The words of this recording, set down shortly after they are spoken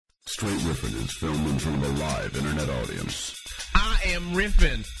Straight Riffin' is filmed in front of a live internet audience. I am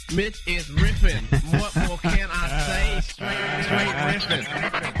riffing. Mitch is riffing. What more can I say? Straight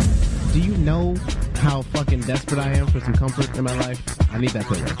riffing. Do you know how fucking desperate I am for some comfort in my life? I need that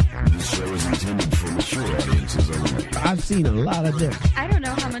pillow. This show is intended for mature audiences only. I've seen a lot of dicks. I don't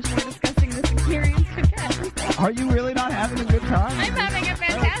know how much more disgusting this experience could get. Are you really not having a good time? I'm having a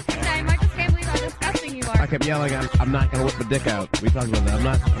fantastic time. I just can't believe how disgusting you are. I kept yelling, I'm not going to whip my dick out. We talked about that. I'm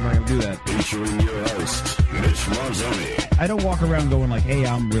not going to do that. Featuring your host, Mitch Marzoni. I don't walk around going like, hey,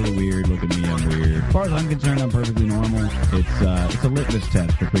 I'm really weird. Look at me, I'm weird. As far as I'm concerned, I'm perfectly normal. It's a litmus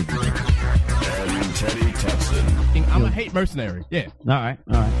test for creepy. And Teddy Tutson. I'm a hate mercenary. Yeah. All right.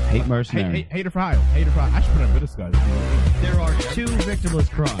 Hate mercenary. Hater for hire. Hater for hire. I should put on with this guy. There are two victimless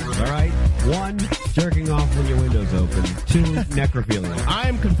crimes, all right? One, jerking off when your window's open. Two, necrophilia. I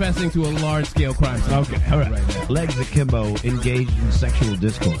am confessing to a large-scale crime. Okay, all right. Now. Legs akimbo, engaged in sexual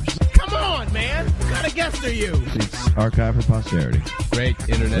discourse. Come on, man. What kind of guest are you? It's archived for posterity. Great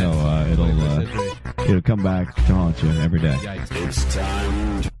internet. So it'll come back to haunt you every day. Yikes. It's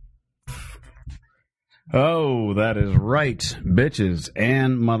time to... Oh, that is right, bitches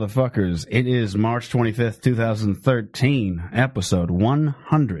and motherfuckers. It is March 25th, 2013, episode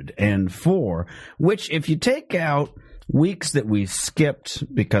 104, which if you take out weeks that we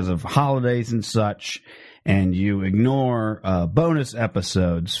skipped because of holidays and such, and you ignore bonus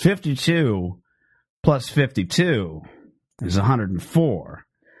episodes, 52 plus 52 is 104.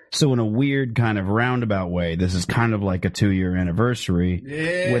 So in a weird kind of roundabout way, this is kind of like a 2-year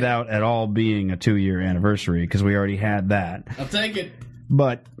anniversary without at all being a 2-year anniversary because we already had that. I'll take it.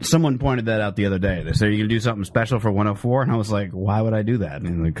 But someone pointed that out the other day. They said, are you going to do something special for 104? And I was like, why would I do that?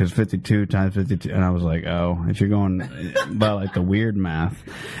 Because 52 times 52. And I was like, oh, if you're going by like the weird math.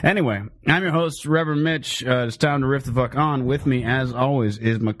 Anyway, I'm your host, Reverend Mitch. It's time to riff the fuck on. With me, as always,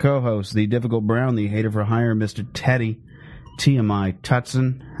 is my co-host, the difficult brown, the hater for hire, Mr. Teddy TMI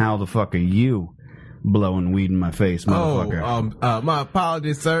Tutson. How the fuck are you blowing weed in my face, motherfucker? My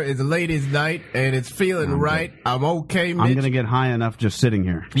apologies, sir. It's a ladies' night, and it's feeling right. I'm okay, Mitch. I'm going to get high enough just sitting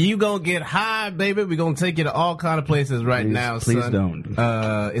here. You gonna get high, baby. We're gonna take you to all kind of places now, please son. Don't.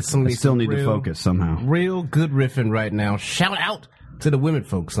 It's I still need to focus somehow. Real good riffing right now. Shout out to the women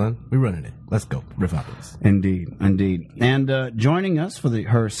folks, son. We're running it. Let's go. Riff out this. Indeed. And joining us for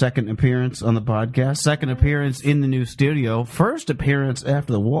her second appearance on the podcast, second appearance in the new studio, first appearance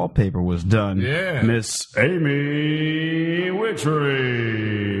after the wallpaper was done. Yeah. Miss Amy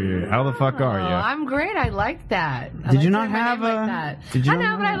Witchery. How the fuck are you? I'm great. I like that. Did you not have a... Like that. Did you I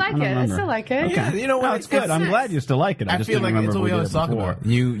know, but I like it. I still like it. Okay. Yeah, you know what? No, it's good. I'm glad you still like it. I just feel didn't like remember it's what we always talk before. about.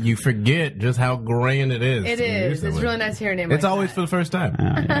 You forget just how grand it is. It is. It's really nice to hear a name It's like always that. for the first time.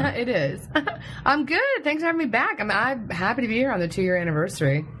 Yeah. It is. I'm good. Thanks for having me back. I'm happy to be here on the 2-year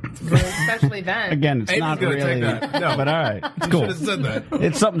anniversary. It's a really special event. Again, it's Amy's not gonna really. take that. No. But all right. It's You cool. should have said that.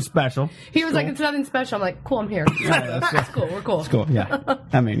 It's something special. He was like, it's nothing special. I'm like, cool, I'm here. It's cool. We're cool. It's cool. Yeah.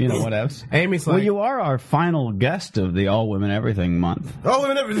 I mean, what else? Amy's like, Well, you are our final guest of the All Women Everything month. oh,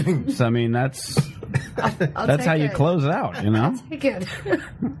 and everything. So, I mean, that's I'll how take you it. close it out, Take it.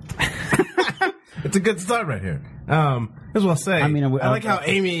 It's a good start right here. Here's what I'll say. I mean, I like how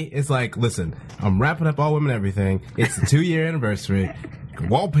Amy is like, listen, I'm wrapping up All Women Everything. It's the 2-year anniversary.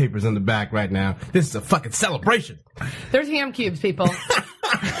 Wallpaper's in the back right now. This is a fucking celebration. There's ham cubes, people.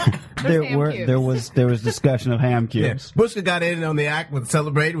 There's ham cubes. There was discussion of ham Yeah. cubes. Bushka got in on the act with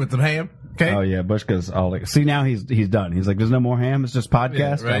celebrating with some ham. Okay. Oh yeah, Bushka's all like, see now he's done. He's like, there's no more ham. It's just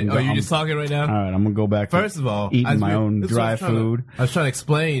podcast. Yeah, right. I'm You're just talking right now? All right, I'm gonna go back. First of all, eating my own dry food. I was trying to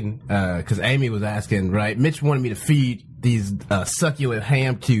explain because Amy was asking. Right, Mitch wanted me to feed these succulent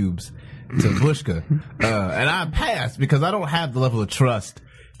ham cubes to Bushka, and I passed because I don't have the level of trust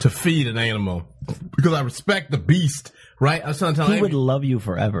to feed an animal because I respect the beast. Right, I was trying to tell He Amy, would love you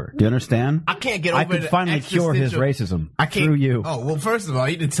forever. Do you understand? I can't get over I could the finally cure his existential- racism I can't, through you. Oh well, first of all,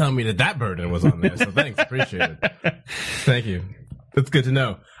 you didn't tell me that burden was on there, so thanks, appreciate it. Thank you. That's good to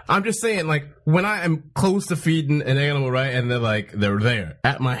know. I'm just saying, like, when I am close to feeding an animal, right, and they're there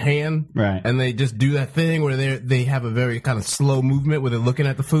at my hand, right, and they just do that thing where they have a very kind of slow movement where they're looking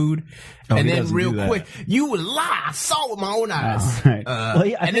at the food, and then real quick, you would lie, I saw it with my own eyes, right.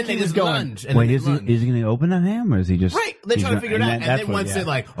 and then they just lunge. Wait, is he going to open that ham, or is he just right? They're trying to figure it out, and then once they're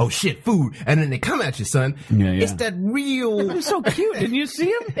like, "Oh shit, food," and then they come at you, son. Yeah. It's that real. It's so cute. Didn't you see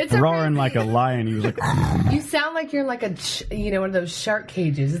him? It's roaring like a lion. He was like, you sound like you're in like one of those shark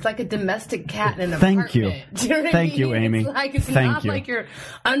cages. is. It's like a domestic cat in an Thank you. apartment. Do you know what Thank I you, mean? Amy. It's like it's Thank not you. like you're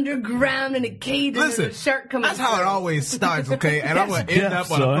underground in a cage and Listen, there's a shark coming. that's how it through. always starts, okay? And I'm going to end Jeff,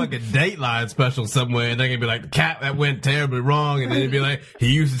 up on son. a fucking Dateline special somewhere, and they're going to be like, the cat that went terribly wrong, and then it'd be like,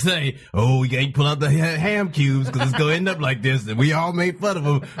 he used to say, oh, you ain't pull out the ham cubes, because it's going to end up like this, and we all made fun of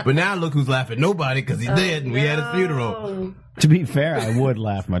him, but now look who's laughing. Nobody, because he's dead, and we had his funeral. To be fair, I would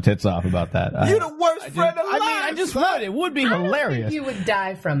laugh my tits off about that. You're the worst friend alive. I just would. It would be I don't hilarious. think you would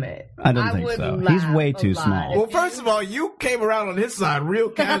die from it. I don't think would so. laugh He's way a too lot. small. Well, first of all, you came around on his side real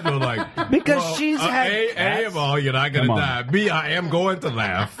casual, like Because she's had A, cats. of all, you're not gonna Come on. die. B, I am going to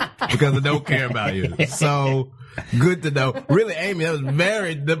laugh because I don't care about you. So good to know. Really, Amy, that was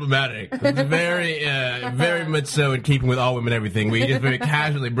very diplomatic. It was very, very much so in keeping with all women and everything. We just very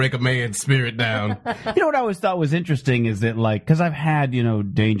casually break a man's spirit down. You know what I always thought was interesting is that, like, because I've had,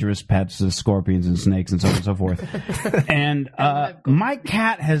 dangerous pets, scorpions and snakes and so on and so forth. And my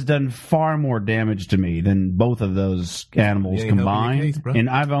cat has done far more damage to me than both of those animals You ain't helping your combined. case, bro. And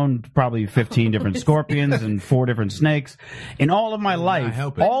I've owned probably 15 different scorpions and 4 different snakes. In all of my life,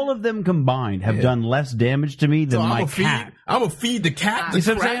 helping. all of them combined have done less damage to me than So my I'm cat. gonna feed the cat. You The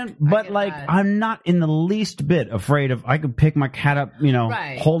see what I'm crack. saying? But get like, that. I'm not in the least bit afraid of. I could pick my cat up,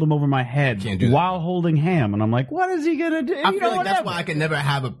 Right. hold him over my head Can't do that. while holding Ham, and I'm like, what is he gonna do? I feel like that's why I can never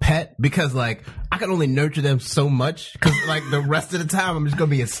have a pet because like I can only nurture them so much because like the rest of the time I'm just gonna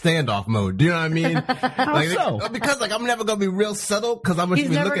be in standoff mode. Do you know what I mean? How so? Because like I'm never gonna be real subtle because I'm just He's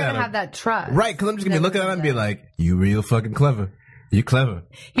be never looking gonna at have him. that trust. Right? Because I'm just gonna be Never looking at him and be have that. like, "You real fucking clever. You clever."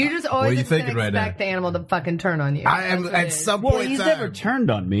 You're just What are always you just gonna thinking right now? expect the animal to fucking turn on you. I am That's what it at is. some Well, point. he's in never time-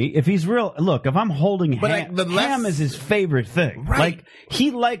 turned on me. If he's real, look, if I'm holding But, Ham, like, the less- Ham is his favorite thing. Right. Like,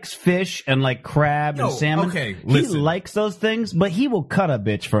 he likes fish and like crab Yo, and salmon. okay, he listen. likes those things, but he will cut a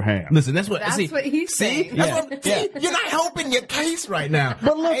bitch for Ham. Listen, that's what. That's see, what he's see, saying. That's Yeah. what, see, you're not helping your case right now.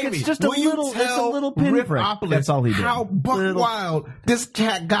 But look, Amy, it's just a will you little- it's a tell little pinprick. Rippopolis That's all he did. How buck Little- wild this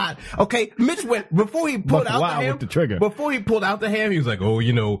cat got. Okay, Mitch went before he pulled Buck out wild the ham. with the trigger. Before he pulled out the ham, he was like, "Oh,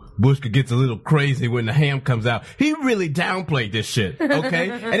 Bushka gets a little crazy when the ham comes out." He really downplayed this shit. Okay,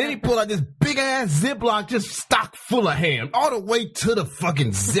 and then he pulled out this big ass Ziploc, just stock full of ham, all the way to the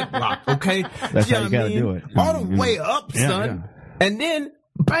fucking Ziploc. Okay, That's You how know you what I gotta mean? do it. All the Mhm. way up, Yeah, son, and then.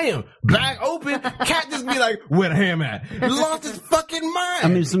 Bam! Bag open. Cat just be like, "Where the ham at?" Lost his fucking mind. I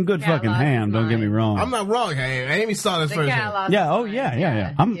mean, some good Cat fucking lost ham. his Don't get me mind. wrong. I'm not wrong. Amy saw this The first. cat lost Yeah. his Oh,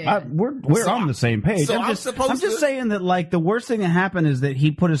 mind. yeah. We're So on the same page. so I'm I'm just supposed to- saying that like the worst thing that happened is that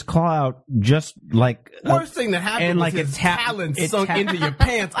he put his claw out just like Worst thing that happened and, was like, his it tapped- talons it sunk tapped- into your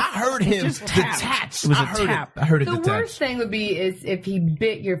pants. I heard him just tapped. detach. It was a I heard tap. I heard it The detach. worst thing would be is if he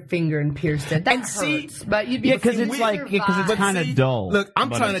bit your finger and pierced it. That And see- hurts. But you'd be Yeah, 'cause able it's to like- yeah, 'cause it's survive. kinda See, dull, Look, I'm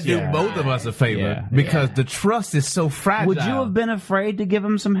but trying to it's- do yeah. both of us a favor Yeah. because the trust is so fragile. Would you have been afraid to give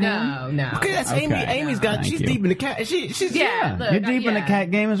him some ham? No. Okay, that's Okay. Amy. Amy's got. Thank She's you. deep in the cat. She's Yeah. Look, You're deep in the yeah.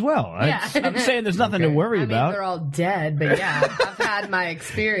 cat game as well. Yeah. I'm saying there's nothing to worry I mean, about. they're all dead, but yeah, I've had my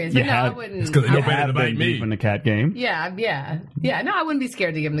experience. You But no, I had- wouldn't. It's 'cause I no You better have to been bite me. deep in the cat game. Yeah. No, I wouldn't be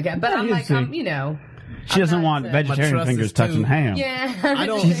scared to give him the cat. But I'm you like, see. I'm She doesn't not want upset. My vegetarian trust fingers is too- touching ham. Yeah. I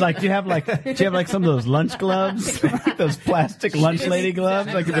don't- She's like, do you have like some of those lunch gloves, those plastic lunch lady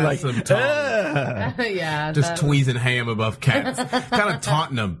gloves? I could be like, Some tongue. "Ugh." yeah. Just tweezing ham above cats, kind of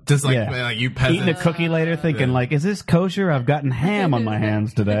taunting them, just like Yeah. like you Eating a peasants. cookie later, thinking Yeah. like, is this kosher? I've gotten ham on my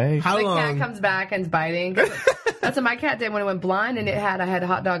hands today. How The long? cat comes back and's biting. That's what my cat did when it went blind and I had a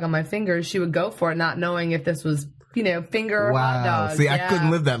hot dog on my fingers. She would go for it, not knowing if this was, finger or hot Wow. dog. See, I Yeah.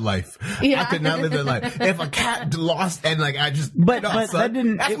 couldn't live that life. Yeah. I could not live that life. If a cat lost and like I just, But no, but son, that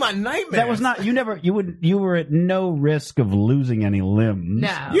didn't. That's it- my nightmare. That was not. You were at no risk of losing any limbs. No.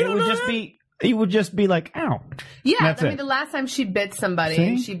 It You don't would know just that? be. You would just be like, ow. Yeah, That's I mean, it. the last time she bit somebody See?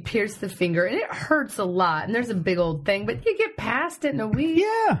 and she pierced the finger, and it hurts a lot. And there's a big old thing, but you get past it in a week.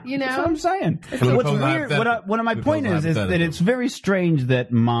 Yeah, you know. that's what I'm saying. a What's proposed weird? One of my hypothetical. point is that Hypothetical. it's very strange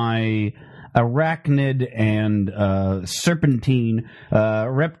that my arachnid and serpentine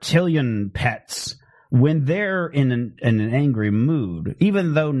reptilian pets, when they're in an angry mood,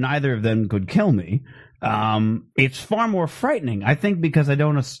 even though neither of them could kill me, it's far more frightening. I think because I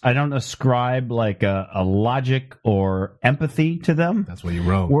don't ascribe like a logic or empathy to them. That's where you're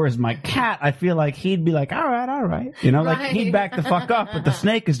wrong. Whereas my cat, I feel like he'd be like, all right. Like Right. he'd back the fuck up. But the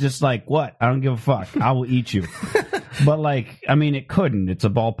snake is just like, what? I don't give a fuck. I will eat you. But like, I mean, it couldn't. It's a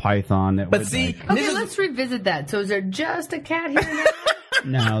ball python. That But would, see, like- Okay, let's revisit that. So is there just a cat here now?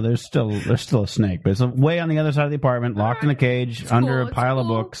 no, there's still a snake, but it's way on the other side of the apartment, locked in a cage under Cool, a it's pile of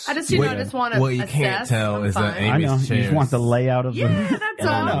cool. books. I just want to what you can't assess. tell I'm is that fine. Amy's I know. You just chairs- want the layout of Yeah, the. that's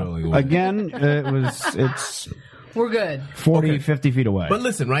I all. know. Again, it's We're good. 40, 50 feet away. But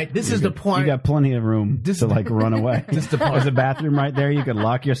listen, right? This is the point. You got plenty of room to like run away. There's a bathroom right there you could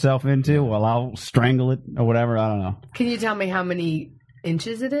lock yourself into while I'll strangle it or whatever. I don't know. Can you tell me how many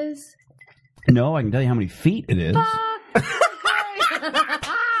inches it is? No, I can tell you how many feet it is.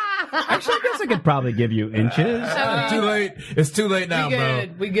 Actually, I guess I could probably give you inches. Too late. It's too late now,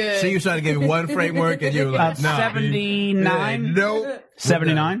 We good. She was trying to give you one framework, and you were like, About no. 79? Nope.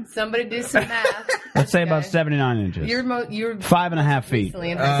 79? Somebody do some math. Let's say about 79 inches. You're 5.5 feet. recently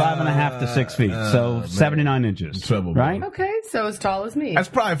in 5.5 to 6 feet. So 79 inches. Trouble, bro. right? Okay, so as tall as me. That's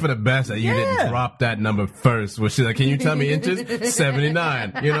probably for the best that you didn't drop that number first. Where she's like, can you tell me inches?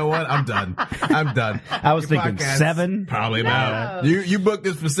 79. You know what? I'm done. I was Your thinking podcast, 7. Probably about. You booked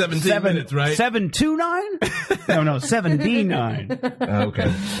this for 17 minutes, right? 729? No, 79.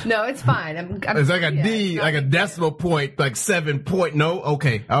 Okay. No, it's fine. I'm It's like a D, like a decimal point, like 7 point. No,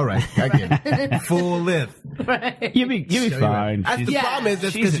 okay, all right, I get it. Full length. right. You'll be fine. That's the Yeah. problem is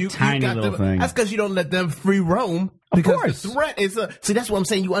that's She's because a you tiny got little them, thing. That's because you don't let them free roam. Of Because course. the threat is see, that's what I'm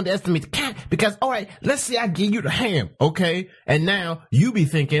saying. You underestimate the cat. Because, all right, let's say I give you the ham, okay? And now you be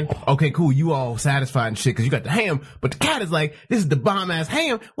thinking, okay, cool, you all satisfied and shit because you got the ham. But the cat is like, this is the bomb-ass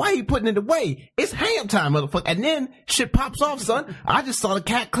ham. Why are you putting it away? It's ham time, motherfucker. And then shit pops off, son. I just saw the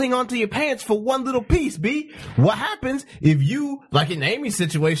cat cling onto your pants for one little piece, B. What happens if you, like in Amy's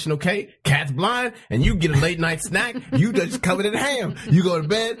situation, okay, cat's blind and you get a late night snack, you just covered in ham. You go to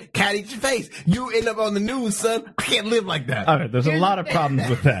bed, cat eats your face. You end up on the news, son. I can't live like that. All right, there's a lot of problems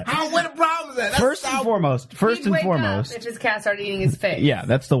with that. What a problem is that? That's First and foremost, He'd wake up if his cat started eating his face. yeah,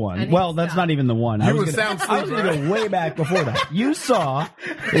 that's the one. And Well, he'd that's stop. not even the one. I You was were gonna sound go way back before that. You saw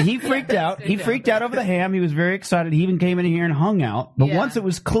that he freaked out. He freaked out over the ham. He was very excited. He even came in here and hung out. But Yeah. once it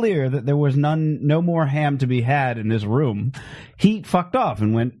was clear that there was no more ham to be had in this room, he fucked off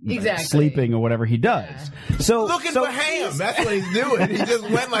and went Exactly. sleeping or whatever he does. So looking so for ham. That's what he's doing. He just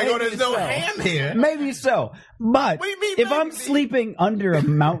went like, oh, there's no ham here. Maybe so. But What do you mean, if I'm maybe? sleeping under a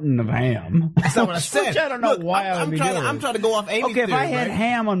mountain of ham, That's not what I said. which I don't know Look, why I would be doing. I'm trying to go off Amy's Okay, if I theory, had right?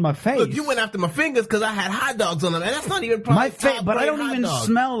 ham on my face, Look, you went after my fingers because I had hot dogs on them, and that's not even probably my face, but I don't even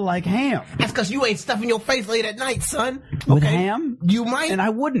smell like ham. That's because you ain't stuffing your face late at night, son. With Okay? ham? You might. And I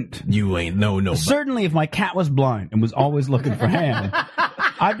wouldn't. You ain't. No. But Certainly, if my cat was blind and was always looking for ham,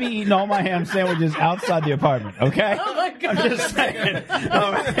 I'd be eating all my ham sandwiches outside the apartment, okay? Oh my God. I'm just saying.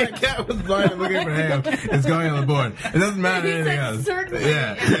 the cat was blind and looking for ham. It's going on the board. It doesn't matter He anything said else. certainly.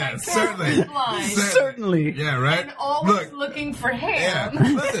 Yeah, certainly. Blind. Certainly. Yeah, right. And always Look, looking for yeah.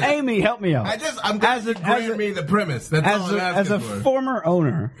 ham. Listen, Amy, help me out. I'm glad you as granted a- me the premise. That's all I'm As asking a for. former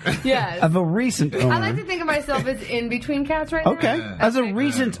owner Yes. of a recent owner. I like to think of myself as in between cats right Okay. now. As a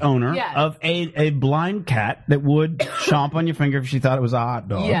recent owner Yes. of a blind cat that would chomp on your finger if she thought it was a hot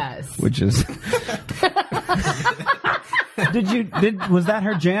dog. Yes. Which is was that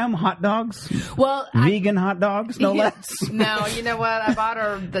her jam? Hot dogs? Well, Vegan hot dogs, no Yeah. less. No, you know what? I bought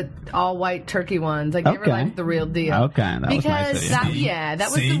her the all white turkey ones. I gave her Okay. like the real deal. Okay, that was nice of you. that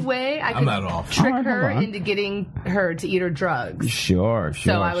was See? the way I I'm could not off. trick All right, her hold on. into getting her to eat her drugs. Sure.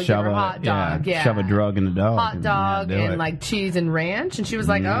 I would give her hot dog, yeah. Shove a drug in the dog. Hot dog do and it. like cheese and ranch, and she was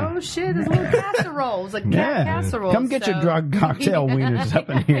like, "Oh shit, there's little casserole." It was like cat Yeah. casserole. Come get your so- drug cocktail wieners up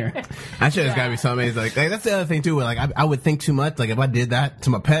in here. I'm sure there's gotta be something. It's like that's the other thing too. Where like I would think too much. Like if I did that to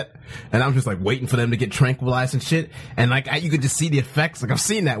my pet, and I'm just like waiting for them to get tranquilized and shit, and like you could just see the effects. Like I've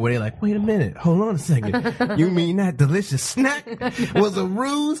seen that where they're like, wait a minute, hold on a second. You mean that delicious snack was a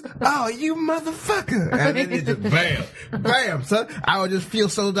ruse? Oh, you motherfucker! And then it just bam, son. I would just feel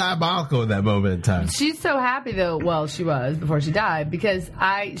so diabolical in that moment in time. She's so happy though. Well, she was before she died because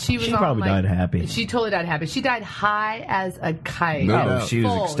she was. She on, probably like- died happy. She totally died happy. She died high as a kite. No Oh, doubt. she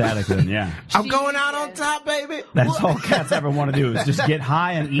was Full. ecstatic then, yeah. I'm going out on top, baby. That's all cats ever want to do is just get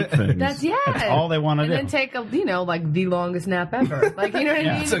high and eat things. That's That's all they want to and do. then take a like the longest nap ever. Like you know what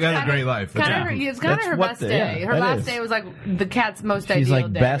I mean? So got a great life. Kind Yeah. of it's kind of That's her what best the- day. yeah, Her that last is. day was like the cat's most She's ideal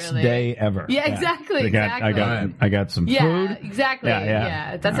like day. best really. day ever. Yeah, exactly. I got some Yeah, food. exactly. Yeah,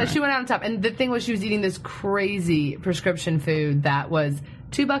 yeah. That's how All she went out on top. And the thing was, she was eating this crazy prescription food that was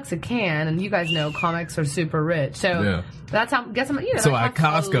 $2 a can, and you guys know comics are super rich. So Yeah. that's how. Guess how much. So that I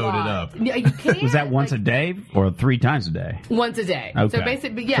costs a Costco'd it lot. up. Yeah, you can. Was that once like, a day or 3 times a day? Once a day. Okay. So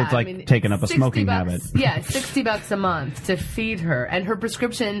basically, yeah. So it's like I mean, taking up a 60 smoking bucks, habit. Yeah, $60 a month to feed her, and her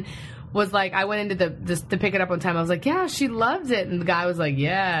prescription was like, I went into to pick it up one time. I was like, yeah, she loves it, and the guy was like,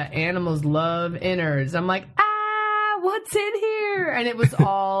 yeah, animals love innards. I'm like, what's in here? And it was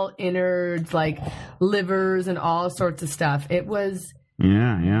all innards, like livers and all sorts of stuff. It was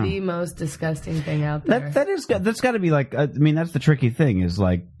Yeah. The most disgusting thing out there. That's got to be like, I mean, that's the tricky thing is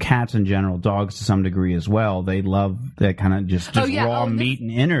like cats in general, dogs to some degree as well. They love that kind of just raw meat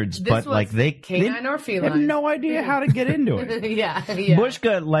and innards, but like they canine or feline. have no idea how to get into it. yeah.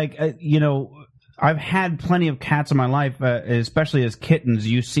 Bushka, like, I've had plenty of cats in my life, especially as kittens.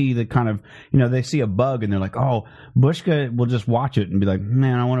 You see the kind of, they see a bug and they're like, oh, Bushka will just watch it and be like,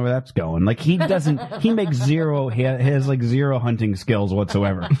 man, I wonder where that's going. Like, he makes zero, he has like zero hunting skills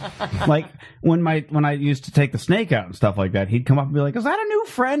whatsoever. Like, when I used to take the snake out and stuff like that, he'd come up and be like, is that a new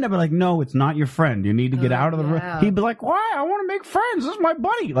friend? I'd be like, no, it's not your friend. You need to get out of the room. He'd be like, why? I want to make friends. This is my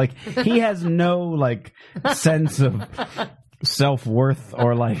buddy. Like, he has no, like, sense of self-worth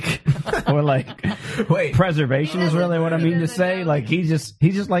or Wait, preservation is really what I mean to say. Like, he's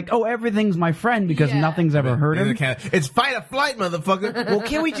just like, oh, everything's my friend because nothing's ever hurt him. It's fight or flight, motherfucker. Well,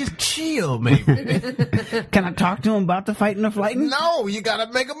 can we just chill, maybe? Can I talk to him about the fighting or flighting? No, you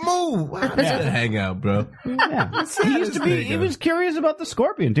gotta make a move. Let's just hang out, bro. Yeah. He was curious about the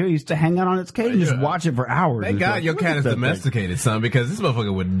scorpion too. He used to hang out on its cage and just watch it for hours. Thank God your cat is domesticated, son, because this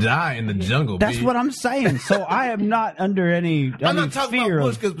motherfucker would die in the jungle. That's what I'm saying. So I am not under any I'm not talking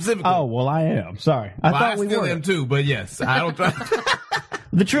about Bushka specifically. Oh, well, I am. Sorry. I thought we still were. am too, but yes, I don't try.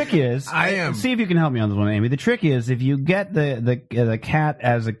 The trick is, I am. See if you can help me on this one, Amy. The trick is, if you get the cat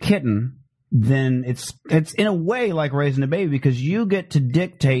as a kitten, then it's in a way like raising a baby because you get to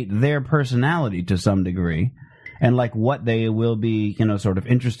dictate their personality to some degree. And like what they will be, sort of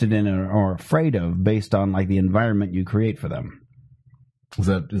interested in or afraid of based on like the environment you create for them. Is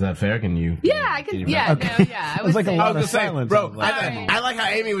that fair? Can you? Yeah, I can. Yeah, okay. I was like a lot of silence, bro. I like how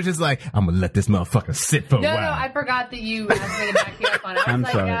Amy was just like, I'm gonna let this motherfucker sit for a while. No, I forgot that you asked me to back you up on it. I'm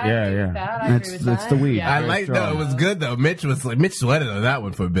sorry. Yeah. It's the weed. I like though. It was good though. Mitch sweated on that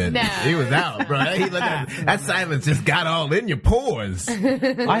one for a bit. No. He was out, bro. That silence just got all in your pores.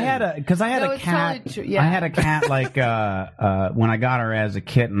 I had a cat. Totally I had a cat like when I got her as a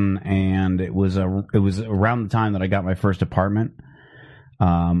kitten, and it was around the time that I got my first apartment.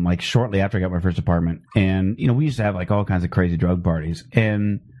 Like shortly after I got my first apartment, and we used to have like all kinds of crazy drug parties,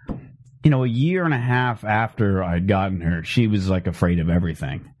 and a year and a half after I'd gotten her, she was like afraid of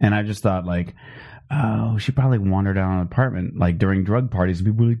everything, and I just thought like, oh, she probably wandered out of an apartment like during drug parties, and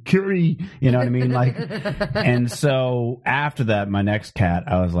people were like, Curry, you know what I mean, like, and so after that, my next cat,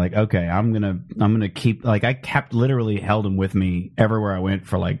 I was like, okay, I'm gonna keep, like, I kept literally held him with me everywhere I went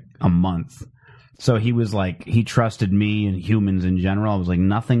for like a month. So he was like, he trusted me and humans in general. I was like,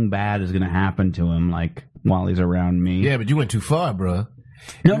 nothing bad is going to happen to him, like, while he's around me. Yeah, but you went too far, bro.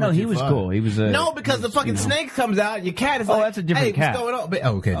 No, he was cool. He was no, because the fucking snake comes out, your cat is like, that's a different cat. What's going on? But,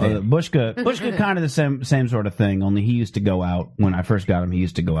 okay, Bushka kind of the same sort of thing, only he used to go out. When I first got him, he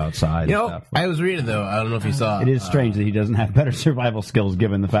used to go outside and stuff. I was reading, though, I don't know if you saw. It is strange that he doesn't have better survival skills,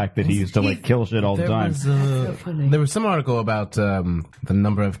 given the fact that he used to, like, kill shit all the time. There was some article about the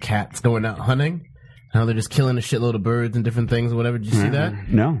number of cats going out hunting. How they're just killing a shitload of birds and different things or whatever. Did you see that?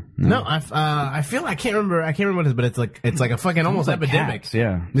 No. I feel I can't remember what it is, but it's like a fucking almost like epidemic. Cats,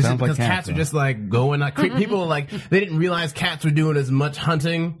 yeah. Because cats are just like going out. People like they didn't realize cats were doing as much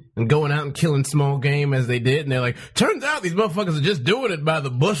hunting and going out and killing small game as they did, and they're like, turns out these motherfuckers are just doing it by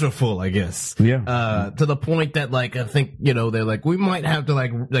the bushel, I guess. Yeah. To the point that like I think they're like, we might have to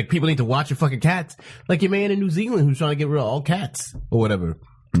like people need to watch your fucking cats, like your man in New Zealand who's trying to get rid of all cats or whatever.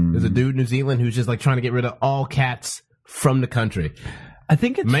 There's a dude in New Zealand who's just like trying to get rid of all cats from the country. I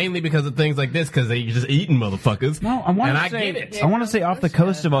think it's mainly because of things like this, because they just eating motherfuckers. No, I want to say off the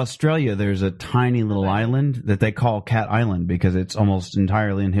coast of Australia, there's a tiny little island that they call Cat Island because it's almost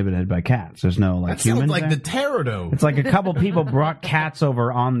entirely inhabited by cats. There's no like humans. Sounds like there. the terror, though. It's like a couple people brought cats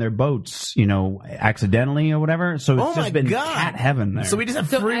over on their boats, accidentally or whatever. So it's just been cat heaven there. So we just have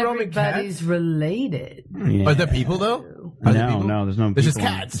free roaming cats. Everybody's related. Yeah. Are there people though? No, there's no. It's just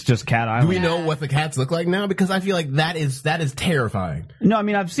people. cats. It's just Cat Island. Do we know what the cats look like now? Because I feel like that is terrifying. No, I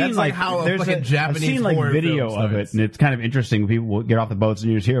mean I've seen That's like how there's a Japanese I've seen like horror video film of it, starts. and it's kind of interesting. People will get off the boats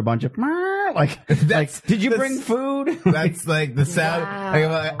and you just hear a bunch of like did you bring food? That's like the sound. Like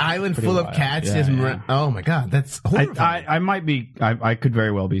an island full of cats. Oh my god, that's horrifying. I might be. I could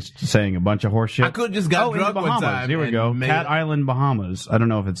very well be saying a bunch of horse shit. I could just got drunk in the one Bahamas. time. Here we go. Cat Island, Bahamas. I don't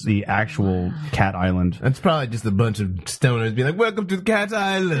know if it's the actual Cat Island. That's probably just a bunch of stoners being like, "Welcome to Cat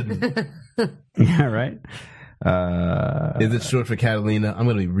Island." Yeah, right. Is it short for Catalina? I'm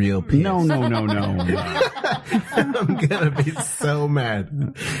gonna be real pissed. No. I'm gonna be so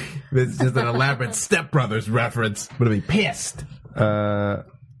mad. It's just an elaborate Step Brothers reference. I'm gonna be pissed.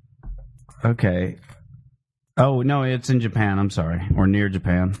 Okay. Oh, no, it's in Japan. I'm sorry. Or near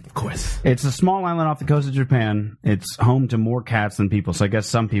Japan. Of course. It's a small island off the coast of Japan. It's home to more cats than people, so I guess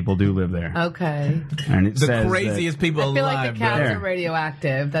some people do live there. Okay. And it The says craziest people I feel alive, like the cats bro. are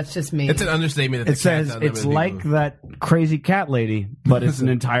radioactive. That's just me. It's an understatement. That It says it's like that crazy cat lady, but it's an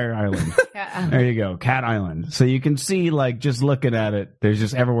entire island. Yeah. There you go, Cat Island. So you can see, like, just looking at it, there's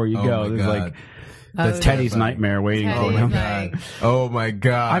just everywhere you go. There's like That's Teddy's terrifying. nightmare waiting for Teddy's him. night. Oh my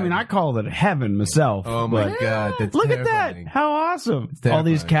god. I mean, I call it heaven myself. Oh my but god. That's look terrifying. at that! How awesome! terrifying. All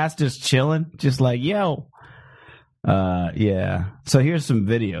these cats just chilling, just like yo. Yeah. So here's some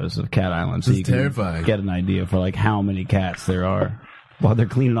videos of Cat Island, so This you is can terrifying. get an idea for like how many cats there are. While they're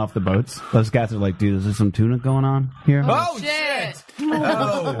cleaning off the boats, those cats are like, "Dude, is there some tuna going on here?" Oh Shit. shit!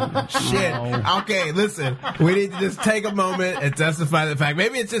 Oh shit! Okay, listen. We need to just take a moment and testify to the fact.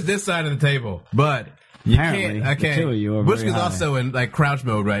 Maybe it's just this side of the table, but you Apparently, can't. the Okay, two of you are very Bushka's high. also in like crouch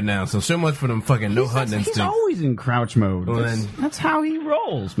mode right now. So much for them fucking no hunting He's instincts. always in crouch mode. Well, That's, then- that's how he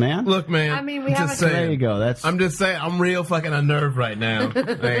rolls, man. Look, man. I mean, we I'm have just a- saying. There you go. That's I'm just saying, I'm real fucking unnerved right now.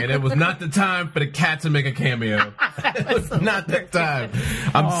 Man, it was not the time for the cat to make a cameo. It was not the time.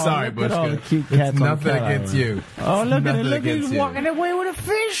 I'm sorry, look at all the Bushka. cute cats It's on nothing Cat against Island. you. Oh, look at it. Nothing Look at against he's you. walking away with a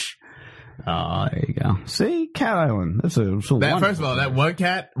fish. Oh, there you go. See, Cat Island. That's a That, wonderful first of all, that one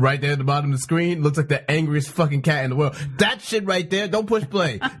cat right there at the bottom of the screen looks like the angriest fucking cat in the world. That shit right there, don't push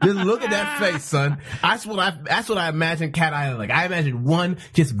play. Just look at that face, son. That's what I imagine Cat Island like. I imagine one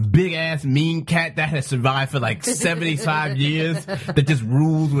just big ass mean cat that has survived for like 75 years that just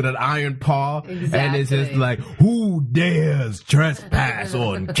rules with an iron paw. And it's just Exactly. like, who dares trespass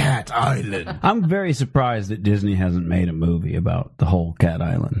on Cat Island? I'm very surprised that Disney hasn't made a movie about the whole Cat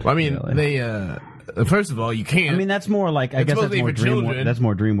Island. I mean, really. first of all, you can't. I mean, that's more like, I It's guess supposed that's to more, be for children. That's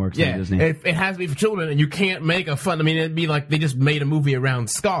more DreamWorks yeah, than Disney. it has to be for children, and you can't make a fun. I mean, it'd be like they just made a movie around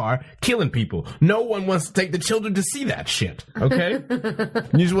Scar killing people. No one wants to take the children to see that shit. Okay,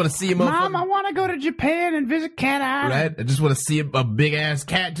 you just want to see a motherfucker, want to go to Japan and visit Cat Island. right? I just want to see a big ass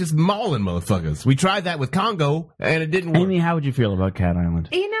cat just mauling motherfuckers. We tried that with Congo, and it didn't work. Amy, how would you feel about Cat Island?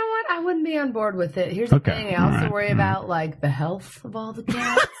 You know what? I wouldn't be on board with it. Here's the Okay. thing. I also Alright. worry about like the health of all the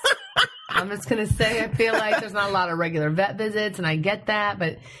cats. I'm just gonna say I feel like there's not a lot of regular vet visits, and I get that,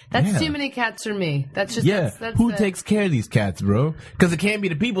 but that's Yeah. too many cats for me. That's just Yeah, that's who the- takes care of these cats, bro? Because it can't be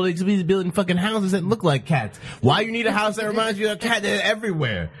the people. They just be building fucking houses that look like cats. Why you need a house that reminds you of a cat? They're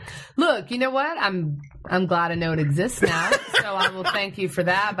everywhere. Look, you know what? I'm glad I know it exists now, so I will thank you for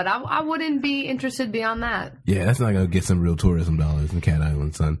that. But I wouldn't be interested beyond that. Yeah, that's not gonna get some real tourism dollars in Cat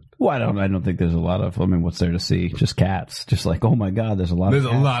Island, son. Well, I don't think there's a lot of, I mean, what's there to see? Just cats. Just like, oh my God, there's a lot There's of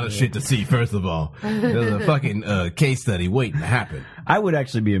a cats. lot of shit to see, first of all. There's a fucking case study waiting to happen. I would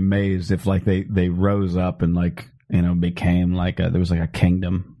actually be amazed if like they rose up and like, you know, became like there was like a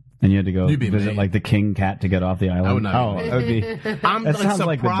kingdom. And you had to go You'd be visit amazed. like the king cat to get off the island. I would not Oh, be it would be. I'm That like, sounds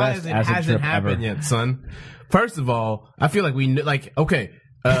like the surprised best it acid hasn't trip happened ever. yet, son. First of all, I feel like we kn- like okay.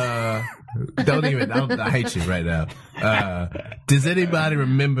 Don't even. I hate you right now. Does anybody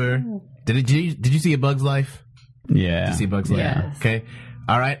remember? Did you see A Bug's Life? Yeah. Did you see A Bug's Life? Yes. Okay.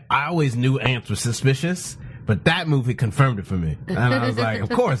 All right. I always knew ants were suspicious, but that movie confirmed it for me, and I was like, of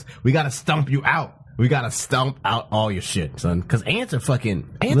course, we got to stomp you out. We got to stomp out all your shit, son, because ants are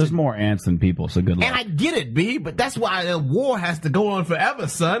fucking ants. There's are- more ants than people, so good luck. And I get it, B, but that's why the war has to go on forever,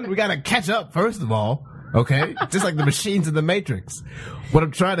 son. We gotta catch up, first of all. Okay? Just like the machines in the Matrix. What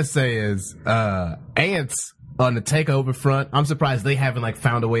I'm trying to say is, ants on the takeover front, I'm surprised they haven't, like,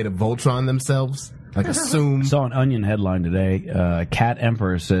 found a way to Voltron themselves. Like, assume. Saw an Onion headline today. Cat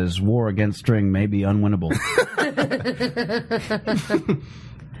Emperor says war against string may be unwinnable.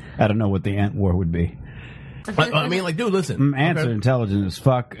 I don't know what the ant war would be. I mean, like, dude, listen. Ants okay? are intelligent as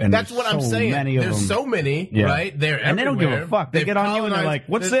fuck, and That's there's what I'm so saying. many of There's them. so many, Yeah. right? They're And they don't give a everywhere. fuck. They They've get on you and they're colonized- like,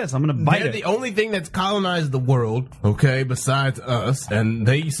 "What's this? I'm gonna bite They're it." the only thing that's colonized the world, okay, besides us, and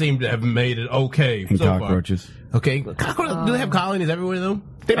they seem to have made it okay And so far. cockroaches. Okay, do they have colonies everywhere though?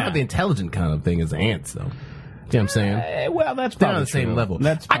 They don't have the intelligent kind of thing as ants, though. You know what I'm saying? Well, that's They're probably on the same true. level.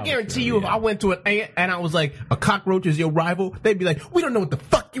 That's I probably guarantee true, you, if yeah. I went to an ant and I was like, "A cockroach is your rival," they'd be like, "We don't know what the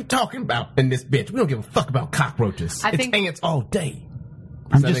fuck you talking about in this bitch. We don't give a fuck about cockroaches. I It's think- ants all day."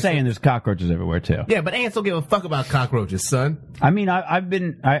 I'm Does that just make saying, sense? there's cockroaches everywhere too. Yeah, but ants don't give a fuck about cockroaches, son. I mean, I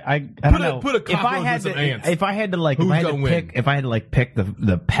don't know. Put a if I cockroach had with some to, ants. if I had to like, Who's if I had gonna to win? pick, if I had to like pick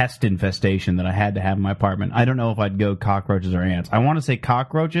the pest infestation that I had to have in my apartment, I don't know if I'd go cockroaches or ants. I want to say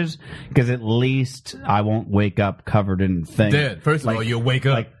cockroaches because at least I won't wake up covered in things. Dead. First of all, you'll wake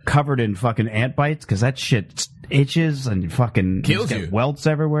up. like covered in fucking ant bites because that shit itches and fucking Kills just get you. welts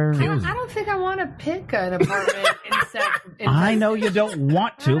everywhere. I don't think I want to pick an apartment in sex. I know you don't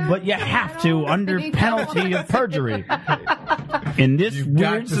want to, but you have to under penalty of perjury. In this You've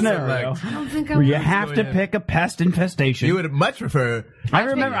got weird to scenario, select. I don't think I where you would. have to pick a pest infestation. You would much prefer. I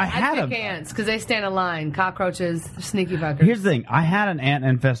remember I had I'd pick a. ants because they stand in line. Cockroaches, sneaky fuckers. Here's the thing: I had an ant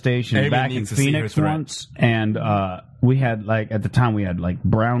infestation Amy back in needs to see her Phoenix threat. once, and we had at the time we had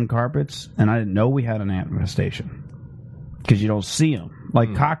brown carpets, and I didn't know we had an ant infestation because you don't see them.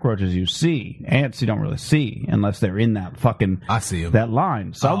 Like cockroaches, you see. Ants, you don't really see unless they're in that fucking I see 'em. that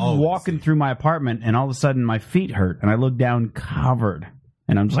line. So I I'm always walking through my apartment, and all of a sudden my feet hurt, and I look down, covered.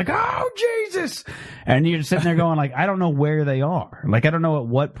 And I'm just like, oh, Jesus. And you're just sitting there going, I don't know where they are. I don't know at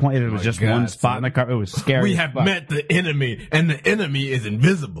what point. It was just God, one spot in the car. It was scary. We as have fuck. met the enemy, and the enemy is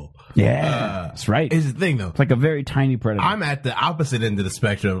invisible. Yeah, that's right. Here's the thing, though. It's like a very tiny predator. I'm at the opposite end of the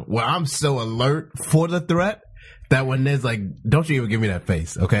spectrum where I'm so alert for the threat that when there's don't you even give me that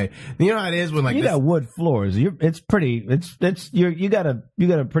face, okay? You know how it is when you this, got wood floors. It's pretty. You got a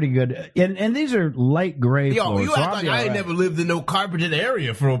pretty good. And these are light gray yo, floors. you so act I'll like be I ain't all right. never lived in no carpeted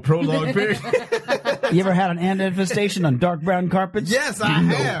area for a prolonged period. You ever had an ant infestation on dark brown carpets? Yes, I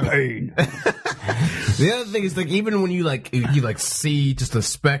have. Pain. The other thing is even when you see just a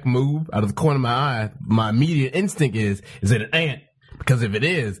speck move out of the corner of my eye, my immediate instinct is it an ant? Because if it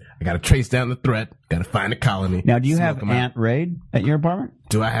is, I gotta trace down the threat, gotta find a colony. Now, do you smoke have 'em out. ant raid at your apartment?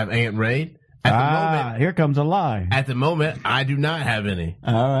 Do I have ant raid? Here comes a lie. At the moment, I do not have any.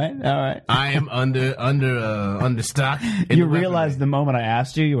 All right. I am under stock. You realized the moment I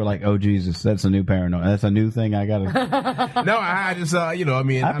asked you, you were like, "Oh Jesus, that's a new paranoia. That's a new thing. I gotta." No, I just I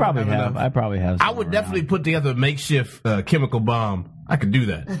I probably have. I probably have. I would definitely put together a makeshift chemical bomb. I could do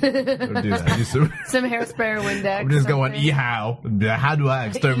that. Some hairspray or Windex. I'm just going something. how do I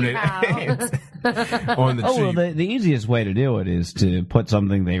exterminate ants on the Oh well, cheap? the easiest way to do it is to put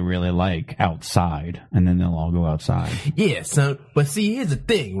something they really like outside, and then they'll all go outside. Yeah, son. But see, here's the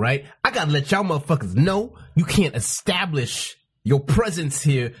thing, right? I gotta let y'all motherfuckers know you can't establish your presence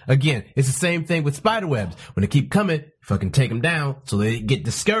here. Again, it's the same thing with spider webs. When they keep coming, fucking take them down so they get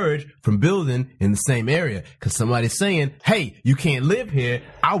discouraged from building in the same area. Cause somebody's saying, hey, you can't live here.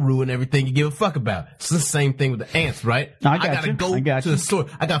 I'll ruin everything you give a fuck about. It's the same thing with the ants, right? I got gotta you. go I got to you. the store.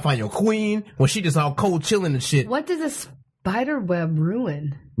 I gotta find your queen when she just all cold chilling and shit. What does a spider web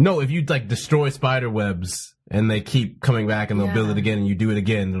ruin? No, if you destroy spider webs and they keep coming back and they'll Yeah. build it again and you do it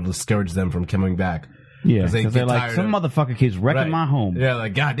again, it'll discourage them from coming back. Yeah, 'Cause they because they're get like, tired some of- motherfucker keeps wrecking Right. my home. Yeah,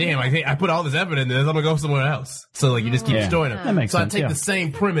 goddamn, I put all this effort into this, I'm gonna go somewhere else. So you just keep Yeah. destroying them. That makes so sense, I take yeah. the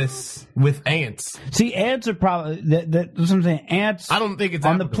same premise with ants. See, ants are probably that's what I'm saying. Ants. I don't think it's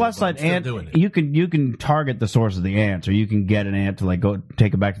on the applicable, plus but I'm side. still Ant. doing it. You can target the source of the ants, or you can get an ant to go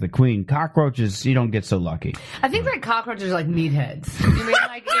take it back to the queen. Cockroaches, you don't get so lucky. I think cockroaches are like meatheads. You mean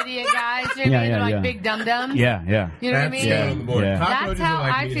idiot guys? You know what I mean? They're like big dum dums. Yeah. You know what I mean? yeah. That's Cockroaches how are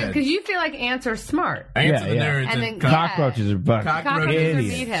like I feel meatheads. because you feel like ants are smart. Ants Yeah, are the yeah. nerds And and then Cockroaches are fucking Cockroaches are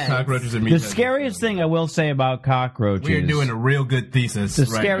idiots. meatheads. Cockroaches are The meatheads. scariest thing I will say about cockroaches. We're doing a real good thesis. The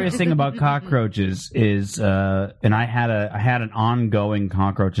right scariest now. thing about cockroaches is, and I had an ongoing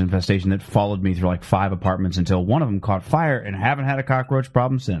cockroach infestation that followed me through 5 apartments until one of them caught fire, and haven't had a cockroach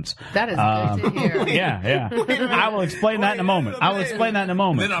problem since. That is good to hear. Yeah. I will explain that in a moment.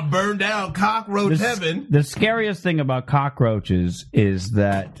 Then I burned down cockroach heaven. The scariest thing about cockroaches is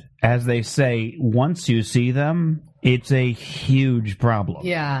that, as they say, once you see them, it's a huge problem.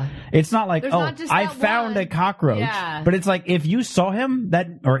 Yeah. It's not like, There's oh, not just I that found one. a cockroach. Yeah. But it's like, if you saw him,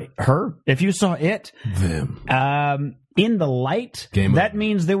 or her, if you saw it, Them. in the light, Game that over.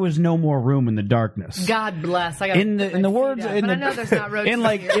 means there was no more room in the darkness. God bless. I got In the words, I know there's not roaches in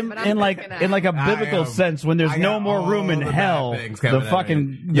here, a biblical sense, when there's I no got more room all in the bad hell, things coming the at fucking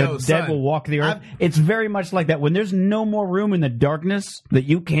me. the Yo, dead son, will walk the earth. I've- It's very much like that. When there's no more room in the darkness that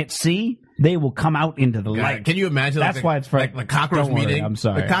you can't see, they will come out into the God, light. can you imagine? That's why it's like the cockroach Don't worry, meeting. I'm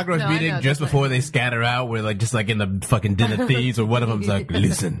sorry. The cockroach No, I meeting know, just that's before they scatter out, where just in the fucking den of thieves, or one of them's like,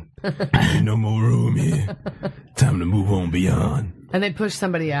 "Listen, ain't no more room here. Time to move on beyond And they push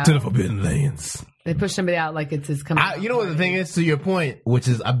somebody out. to the forbidden lands." They push somebody out like it's his coming. You know what the thing is, to your point, which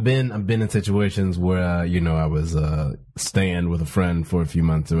is I've been in situations where I was staying with a friend for a few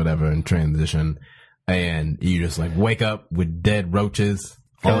months or whatever in transition, and you just wake up with dead roaches.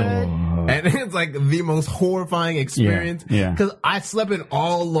 And it's the most horrifying experience. Yeah. Because I slept in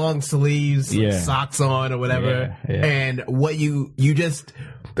all long sleeves, Yeah. socks on or whatever. Yeah. And what you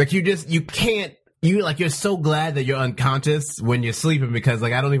can't, you're so glad that you're unconscious when you're sleeping, because I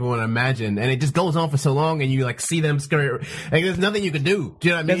don't even want to imagine. And it just goes on for so long, and you see them scurry. There's nothing you can do. Do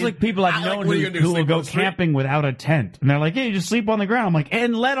you know what I mean? There's people I've known what are you gonna do, who will sleep go on the street? camping without a tent, and they're like, "Hey, you just sleep on the ground." I'm like,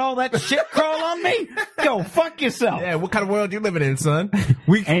 "And let all that shit crawl on me? Go fuck yourself. Yeah, what kind of world you living in, son?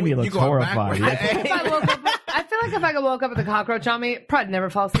 Amy you looks going horrified. backwards. I feel like if I woke up with a cockroach on me, probably never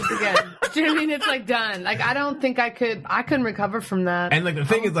fall asleep again. Do you know what I mean? It's like done. Like I don't think I couldn't recover from that. And like the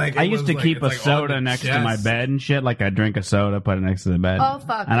thing is, like I used to keep a soda next to my bed and shit. Like I drink a soda, put it next to the bed. Oh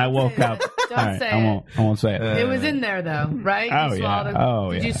fuck! And I woke up. Don't All right, say I won't say it. it was in there though, right? Oh, You yeah. swallowed it?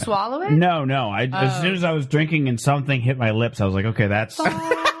 Oh, Did yeah. you swallow it? No. As soon as I was drinking and something hit my lips, I was like, okay, that's.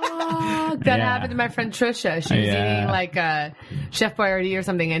 That Yeah. happened to my friend Trisha. She was Yeah. eating like Chef Boyardee or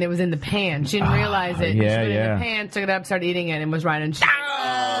something, and it was in the pan. She didn't realize it. yeah, She put it in yeah. the pan, took it up, started eating it, and was right on.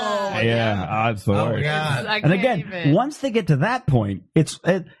 Yeah, it's the Oh worst. god. I And can't again, even. once they get to that point,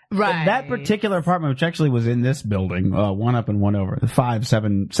 Right. that particular apartment, which actually was in this building, one up and one over,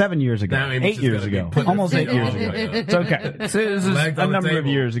 7 years ago, Now Amy's 8 just years gonna be ago, putting almost her 8 years ago. finger on It's okay. This is Legs a on the number of table.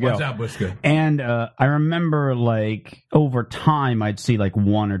 years ago. Watch out, Bushka. And I remember, like, over time, I'd see like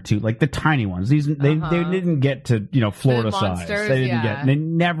one or two, like the tiny ones. They didn't get to Florida size. monsters, They didn't yeah. They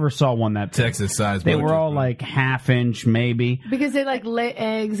never saw one that big. Texas size. They were roaches, all bro. like half-inch, maybe. Because they like lay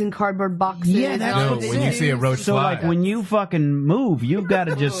eggs in cardboard boxes. Yeah, and that's all No, of when it. you see a roach So, fly, like, when you fucking move, you've got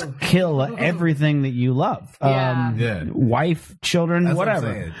to just kill everything that you love. Yeah. Yeah. Wife, children, That's what I'm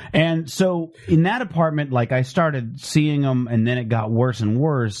whatever. saying. And so, in that apartment, like, I started seeing them, and then it got worse and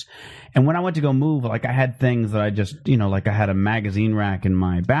worse. And when I went to go move, like, I had things that I just, like, I had a magazine rack in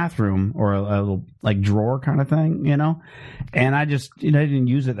my bathroom, or a little, like, drawer kind of thing, and I just, I didn't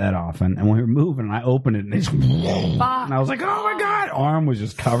use it that often. And when we were moving, I opened it, and it just, and I was like, oh my God, arm was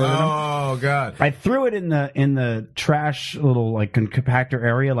just covered in them. oh god. I threw it in the trash little like compactor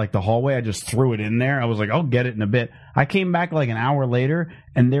area, like the hallway. I just threw it in there. I was like, I'll get it in a bit. I came back like an hour later,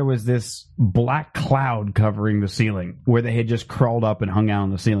 and there was this black cloud covering the ceiling where they had just crawled up and hung out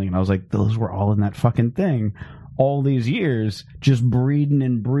on the ceiling. And I was like, those were all in that fucking thing all these years, just breeding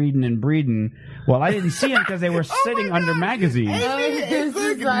and breeding and breeding. Well, I didn't see them because they were sitting under magazines.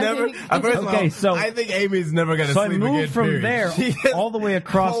 Okay, so I think Amy's never gonna So I sleep moved again, from period. there She is all the way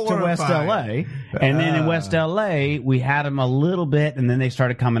across to West horrified. LA. And then in West LA, we had them a little bit, and then they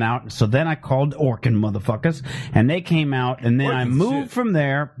started coming out. So then I called Orkin motherfuckers, and they came out, and then I Orkin moved shit. from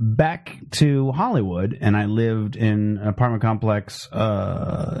there back to Hollywood, and I lived in an apartment complex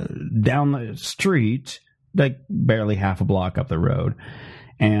down the street, like barely half a block up the road.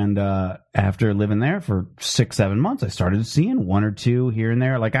 And after living there for 6-7 months, I started seeing one or two here and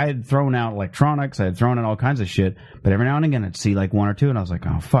there. Like, I had thrown out electronics, I had thrown out all kinds of shit, but every now and again I'd see like one or two, and I was like,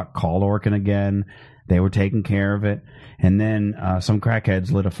 oh fuck, call Orkin again. They were taking care of it. And then some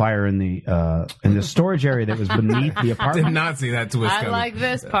crackheads lit a fire in the storage area that was beneath the Did apartment. not see that twist I coming. like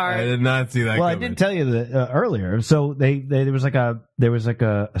this I part. did not see that Well, I coming. did tell you that earlier. So there was like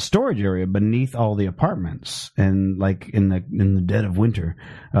a storage area beneath all the apartments, and like in the dead of winter,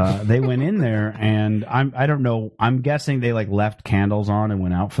 they went in there, and I don't know. I'm guessing they like left candles on and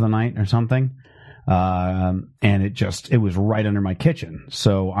went out for the night or something. And it was right under my kitchen.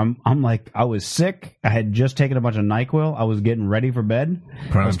 So I'm like, I was sick. I had just taken a bunch of NyQuil. I was getting ready for bed.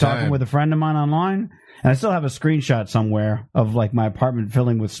 I was talking with a friend of mine online, and I still have a screenshot somewhere of like my apartment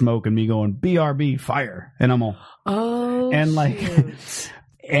filling with smoke and me going, BRB, fire. And I'm all, and like, shoot.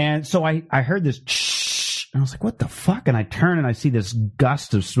 and so I heard this, and I was like, what the fuck? And I turn and I see this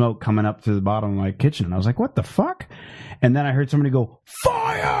gust of smoke coming up through the bottom of my kitchen. And I was like, what the fuck? And then I heard somebody go,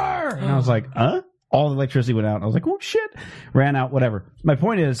 fire! And I was like, huh? All the electricity went out. I was like, oh shit. Ran out, whatever. My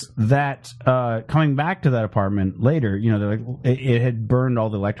point is that coming back to that apartment later, it had burned all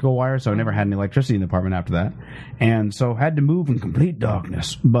the electrical wires, so I never had any electricity in the apartment after that. And so had to move in complete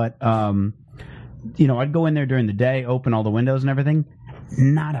darkness. But, I'd go in there during the day, open all the windows and everything.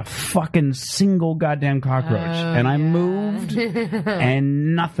 Not a fucking single goddamn cockroach. And I moved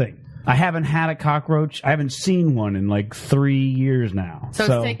and nothing. I haven't had a cockroach. I haven't seen one in like 3 years now. So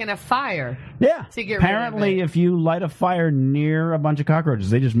it's taking a fire. Yeah. to get rid of Apparently, it. if you light a fire near a bunch of cockroaches,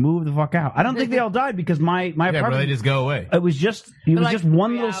 they just move the fuck out. I don't think they all died because my Yeah, bro, apartment. they just go away. It was just like, just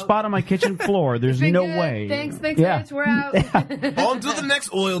one we little out. spot on my kitchen floor. There's Been no good. way. Thanks, Yeah. bitch. We're out. On to the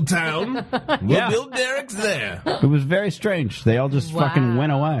next oil town. We'll Yeah. build derricks there. It was very strange. They all just Wow. fucking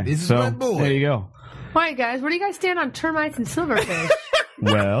went away. This is so my boy. there you go. All right, guys. Where do you guys stand on termites and silverfish?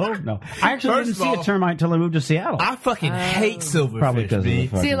 Well, no, I actually First didn't of see all, a termite until I moved to Seattle. I fucking hate silverfish. Probably because of B. the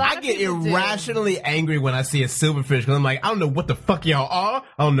fucking. See, a lot I of get people do. irrationally angry when I see a silverfish because I'm like, I don't know what the fuck y'all are.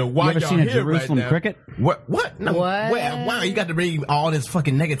 I don't know why You ever y'all seen a here Jerusalem right now. cricket? What? No. What? Wow, you got to bring all this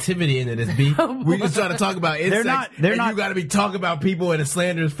fucking negativity into this, B. We just trying to talk about insects. They're and not- you got to be talking about people in a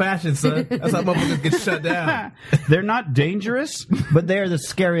slanderous fashion, son. That's how motherfuckers get shut down. They're not dangerous, but they are the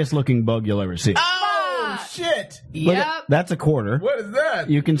scariest looking bug you'll ever see. Oh, shit! Look Yep. at- that's a quarter. What is that?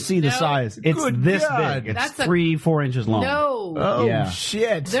 You can see the No. size. It's Good this God. big. It's That's a- 3-4 inches long. No. Oh Yeah.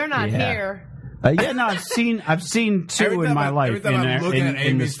 shit! They're not Yeah. here. Yeah, no, I've seen two Every in time my every life time I look at in the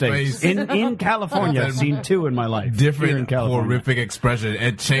Amy's States. face- In California, I've seen two in my life. Here in Different California. horrific expression.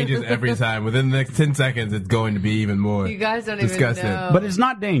 It changes every time. Within the next 10 seconds, it's going to be even more. You guys don't even disgusting. know. But it's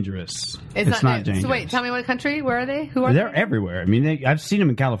not dangerous. It's not dangerous. So wait, tell me what country? Where are they? Who are They're they? everywhere. I mean, I've seen them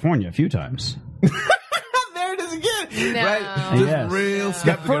in California a few times. There it is again. No. Right? Just Yes. real The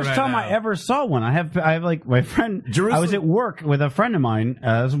skeptical first right time now. I ever saw one, I have like my friend. Jerusalem- I was at work with a friend of mine.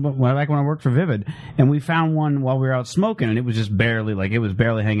 This was back when I worked for Vivid, and we found one while we were out smoking, and it was just barely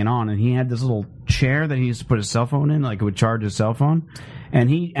hanging on. And he had this little chair that he used to put his cell phone in, like it would charge his cell phone. And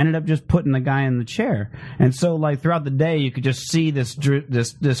he ended up just putting the guy in the chair. And so, like throughout the day, you could just see this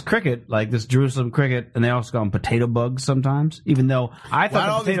cricket, like this Jerusalem cricket, and they also call them potato bugs sometimes. Even though I Why thought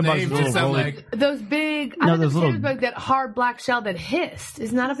all the these potato bugs names were just little sound gold. like Those big. No, I thought those the potato little- bug, that hard black shell that hissed.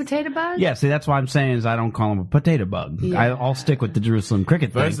 Isn't that a potato bug? Yeah, see, that's why I'm saying is I don't call them a potato bug. Yeah. I'll stick with the Jerusalem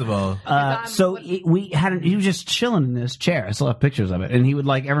cricket thing. First of all, So he was just chilling in this chair. I still have pictures of it, and he would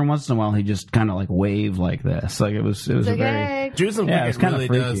like every once in a while he just kind of like wave like this, like it was a Like, very hey. Jerusalem Yeah, it's cricket kinda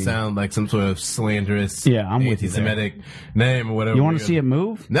really does freaky. sound like some sort of slanderous, Yeah, I'm with you there. anti-Semitic name or whatever. You want to see it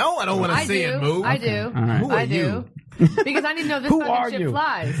move? No, I don't want to I see do. it move. I do. All right. Who are I you? do. Because I need to know this Who fucking are shit you?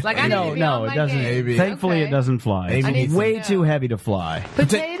 flies. Like I need No, to be no, on it my doesn't. game. Maybe. Thankfully, Okay. it doesn't fly. Amy I need needs to Way know. too heavy to fly.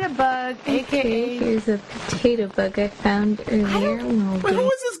 Potato bug, Okay, aka. here's a potato bug I found earlier. Wait,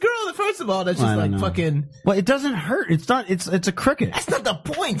 who is this girl? First of all, that's I just don't like know. fucking. Well, it doesn't hurt. It's not. It's a cricket. That's not the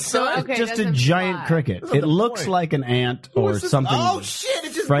point, son. Okay, Just a doesn't giant fly. cricket. That's not It the looks point. like an ant Who or is this- something. Oh shit!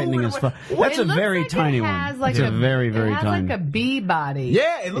 It's just frightening moving as away. fuck. What? That's a It looks very like tiny it one. has like It's a very, very it has tiny. like a bee body.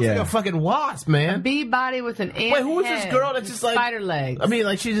 Yeah, it looks Yeah. like a fucking wasp, man. Bee body with an ant. Wait, who is this head girl that's just and like spider legs? I mean,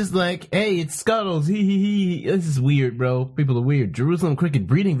 like she's just like, hey, it's Scuttles. He. This is weird, bro. People are weird. Jerusalem cricket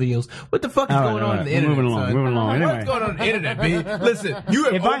breeding videos. What the fuck is All right, going all on right. in the We're internet? moving along, son? moving along. What's Anyway. going on in the internet, B? Listen, you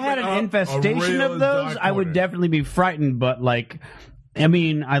have If I had opened an up a infestation real of those, dark I would corner. definitely be frightened. But like, I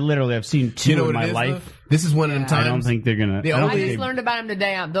mean, I literally have seen two You know in what my it is, life. though? This is one of them Yeah. times. I don't think they're gonna. The I don't only- I think just they- learned about them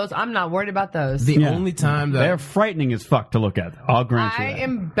today. I'm not worried about those. the Yeah. only time that They're frightening as fuck to look at. I'll grant you I that.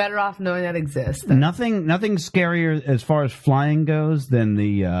 am better off knowing that exists. Nothing scarier as far as flying goes than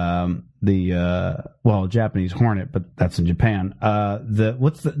the Japanese hornet, but that's in Japan.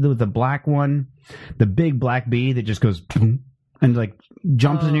 What's the black one? The big black bee that just goes and like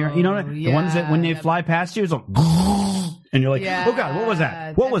jumps in your, you know, the ones that when they fly past you, it's like, and you're like, Yeah. oh god, what was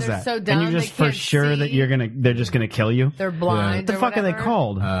that? What And was they're that? so and dumb, you're just they for can't sure that see. they're just gonna kill you. They're blind. What the or fuck are they whatever.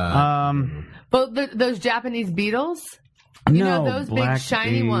 called? But those Japanese beetles. No, know, those big black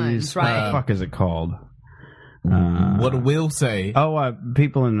shiny bees. ones, What right? the fuck is it called? what will say.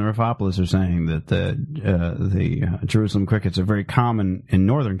 People in Riffopolis are saying that the Jerusalem crickets are very common in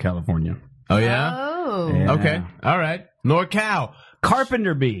Northern California. Oh yeah. Oh. Yeah. Okay. All right. NorCal.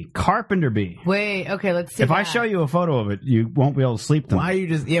 Carpenter bee. Wait. Okay. Let's see. If I that. show you a photo of it, you won't be able to sleep tonight. Why are you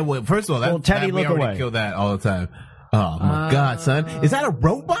just? Yeah. Well, first of all, that, Well, Teddy, that, we look already away. kill that all the time. Oh my God, son! Is that a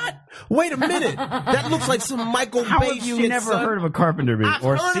robot? Wait a minute. That looks like some Michael How Bay have you shit, never son. heard of a carpenter bee I've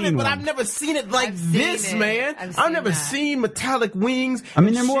or heard seen of it, but one? I've never seen it like I've seen this, it. man. I've I've seen never that. seen metallic wings. I mean,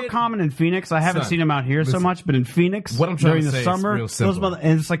 and they're more shit. common in Phoenix. I haven't Son, seen them out here so listen. much, but in Phoenix, What I'm trying during to the say is summer, real simple.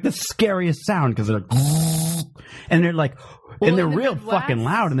 and it's like the scariest sound because they're like, and they're like, and they're in the real Midwest, fucking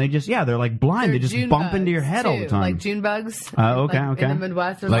loud, and they just they're like blind. They're They just June bump bugs, into your head all the too, time. like June bugs. Okay, Like, okay. In the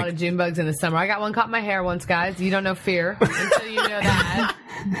Midwest, there's Like- a lot of June bugs in the summer. I got one caught in my hair once, guys. You don't know fear until you know that.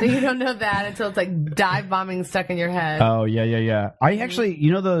 You don't know that until it's like dive bombing stuck in your head. Oh yeah. I actually,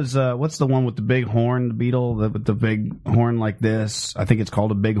 those. What's the one with the big horned beetle? With the big horn like this? I think it's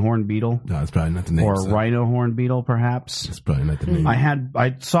called a big horned beetle, No, it's probably not the name. or a son. rhino horned beetle, perhaps. It's probably not the name.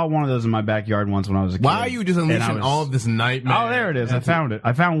 I saw one of those in my backyard once when I was a kid. Why are you just and I unleashing was- all of this nightmare? Oh, there it is. I found it.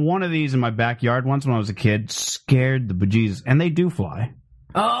 I found one of these in my backyard once when I was a kid. Scared the bejesus, and they do fly.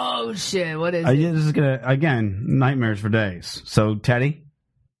 Oh shit! What is it? This is gonna again nightmares for days. So Teddy,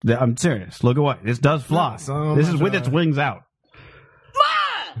 I'm serious. Look away. This does fly. Oh, This my is with God. its wings out.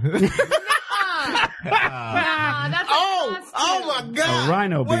 Nah, that's a Oh my God! A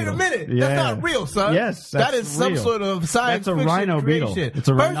rhino Wait a beetle. minute. Yeah. That's not real, son. Yes, that that's is some real. sort of science That's a fiction rhino beetle. creation. It's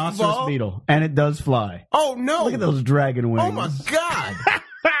a First of rhinoceros all- beetle, and it does fly. Oh no! Look at those dragon wings. Oh my God!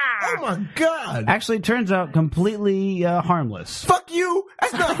 Oh my god! Actually, it turns out completely harmless. Fuck you!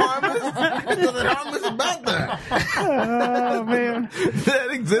 That's not harmless. There's nothing harmless about that. Oh, man. That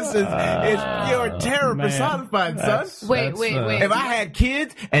existence is pure terror personified, son. Wait. If I had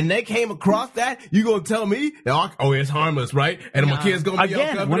kids and they came across that, you gonna tell me, oh, it's harmless, right? And my kids gonna be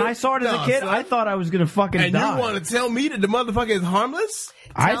Again, when I saw it as a kid, I thought I was going to fucking and die. you want to tell me that the motherfucker is harmless?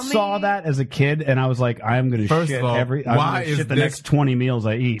 I Tell saw me- that as a kid, and I was like, I'm going to First shit of all, I'm why gonna is shit the this- next 20 meals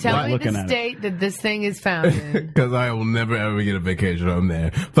I eat Tell by me looking the at it. state that this thing is found in. Because I will never ever get a vacation home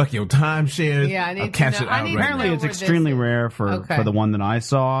there. Fuck your timeshares. Yeah, I need I'll to cash know- it I out need to right Apparently, know it's where this extremely is. rare for Okay. the one that I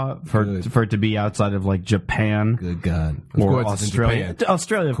saw for it to be outside of like Japan Good God. Of or course it's in Australia. Japan.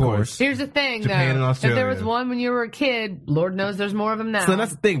 Australia, of course. Here's the thing, Japan though. and If there Australia. was one when you were a kid, Lord knows there's more of them now. So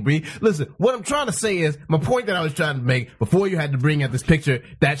that's the thing, Bree. Listen, what I'm trying to say is, my point that I was trying to make before you had to bring out this picture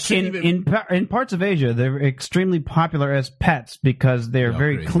that shouldn't even... In parts of Asia, they're extremely popular as pets because they're Y'all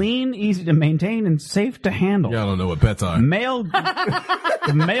very crazy. clean, easy to maintain, and safe to handle. Y'all don't know what pets are.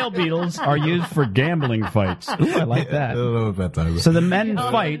 The male beetles are used for gambling fights. Ooh, I like I that. don't know what pets are. So the men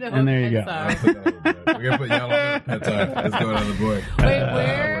Y'all fight, don't know and there you what go. pets are. We're gonna put y'all on what pets are. Let's go on the board. Wait,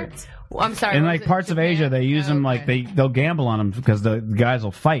 where? Well, I'm sorry. In what like was it? parts of Japan? Asia, they use them like they'll gamble on them because the guys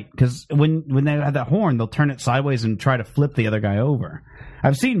will fight. Because when they have that horn, they'll turn it sideways and try to flip the other guy over.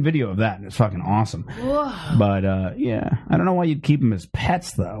 I've seen video of that, and it's fucking awesome. Whoa. But yeah, I don't know why you'd keep them as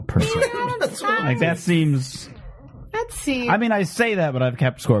pets though. Per se, like that seems. That seems. I mean, I say that, but I've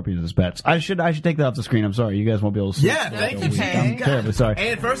kept scorpions as pets. I should take that off the screen. I'm sorry, you guys won't be able to see. Yeah, it. thank you, Okay. I'm terribly sorry.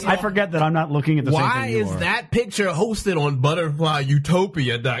 And first of I all, forget that I'm not looking at the same why thing you is are. that picture hosted on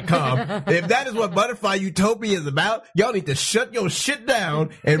butterflyutopia.com? If that is what Butterfly Utopia is about, y'all need to shut your shit down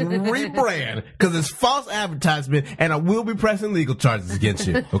and rebrand because it's false advertisement and I will be pressing legal charges against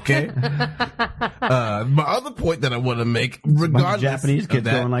you, okay? My other point that I want to make, Bunch of regardless Japanese of kids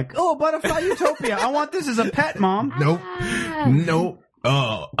that, going like, "Oh, Butterfly Utopia! I want this as a pet, Mom." Nope.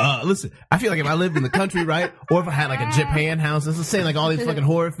 Listen, I feel like if I lived in the country, right, or if I had like a Japan house, it's the same, like all these fucking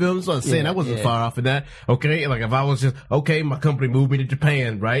horror films, so I was saying I wasn't far off of that, okay? Like if I was just, okay, my company moved me to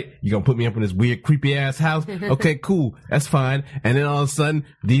Japan, right? You gonna put me up in this weird, creepy ass house? Okay, cool, that's fine. And then all of a sudden,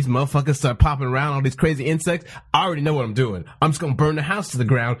 these motherfuckers start popping around, all these crazy insects. I already know what I'm doing. I'm just gonna burn the house to the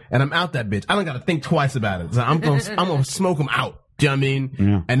ground, and I'm out that bitch. I don't gotta think twice about it. So I'm gonna smoke them out. Do you know what I mean?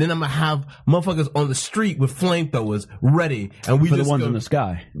 Yeah. And then I'm gonna have motherfuckers on the street with flamethrowers ready, and we For just the ones go, in the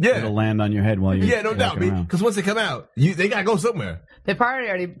sky, Yeah. it'll land on your head while you're yeah, no doubt, walking around. because once they come out, they gotta go somewhere. They probably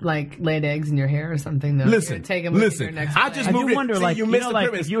already like laid eggs in your hair or something. Though. Listen, take them with you to listen, your next I play. just I moved do it. wonder, See, like, you you missed know, the like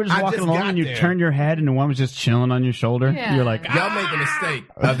premise. if you were just I walking along got and you there. turn your head and the one was just chilling on your shoulder, Yeah. you're like, Y'all made the mistake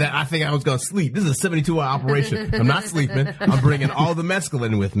that I think I was gonna sleep. This is a 72-hour operation. I'm not sleeping. I'm bringing all the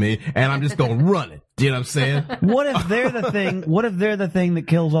mescaline with me, and I'm just gonna run it. Do you know what I'm saying? What if they're the thing? What if they're the thing that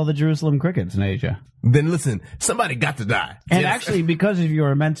kills all the Jerusalem crickets in Asia? Then listen, somebody got to die. And Yes. actually, because of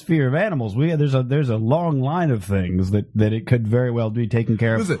your immense fear of animals, there's a long line of things that it could very well be taken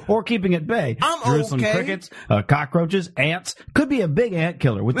care of Listen, or keeping at bay. I'm Jerusalem okay. crickets, cockroaches, ants could be a big ant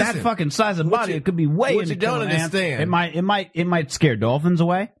killer. With Listen, that fucking size of what body, you- it could be way what into you don't killing ants. understand- It might scare dolphins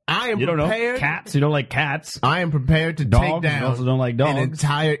away. I am You don't know prepared. cats. You don't like cats. I am prepared to Dogs, take you down also don't like dogs. an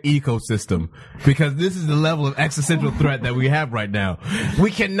entire ecosystem because this is the level of existential threat that we have right now.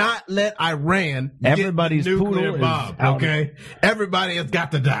 We cannot let Iran Everybody's get the nuclear poodle is bomb. out. Okay, everybody has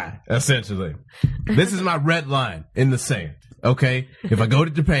got to die. Essentially, this is my red line in the sand. Okay, if I go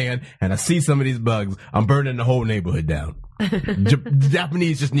to Japan and I see some of these bugs, I'm burning the whole neighborhood down. The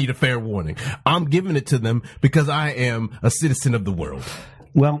Japanese just need a fair warning. I'm giving it to them because I am a citizen of the world.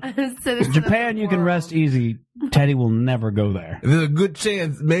 Well, Citizen Japan, of the you can world. rest easy. Teddy will never go there. There's a good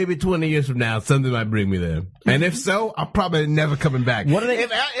chance, maybe 20 years from now, something might bring me there. And if so, I'm probably never coming back. What are they-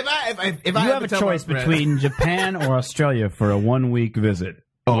 If I You have a choice between Japan or Australia for a 1 week visit.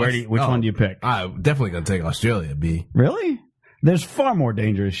 Which one do you pick? I'm definitely gonna take Australia, B. Really? There's far more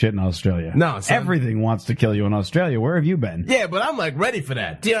dangerous shit in Australia. No, son. Everything wants to kill you in Australia. Where have you been? Yeah, but I'm like ready for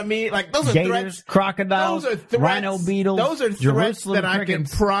that. Do you know what I mean? Like those are Gators, threats. crocodiles, Those are threats. rhino beetles, Those are threats Jerusalem that I can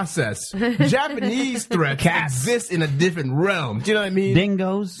crickets, process. Japanese threats Cats. exist in a different realm. Do you know what I mean?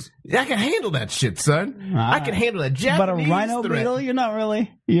 dingoes. I can handle that shit, son. I can handle that. Japanese But a rhino threat. beetle, you're not really.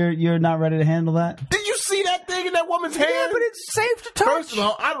 You're not ready to handle that. Did you see that thing in that woman's hand? Yeah, but it's safe to touch. First of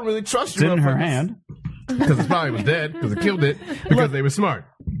all, I don't really trust It's you. in her motherfuckers. hand. Because it probably was dead because it killed it because they were smart.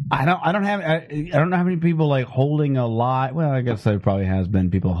 I don't know how many people like holding a live. Well, I guess there probably has been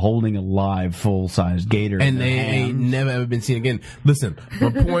people holding a live full size gator, in And their they ain't hands. never ever been seen again. Listen, my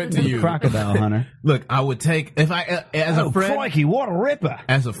point to you, Crocodile hunter. Look, I would take if I as a friend, crikey, what a ripper!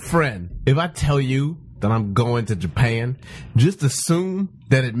 as a friend, if I tell you that I'm going to Japan, just assume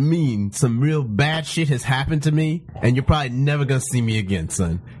that it means some real bad shit has happened to me, and you're probably never gonna see me again,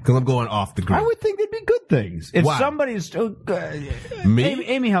 son, because I'm going off the grid. I would think they'd be good things. If Why? somebody's... Me?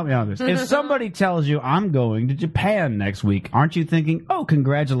 Amy, help me out with this. If somebody tells you, I'm going to Japan next week, aren't you thinking, oh,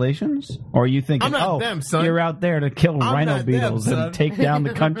 congratulations? Or are you thinking, I'm not oh, them, son. you're out there to kill rhino not beetles them, son. and take down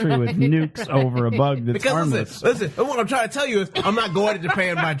the country with nukes over a bug that's Because harmless? listen, what I'm trying to tell you is I'm not going to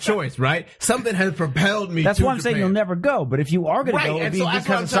Japan by choice, right? Something has propelled me That's to why I'm saying Japan. you'll never go. But if you are going to go, it'll and be so that's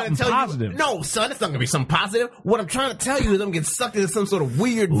what I'm because of trying something to tell positive. you. No, son, it's not going to be something positive. What I'm trying to tell you is I'm getting sucked into some sort of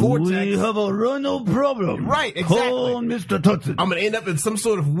weird vortex. We have a rhino problem. Right, exactly. Call Mr. Tutson. I'm gonna end up in some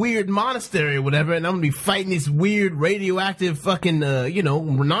sort of weird monastery or whatever, and I'm gonna be fighting these weird radioactive fucking,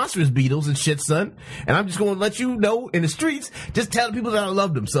 rhinoceros beetles and shit, son. And I'm just gonna let you know in the streets, just tell the people that I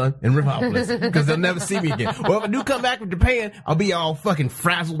love them, son, in Riffopolis, because they'll never see me again. Or if I do come back from Japan, I'll be all fucking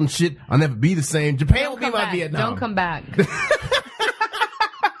frazzled and shit. I'll never be the same. Japan will be my Vietnam. Don't come back.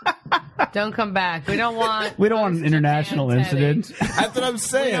 Don't come back. We don't want an international Japan, incident. That's what I'm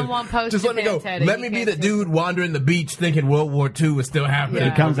saying. We don't want post Just let me go. Japan Teddy. Let You me be can't the take dude wandering the beach thinking World War II is still happening.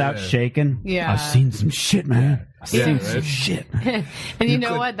 Yeah. He comes over out there. shaking. Yeah. I've seen some shit, man. I've seen Yeah, some right. shit. And you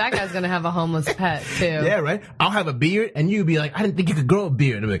know what? That guy's gonna have a homeless pet too. Yeah, right? I'll have a beard, and you'll be like, I didn't think you could grow a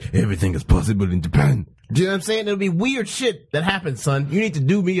beard. And I'll be like, everything is possible in Japan. Do you know what I'm saying? It'll be weird shit that happens, son. You need to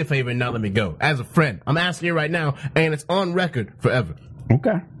do me a favor and not let me go. As a friend. I'm asking you right now, and it's on record forever.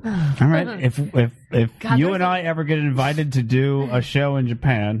 Okay. All right. If God, you there's and a- I ever get invited to do a show in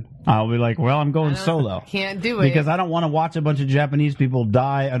Japan, I'll be like, well, I'm going solo. Can't do it Because I don't want to watch a bunch of Japanese people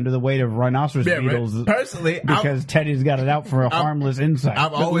die under the weight of rhinoceros Yeah, right. beetles. Personally, because Teddy's got it out for a harmless insect.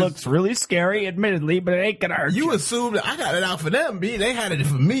 I've It always- looks really scary, admittedly, but it ain't gonna hurt you. You assume that I got it out for them, B. They had it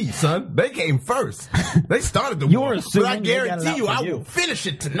for me, son. They came first. They started the You're war. assuming But I they got it guarantee out you, for I you. will finish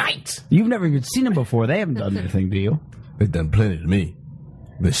it tonight. You've never even seen them before. They haven't done anything to you. They've done plenty to me.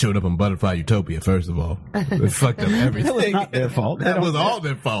 They showed up on Butterfly Utopia, first of all. They fucked up everything. That was not their fault. They That don't- was all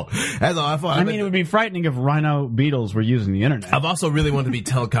their fault. That's all I thought. I mean, it would be frightening if rhino beetles were using the internet. I've also really wanted to be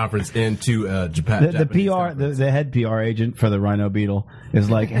teleconferenced into Japan. The Japanese PR, conference. the head PR agent for the rhino beetle is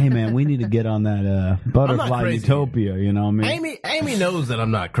like, hey man, we need to get on that Butterfly crazy. Utopia. You know what I mean? Amy knows that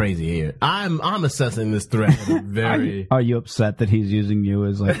I'm not crazy here. I'm assessing this threat at a very. Are you upset that he's using you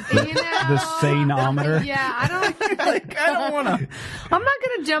as like the, You know, the sane-ometer? Yeah, I don't. I don't want to. I'm not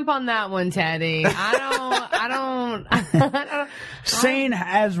gonna jump on that one, Teddy. I don't. Sane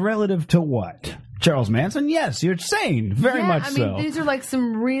as relative to what? Charles Manson? Yes, you're sane. Very much I mean, so. these are like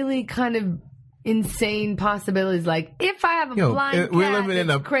some really kind of insane possibilities. Like, if I have a Yo, blind we're cat living in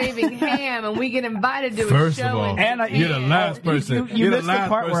that's a- craving ham and we get invited to a First show of all, in And I- Japan, you're the last person. You You're the missed the last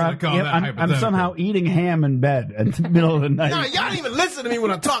part where person to call that I'm hypothetical. somehow eating ham in bed at the middle of the night. No, y'all didn't even listen to me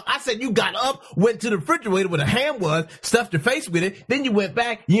when I talk. I said you got up, went to the refrigerator where the ham was, stuffed your face with it, then you went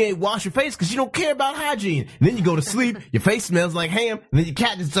back, you ain't wash your face because you don't care about hygiene. Then you go to sleep, your face smells like ham, and then your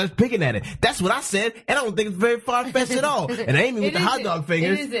cat just starts picking at it. That's what I said, and I don't think it's very far-fetched at all. And Amy with the hot dog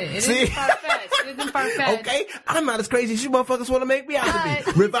fingers. It isn't. It See? isn't far-fetched. It isn't far-fetched. Okay, I'm not as crazy as you motherfuckers want to make me out to But be. he's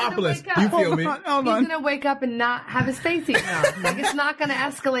gonna Riffopolis, wake up. you feel me? Hold He's on. gonna wake up and not have his face eaten off. Like, it's not gonna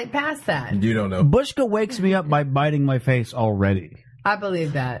escalate past that. You don't know. Bushka wakes me up by biting my face already. I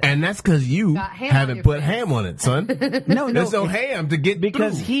believe that. And that's because you Got ham on haven't your put face. ham on it, son. No, There's no ham to get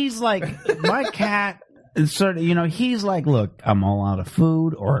because through. he's like my cat is sort of, he's like, look, I'm all out of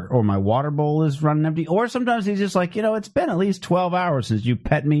food, or my water bowl is running empty, or sometimes he's just like, it's been at least 12 hours since you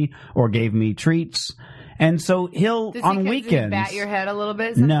pet me or gave me treats. And so he'll Does on he weekends bat your head a little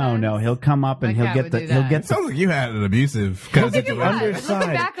bit? no, sometimes? he'll come up and My he'll cat get would the do he'll that. get the Sounds like you had an abusive kind of Look at the situation. underside.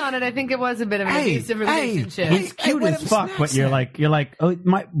 Looking back on it, I think it was a bit of an abusive relationship. He's cute what as if fuck, Snap but you're said? like, oh,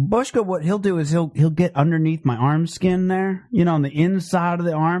 my Bushka. What he'll do is he'll get underneath my arm skin there, on the inside of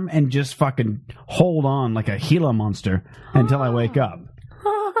the arm, and just fucking hold on like a Gila monster until I wake up.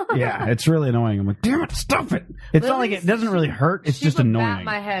 Yeah, it's really annoying. I'm like, damn it, stop it. It's not like it doesn't really hurt. It's She just would annoying. bat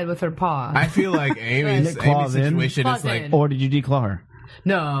my head with her paw. I feel like Amy's Claws in. situation Claws is like in. Or did you declaw her?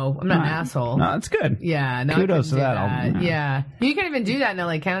 No, I'm not an asshole. No, that's good. Yeah, no, Kudos I to couldn't that. do that. Yeah, you can't even do that in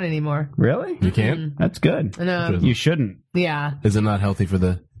LA County anymore. Really? you can't. That's good. No, You shouldn't. yeah. Is it not healthy for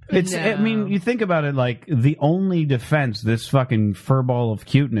the? It's. No. I mean, you think about it. Like the only defense this fucking furball of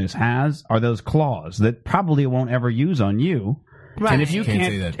cuteness has are those claws that probably won't ever use on you Right. And if you Can't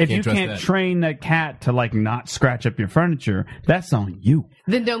say that. if Can't you trust can't that. train that cat to like not scratch up your furniture, that's on you.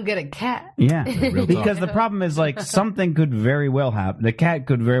 Then don't get a cat. Yeah, Real talk. because the problem is like something could very well happen. The cat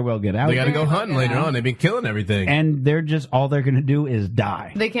could very well get out. They got to go hunting later on. They've been killing everything. and they're just all they're going to do is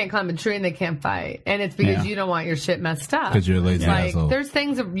die. They can't climb a tree and they can't fight. And it's because Yeah. you don't want your shit messed up. 'Cause you're a lazy like, asshole. there's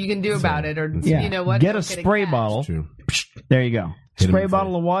things that you can do about it, or Yeah. you know what? Get Don't a spray cat. bottle. True. There you go. Hit 'em Spray in the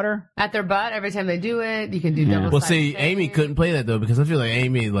bottle face. of water. At their butt every time they do it. You can do double. Well, see, Amy couldn't play that though because I feel like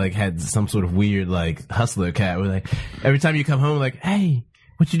Amy like had some sort of weird like hustler cat where like every time you come home like, hey,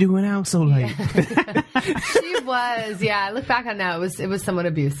 what you doing out so late? She was, yeah. I look back on now, it was somewhat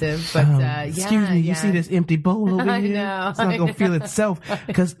abusive, but yeah. Excuse me, you see this empty bowl over I here? know, It's not I gonna feel know. itself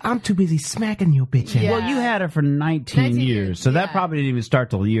because I'm too busy smacking your bitch ass. Yeah. Well, you had her for 19 19 years, years, so that yeah. probably didn't even start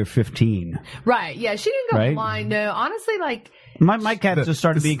till year 15. Right, yeah. She didn't go Right? blind. No, honestly, like. My cat just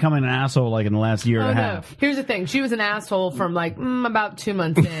started becoming an asshole like in the last year Oh and a no! half. Here's the thing. She was an asshole from like about 2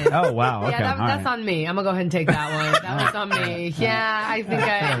 months in. Oh wow! Okay, Yeah, all that's right. on me. I'm gonna go ahead and take that one. That was on me. Yeah, I think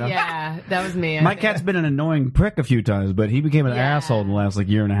that was me. My cat's been an annoying prick a few times, but he became an Yeah. asshole in the last like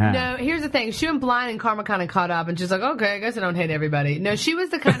year and a half. No, here's the thing. She went blind and Karma kind of caught up and she's like, okay, I guess I don't hate everybody. No, she was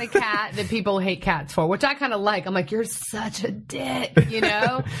the kind of cat that people hate cats for, which I kind of like. I'm like, you're such a dick, you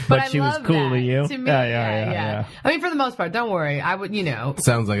know? But I she was love cool that. to you? To me, Yeah. I mean, for the most part, don't worry. I would,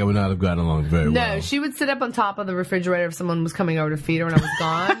 Sounds like I would not have gotten along very No, well. she would sit up on top of the refrigerator if someone was coming over to feed her when I was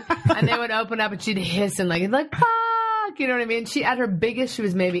gone, and they would open up and she'd hiss and like fuck, you know what I mean? She at her biggest, she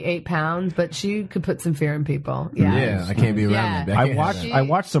was maybe 8 pounds, but she could put some fear in people. Yeah, Yeah, I can't be around Yeah. that. I can't watched have that. I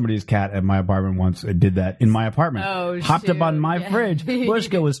watched somebody's cat at my apartment once. It did that in my apartment. Oh, Hopped up on shoot. my Yeah. fridge.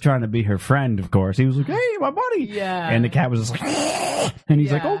 Bushka was trying to be her friend, of course. He was like, "Hey, my buddy." Yeah. And the cat was just like, and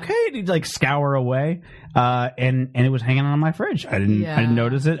he's like, Yeah. "Okay." And he'd like scour away. And it was hanging on my fridge. I didn't Yeah.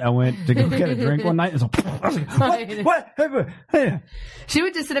 notice it. I went to go get a drink one night. And so, I was like, "What? Hey." She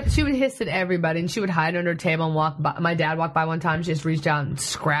would just sit up. She would hiss at everybody, and she would hide under a table and walk by. My dad walked by one time. She just reached out and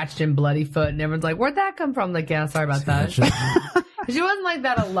scratched him bloody foot, and everyone's like, "Where'd that come from?" I'm like, yeah, sorry about that. She wasn't like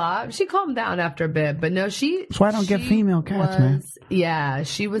that a lot. She calmed down after a bit, but no, she. That's why I don't get she female cats, man. Yeah,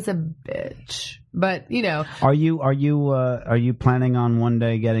 she was a bitch. But Are you planning on one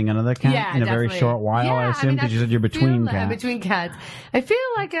day getting another cat yeah, in a very definitely. short while? Yeah, I assume mean, because you said you're between feel, cats. Between cats, I feel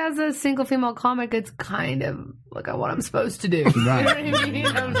like as a single female comic, it's kind of like what I'm supposed to do. Right. You know what I mean?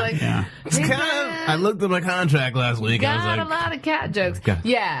 I was like, Yeah. It's kind of. I looked at my contract last week. I was got like, a lot of cat jokes. God.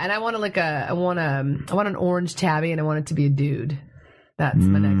 Yeah, and I want I want an orange tabby, and I want it to be a dude. That's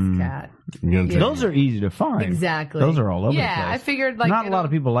my next cat. you're gonna Those are easy to find. Exactly. Those are all over the place. Yeah, I figured like not a lot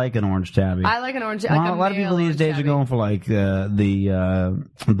of people like an orange tabby. I like an orange. a Like a lot of people male these days orange are going for like the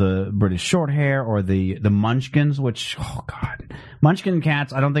British short hair or the Munchkins, which Munchkin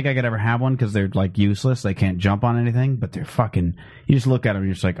cats. I don't think I could ever have one because they're like useless. They can't jump on anything, but they're fucking. You just look at them, and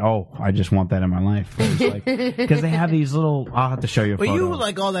you're just like, oh, I just want that in my life. Because they have these little. I'll have to show you a Well, photo. you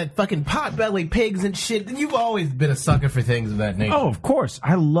like all that fucking pot-bellied pigs and shit. You've always been a sucker for things of that nature. Oh, of course.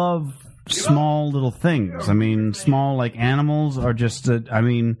 I love small little things. I mean, small like animals are just.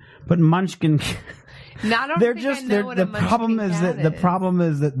 But Munchkin. No, I don't They're think just. I know They're, what the a munchkin problem is cat that the problem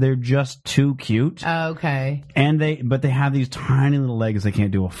is that they're just too cute. Okay. And they have these tiny little legs they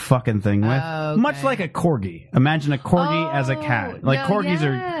can't do a fucking thing with. Oh, okay. Much like a corgi. Imagine a corgi as a cat. Like corgis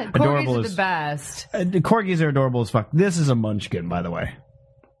are adorable Corgis are as the best. corgis are adorable as fuck. This is a munchkin, by the way.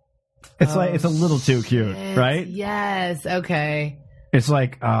 It's like it's a little too cute, right? Yes. Okay. It's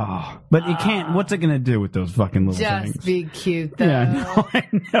like but you can't. What's it gonna do with those fucking little Just things? be cute, though. Yeah, no, I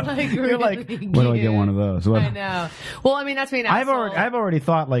know. Like, You're like, really where do I get cute. one of those? What- I know. Well, I mean, that's me. I've already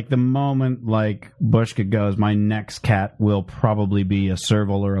thought like the moment like Bushka goes, my next cat will probably be a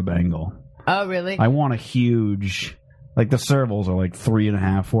serval or a Bengal. Oh, really? I want a huge, like the servals are like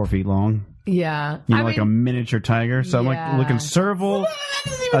 3.5, 4 feet long. Yeah. You know, I like a mean, miniature tiger. So I'm like Yeah. looking serval,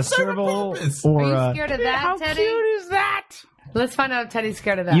 a serval, or Are you scared of that, how Teddy? cute is that? Let's find out if Teddy's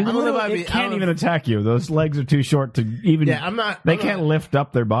scared of that. You don't know if I'd it be- I can't don't- even attack you. Those legs are too short to even. Yeah, I'm not- They I'm can't not- lift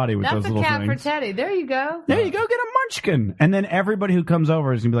up their body with That's those a little cat for things. Teddy. There you go. There you go, get a munchkin, and then everybody who comes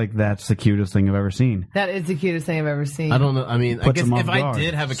over is gonna be like, "That's the cutest thing I've ever seen." That is the cutest thing I've ever seen. I don't know. I mean, I Puts guess them if off I guard.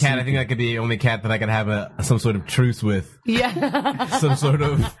 did have a cat, I think that could be the only cat that I could have some sort of truce with. Yeah. Some sort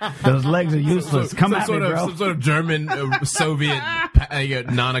of Those legs are useless. Come at me, bro. Some sort of German Soviet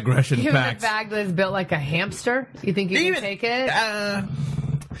non-aggression Give him a pact. bag that's built like a hamster. You think you can take it?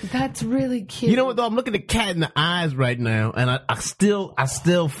 That's really cute. You know what though? I'm looking at cat in the eyes right now, and I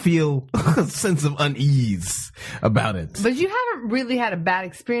still feel a sense of unease about it. But you haven't really had a bad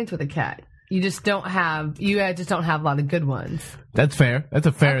experience with a cat. You just don't have a lot of good ones. That's fair. That's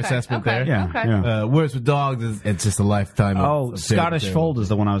a fair Okay, assessment okay. there. Okay. Yeah. Whereas with dogs, it's just a lifetime. Oh, of Scottish fairy tale. Fold is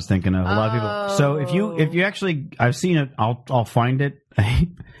the one I was thinking of. A lot of people. So if you actually, I've seen it. I'll find it.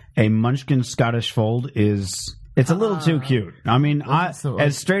 A Munchkin Scottish Fold is. It's a little too cute. I mean,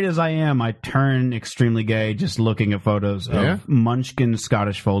 as straight as I am, I turn extremely gay just looking at photos of Munchkin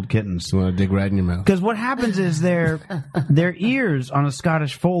Scottish Fold kittens. You want to dig right in your mouth? Because what happens is their ears on a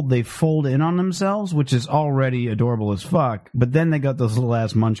Scottish Fold, they fold in on themselves, which is already adorable as fuck. But then they got those little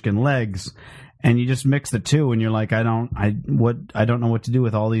ass Munchkin legs, and you just mix the two, and you're like, I don't know what to do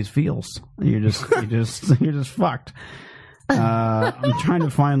with all these feels. You're just fucked. I'm trying to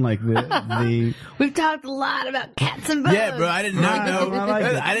find like the. We've talked a lot about cats and bugs. Yeah, bro. I did not know. I like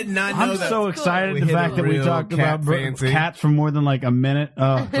it. I did not know I'm that. so excited We the hit fact a that we real talked cat about fancy. cats for more than like a minute.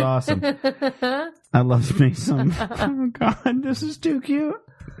 Oh, it's awesome. I love me some. Oh God, this is too cute.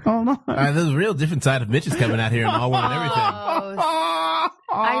 Hold on. There's a real different side of Mitch is coming out here in all one and everything.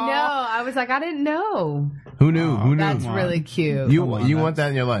 I know. I was like, I didn't know. Who knew? Who knew? That's really cute. You want that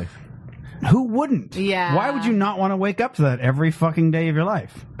in your life? Who wouldn't? Yeah. Why would you not want to wake up to that every fucking day of your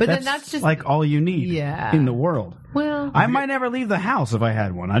life? But then that's just- like all you need Yeah. in the world. Well, I might never leave the house if I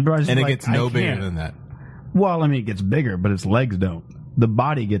had one. I'd probably just And be it like, gets no I bigger can't. than that. Well, I mean, it gets bigger, but its legs don't. The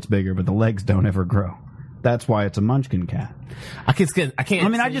body gets bigger, but the legs don't ever grow. That's why it's a Munchkin cat. I can't. I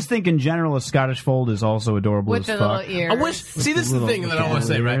mean, I just think in general a Scottish Fold is also adorable with as the fuck. little ears. I wish. See, this is the little thing that I want to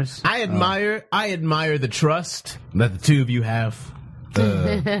say, right? ears. I admire the trust that the two of you have.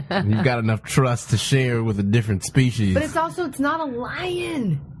 You've got enough trust to share with a different species. But it's not a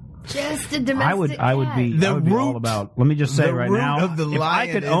lion. Just a domestic I would be The I would be all root- about. Let me just say the right root now, of the if I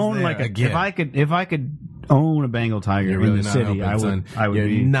lion could is own there like a again. if I could own a Bengal tiger You're really in the not city, helping, I would. son. I would You're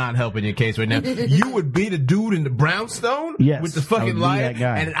be. not helping your case right now. You would be the dude in the brownstone Yes, with the I would fucking be lion, that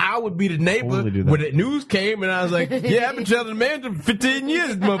guy. and I would be the neighbor Totally do that. when the news came, and I was like, "Yeah, I've been telling the man for 15 years,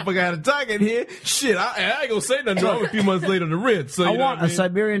 this motherfucker had a tiger in here. Shit, I ain't gonna say nothing wrong. A few months later, the Ritz. So I you know want what a mean?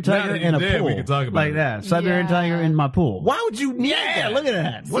 Siberian Now tiger that in a you're there, pool we can talk about like it. that. Siberian Yeah. tiger in my pool. Why would you need that? Look at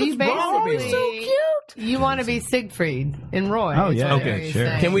that. So you wrong with basically, you? So cute. You want to be Siegfried and Roy. Oh, is yeah. what Okay, you're sure.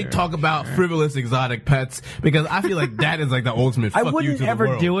 saying. Can we talk about frivolous exotic pets? Because I feel like that is like the ultimate I fuck you wouldn't to the ever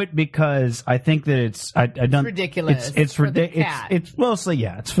world. do it because I think that it's I don't ridiculous It's for the ridiculous. cat. It's mostly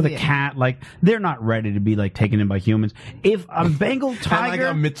it's for the Yeah. cat. Like they're not ready to be like taken in by humans. If a Bengal I like tiger,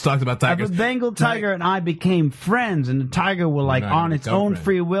 how Mitch talks about if tigers. a Bengal tiger and I became friends, and the tiger were like not on gonna its become own friends.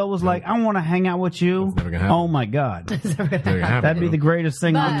 free will was like, I want to hang out with you. That's never gonna happen. Oh my god, Never gonna happen, that'd be bro. the greatest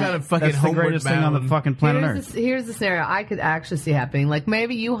thing. But- on Kind of fucking that's the homeward greatest thing on the bound. fucking planet Earth. Here's the scenario I could actually see happening. Like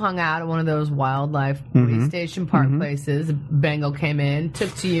maybe you hung out at one of those wildlife police station park places. A Bengal came in,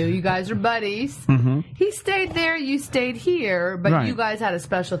 took to you. You guys are buddies. He stayed there. You stayed here, but Right. you guys had a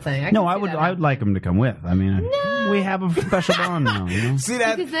special thing. No, I would like him to come with. I mean, we have a special bond now. You know? See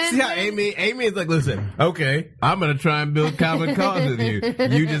that? Because then- See how Amy is like, listen, okay, I'm gonna try and build common cause with you.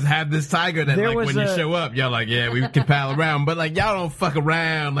 You just have this tiger that There like was when you a- show up, y'all like, yeah, we can pal around, but like y'all don't fuck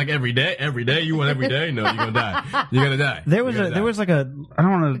around like every day. Every day you want every day? No, you're gonna die. You're gonna die. There was like a I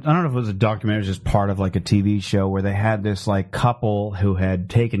don't know if it was a documentary, it was just part of like a TV show where they had this like couple who had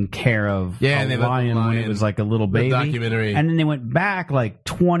taken care of Yeah, a and they let the lion when it lion- was like a little the baby. documentary. And then they went back like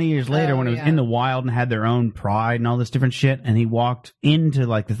 20 years later Oh, when it was yeah. in the wild and had their own pride and all this different shit. And he walked into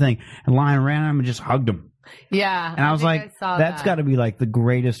like the thing and lion ran at him and just hugged him. Yeah. And I was think like, saw that's that. got to be like the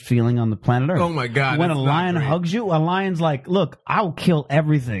greatest feeling on the planet Earth. Oh my God, When a that's not lion great. hugs you, a lion's like, look, I'll kill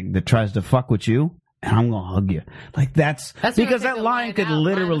everything that tries to fuck with you. And I'm gonna hug you. Like that's That's what because I take that the lion lion could out. Lion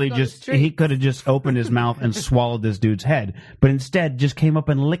literally was on the just street. he could have just opened his mouth and swallowed this dude's head, but instead just came up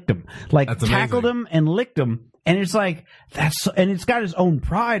and licked him, like That's tackled amazing. him and licked him. And it's like and it's got his own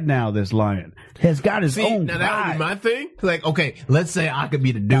pride now. This lion has got his See, own now that would pride. be my thing. Like, okay, let's say I could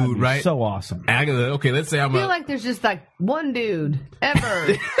be the That'd dude, be right? So awesome. And I could, okay, let's say I'm I feel a. like there's just like one dude ever,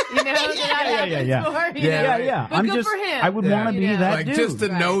 you know, that yeah. Yeah. But I'm good just for him. I would want to You be know? that like dude. just to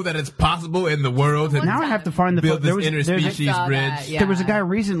know that it's possible in the world to Now I have to find the build there this was, there's- interspecies I saw bridge. that, yeah. There was a guy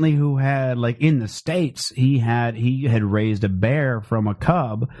recently who had, like, in the States, he had raised a bear from a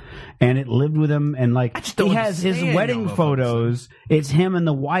cub, and it lived with him, and like don't he has his understand wedding y'all photos. It's him and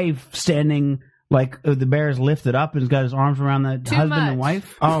the wife standing. Like the bear's lifted up and he's got his arms around the Too husband much. and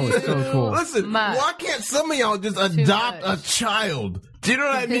wife. Oh, it's so cool. Listen, Much. why can't some of y'all just Too adopt much. a child? Do you know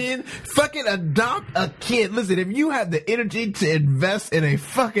what I mean? Fucking adopt a kid. Listen, if you have the energy to invest in a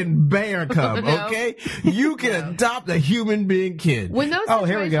fucking bear cub, No. okay, you can adopt a human being kid. When those Oh,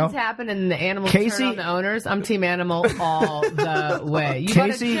 here we situations go. happen and the animals Casey- turn on the owners, I'm team animal all the way. You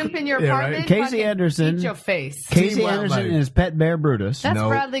Casey- got a chimp in your Yeah, right. apartment? Casey fucking Anderson- Eat your face. Casey Wildlife. Anderson and his pet bear Brutus. That's No.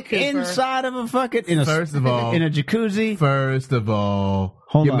 Bradley Cooper. Inside of a fucking First of all- in a jacuzzi. First of all,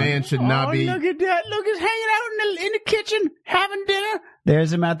 Hold your on. man should not Oh, be. Look at that! Look, he's hanging out in the kitchen having dinner.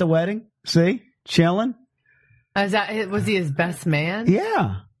 There's him at the wedding. See, chilling. Was he his best man?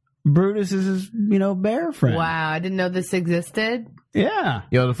 Yeah, Brutus is his bear friend. Wow, I didn't know this existed. Yeah.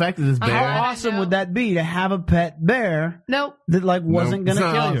 Yo, the fact that this How bear. I How awesome know. would that be to have a pet bear Nope. that wasn't No, going to it's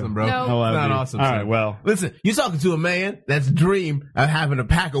kill not you? awesome, bro. No. Oh, It's that'd not be- awesome. All son. right, well. Listen, you're talking to a man that's dream of having a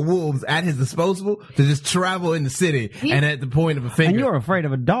pack of wolves at his disposal to just travel in the city and at the point of a finger. And you're afraid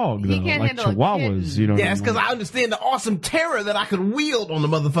of a dog, He though, can't like handle a chihuahuas. kitten. You don't. Yeah, it's because I understand the awesome terror that I could wield on the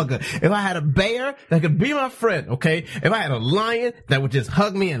motherfucker. If I had a bear that could be my friend, okay? If I had a lion that would just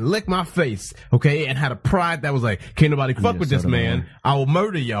hug me and lick my face, okay? And had a pride that was like, can't nobody fuck need with a this soda man. water. I will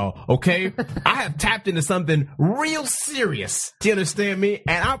murder y'all, okay? I have tapped into something real serious. Do you understand me?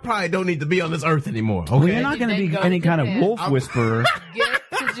 And I probably don't need to be on this earth anymore, okay? Well, you're not You going to then be go any to kind of Japan. wolf whisperer. Get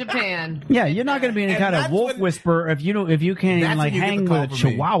to Japan. Yeah, you're not going to be any And kind of that's wolf when- whisperer if you can't even That's like when you get hang the with a call from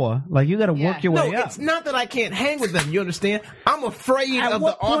me. chihuahua. Like you got to Yeah. work your No, way up. it's not that I can't hang with them. You understand? I'm afraid At of the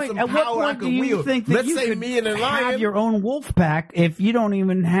what point? awesome At power what I point could do you wield. think that Let's you say could me and a lion have your own wolf pack if you don't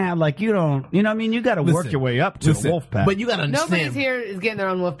even have you don't? You know what I mean? You got to work Listen, your way up to a wolf pack. But you got to understand. Nobody's here is getting their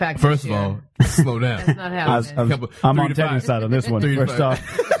own wolf pack. First this of year. all, slow down. That's not happening. I'm 3 on to Teddy's 5. side on this one. 3 to First 5.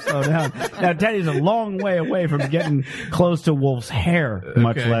 off, slow down. Now Teddy's a long way away from getting close to wolf's hair,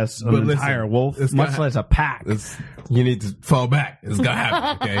 much Okay. less But an listen, entire wolf, it's much gonna- less a pack. You need to fall back. It's gonna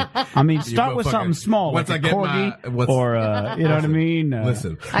happen. Okay. I mean, You start with motherfucker. something small, Once like I a get corgi, my- or you know what I mean.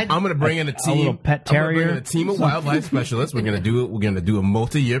 Listen, I- I'm gonna bring in a team, little pet I'm gonna bring terrier. in a team of wildlife specialists. We're gonna do a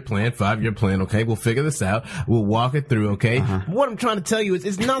multi-year plan, 5-year plan. Okay, we'll figure this out. We'll walk it through. Okay. What I'm trying to tell you is,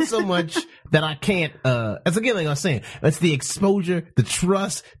 it's not so much that I can't. As again, like I was saying, it's the exposure, the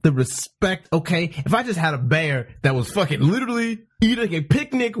trust, the respect. Okay, if I just had a bear that was fucking literally eating a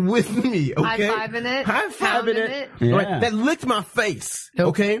picnic with me, okay, High-fiving it, high-fiving pounding it, it. Yeah. right, that licked my face.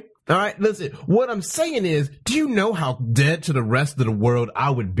 Okay. All right, listen, what I'm saying is, do you know how dead to the rest of the world I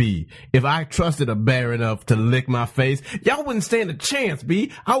would be if I trusted a bear enough to lick my face? Y'all wouldn't stand a chance,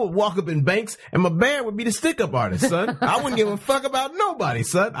 B. I would walk up in banks and my bear would be the stick-up artist, son. I wouldn't give a fuck about nobody,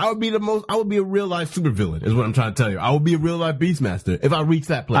 son. I would be a real-life supervillain, is what I'm trying to tell you. I would be a real-life beastmaster if I reached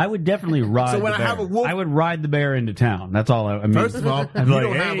that place. I would definitely ride. So when the I bear. have a wolf- I would ride the bear into town. That's all I mean. First of all, I'd you be don't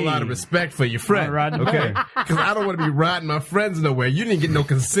like, have a "Hey, lot of respect for your friend, wanna ride the okay? bear." Because I don't want to be riding my friends nowhere. You didn't get no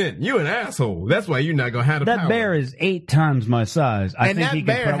consent. You an asshole. That's why you're not gonna have the That power. bear is 8 times my size. I And think that he could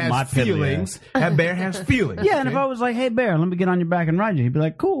bear put up my has piddly feelings. ass. That bear has feelings. Yeah, and if okay? I was like, "Hey bear, let me get on your back and ride you," he'd be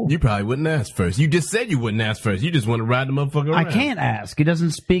like, "Cool." You probably wouldn't ask first. You just said you wouldn't ask first. You just want to ride the motherfucker I around. can't ask. He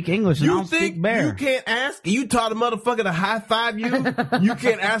doesn't speak English, and I You don't think speak bear. you can't ask? You taught a motherfucker to high five you? You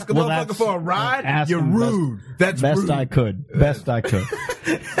can't ask a Well, motherfucker that's- for a ride? ask You're him rude. That's Best rude. I could. Best I could.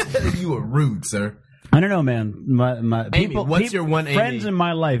 You are rude, sir. I don't know, man. My Amy, people, what's your one Amy? friends in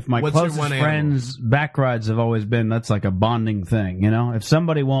my life? My What's your closest one animal? friends, back rides have always been that's like a bonding thing. You know, if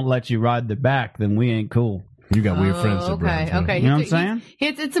somebody won't let you ride the back, then we ain't cool. You got weird friends, Oh, okay, okay. You know what I'm saying?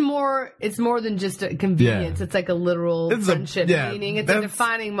 It's more than just a convenience. Yeah. It's like a literal It's a- friendship yeah, meaning. It's a that's-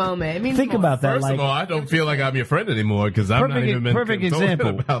 defining moment. It means Think more. about that. First like, of all, I don't feel like I'm your friend anymore because I'm not even been perfect told example.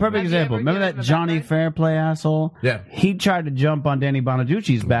 about Perfect that. example. ever Remember given that him a Johnny back Fairplay asshole? Yeah. He tried to jump on Danny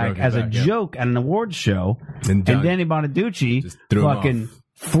Bonaducci's back broke his as a back, yeah. joke at an awards show, And and Johnny Danny Bonaducci just threw him fucking off.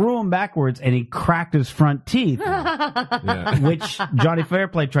 threw him backwards, and he cracked his front teeth. Yeah. Which Johnny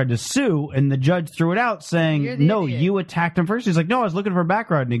Fairplay tried to sue, and the judge threw it out, saying, You're the "No, idiot." you attacked him first." He's like, "No, I was looking for a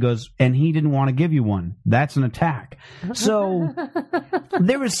back ride," and he goes, "And he didn't want to give you one. That's an attack." So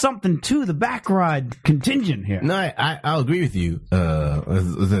there is something to the back ride contingent here. No, I'll agree with you. It's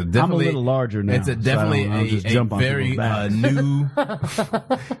a definitely, I'm a little larger now. It's a definitely so I don't just a jump on very people's backs. new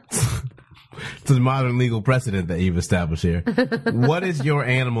to the modern legal precedent that you've established here. What is your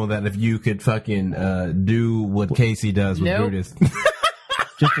animal that if you could fucking do what Casey does with Nope. Brutus?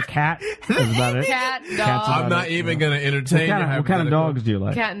 Just a cat? That's about it? Cat, Cat's dog. about I'm not it. even going to entertain your What kind of hypothetical. dogs do you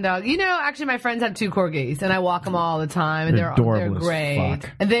like? Cat and dog. You know, actually, my friends have 2 corgis, and I walk them all the time, and They're they're adorable as great.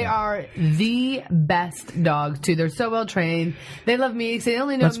 fuck. And they are the best dogs too. They're so well trained. They love me. So they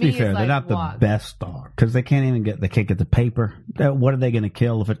only know Let's me. be fair, as, they're like, not walk. the best dog because they can't get the paper. What are they going to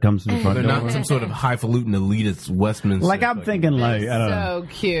kill if it comes to the front They're door? not some sort of highfalutin elitist Westminster. Like I'm thinking, like I don't know. So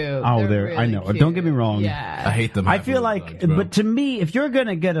cute. Oh, They're I really know. cute. Don't get me wrong. Yeah. I hate them. I feel highfalutin like, dogs, bro. but to me, if you're going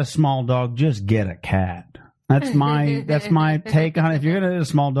to get a small dog, just get a cat. That's my take on it. If you're going to get a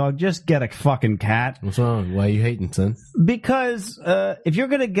small dog, just get a fucking cat. What's wrong? Why are you hating, son? Because if you're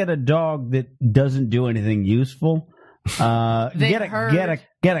going to get a dog that doesn't do anything useful, get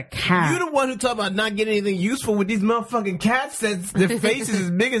a cat. You're the one who talk about not getting anything useful with these motherfucking cats that their faces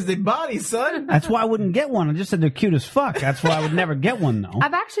as big as their bodies, son. That's why I wouldn't get one. I just said they're cute as fuck. That's why I would never get one, though.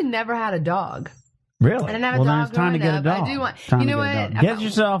 I've actually never had a dog. Really? I didn't have a well, then dog it's time to growing get a up. dog. I do want- Time you to know get a what? dog. Get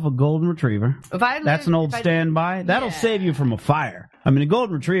yourself a golden retriever. If I That's an old standby. That'll save you from a fire. I mean, a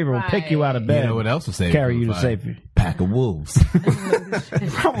golden retriever will pick you out of bed. You know what else would save Carry you you from to a fire? safety. Pack of wolves.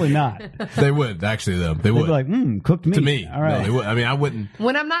 Probably not. They would, actually, though. They They'd would. be like, cooked meat. to me. All right. No, they would. I mean, I wouldn't.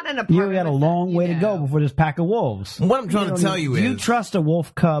 When I'm not in a You got a long way to go before this pack of wolves. What I'm trying to tell you Do you is. trust a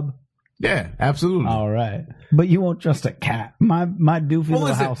wolf cub? Yeah, absolutely. All right. But you won't trust a cat. My doofy Well, little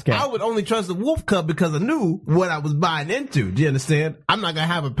listen, house cat. I would only trust a wolf cub because I knew what I was buying into. Do you understand? I'm not gonna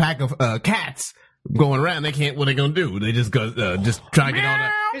have a pack of cats going around. They can't. What they gonna do? They just go just try to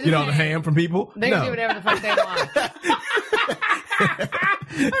get all the ham from people. They can do whatever the fuck they want.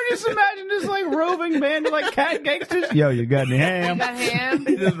 I just imagine this like roving band of like cat gangsters. Yo, you got any ham? Got ham?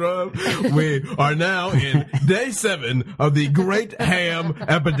 Just rub. We are now in day 7 of the great ham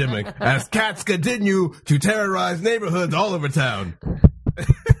epidemic as cats continue to terrorize neighborhoods all over town.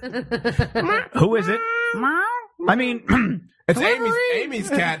 Who is it? I mean, It's Amy's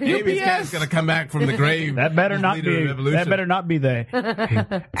cat. Amy's cat's gonna come back from the grave. that better as not leader of be. evolution. That better not be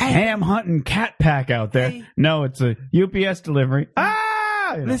the ham hunting cat pack out there. No, it's a UPS delivery.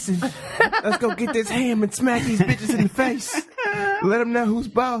 You know. Listen, let's go get this ham and smack these bitches in the face. Let them know who's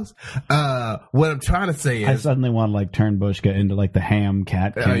boss. What I'm trying to say I is, suddenly want to like turn Bushka into like the ham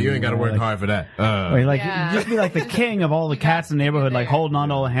cat. King, you ain't got to work like, hard for that. Or like Yeah. just be like the king of all the cats in the neighborhood, like holding on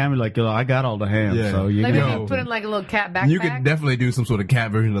to all the ham. Like, I got all the ham, Yeah. so you Like Yo. if you put in like a little cat backpack. You could definitely do some sort of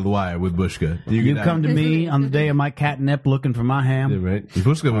cat version of The Wire with Bushka. You come to me on the day of my catnip looking for my ham. Yeah, right.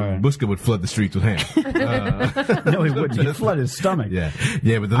 Bushka would flood the streets with ham. No, he wouldn't. He'd flood his stomach.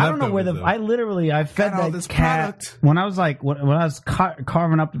 Yeah, but the I don't know where leftovers, I fed Got all that this cat product. when I was like when I was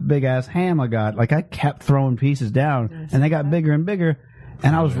carving up the big ass ham I got. Like I kept throwing pieces down, and they got bigger and bigger,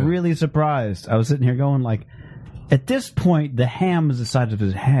 and I was really surprised. I was sitting here going like, at this point, the ham is the size of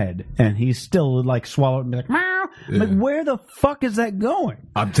his head, and he's still like swallowing and be like, meow. I'm like, where the fuck is that going?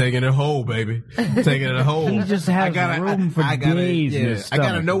 I'm taking it whole, baby. Taking it whole. He just has room for days in his I gotta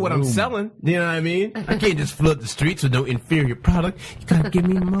stomach. know what I'm Room. selling. You know what I mean? I can't just flood the streets with no inferior product. You gotta give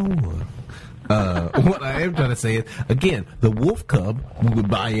me more. What I am trying to say is, again, the wolf cub we would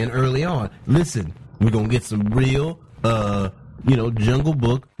buy in early on. Listen, we're gonna get some real, Jungle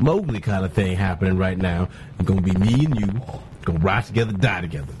Book Mowgli kind of thing happening right now. It's gonna be me and you, gonna rise together, die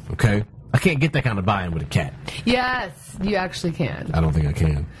together. Okay? I can't get that kind of buy-in with a cat. Yes, you actually can. I don't think I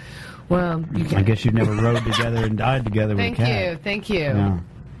can. Well, you can. I guess you never rode together and died together with a cat. Thank you. Yeah.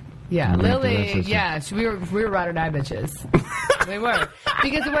 Yeah, I think Lily. that's just- Yeah, we were ride or die bitches. We were,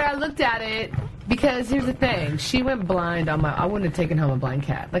 because the way I looked at it. Because here's the thing, she went blind on my. I wouldn't have taken home a blind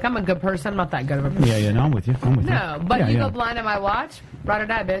cat. Like I'm a good person. I'm not that good of a person. Yeah, no, I'm with you. No, but Yeah, you yeah. go blind on my watch, ride or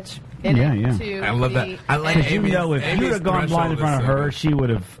die, bitch. I love that. I like Because you Amy's- know, if Amy's you'd have gone blind in threshold front of is her, she would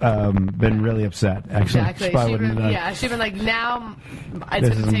have been really upset. Actually, Exactly. She probably wouldn't have done. Yeah, she'd been like, now it's This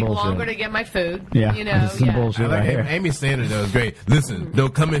going is to take bullshit. longer to get my food. Yeah, You know, this is some yeah. bullshit. I like right here. Amy's standard though is great. Listen,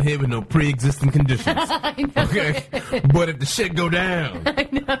 don't come in here with no pre-existing conditions. Okay, but if the shit go down,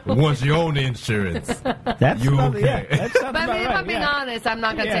 once you own the insurance, That's you about, okay? yeah, that sounds But I about mean, if right, I'm being yeah. honest, I'm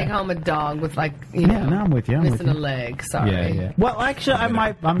not going to Yeah. take home a dog with like, Yeah, no, I'm with you. I'm missing with a you. leg. Sorry. Yeah. Well, actually, I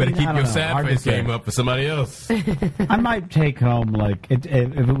might. I mean, Better keep I don't your know. sad Hard to face say. game up for somebody else. I might take home like if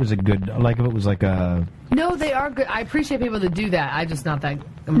it was a good, like if it was like a. No, they are good. I appreciate people that do that. I just not that.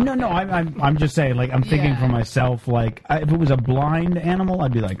 No, I'm just saying. Like I'm thinking Yeah. for myself. Like if it was a blind animal,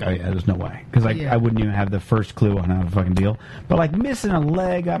 I'd be like, oh yeah, there's no way, because Yeah. I wouldn't even have the first clue on how the fucking deal. But like missing a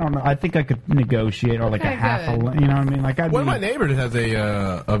leg, I don't know. I think I could negotiate, or like Okay, a half a. good. You know what I mean? Like I'd One of be, my neighbors has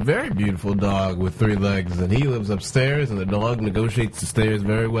a very beautiful dog with 3 legs, and he lives upstairs, and the dog negotiates the stairs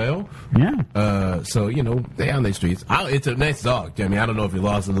very well. Yeah. So they on their streets. It's a nice dog. I mean, I don't know if he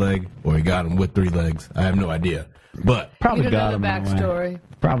lost a leg or he got him with 3 legs. I have no idea. But Probably You don't got know him. the in a way. backstory.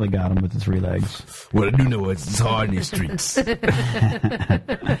 Probably got him with the 3 legs. what I do know is it's hard in these streets.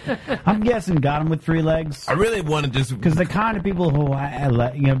 I'm guessing got him with 3 legs. I really want to just Because the kind of people who,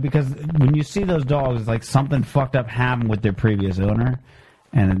 because when you see those dogs, it's like something fucked up happened with their previous owner.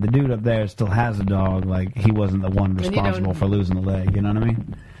 And the dude up there still has a dog. Like, he wasn't the one you responsible don't- for losing the leg. You know what I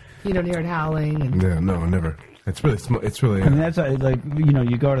mean? You don't hear it howling. And Yeah, no, never. It's really it's really I mean, that's like,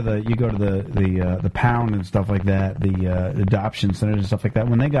 you go to the pound and stuff like that, the adoption centers and stuff like that.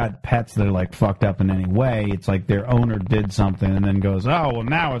 When they got pets that are like fucked up in any way, it's like their owner did something and then goes, oh well,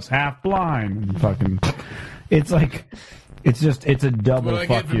 now it's half blind. And fucking, it's like, it's a double what I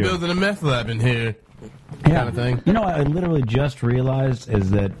fuck get for you. building a meth lab in here. Yeah. kind of thing. You know, I literally just realized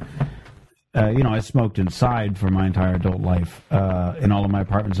is that, I smoked inside for my entire adult life, in all of my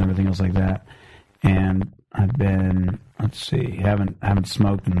apartments and everything else like that. And I've been, haven't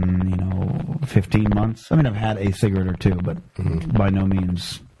smoked in, 15 months. I mean, I've had a cigarette or two, but by no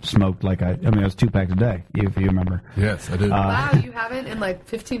means smoked like I was 2 packs a day, if you remember. Yes, I do. wow, you haven't in like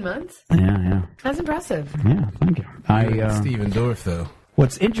 15 months? Yeah. That's impressive. Yeah, thank you. Steven Dorff, though.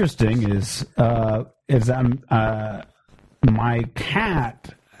 What's interesting is my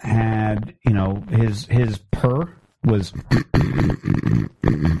cat had, his purr was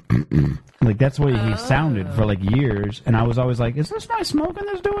like that's the way he sounded for like years, and I was always like, is this my smoking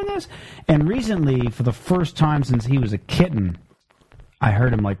that's doing this? And recently, for the first time since he was a kitten, I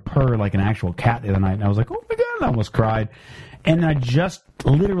heard him like purr like an actual cat the other night, and I was like, oh my god, I almost cried. And I just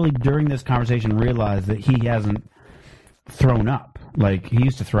literally during this conversation realized that he hasn't thrown up. Like, he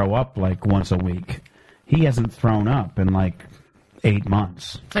used to throw up like once a week. He hasn't thrown up in like 8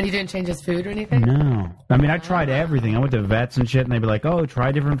 months. And you didn't change his food or anything? No. I mean, I tried everything. I went to vets and shit, and they'd be like, oh,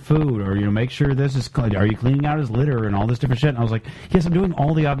 try different food, or, make sure this is clean. Are you cleaning out his litter and all this different shit? And I was like, yes, I'm doing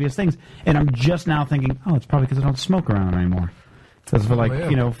all the obvious things. And I'm just now thinking, oh, it's probably because I don't smoke around him anymore. Because for like,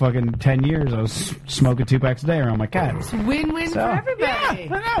 fucking 10 years, I was smoking 2 packs a day around my cat. Win-win for everybody. Yeah,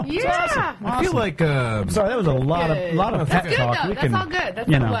 I know. It's Yeah. awesome. I feel like Sorry, that was a lot of pet That's good, talk. though. We That's can, all good. That's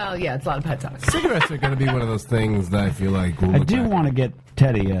well, yeah, it's a lot of pet talk. cigarettes are going to be one of those things that I feel like we'll I look do back want to get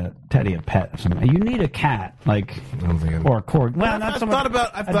Teddy a pet. Or something. You need a cat, like, I'm thinking- or a corgi. Well, I've not so thought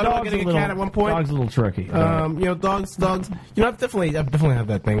much. about getting a cat at one point. Dog's a little tricky. Dogs. I've definitely had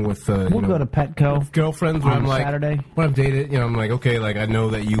that thing with. We'll go to Petco girlfriends where on I'm like, Saturday. when I've dated, I'm like, okay, like I know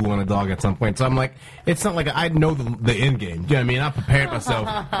that you want a dog at some point, so I'm like, it's not like I know the end game. Do you know what I mean? I prepared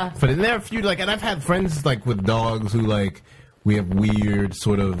myself for it. And there are a few and I've had friends like with dogs who like we have weird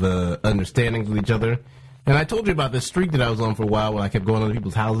sort of understandings with each other. And I told you about this streak that I was on for a while where I kept going to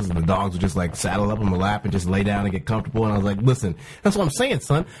people's houses and the dogs would just like saddle up on my lap and just lay down and get comfortable. And I was like, listen, that's what I'm saying,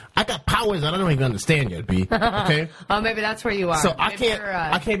 son. I got powers that I don't even understand yet, B. Okay? Oh, maybe that's where you are. So Maybe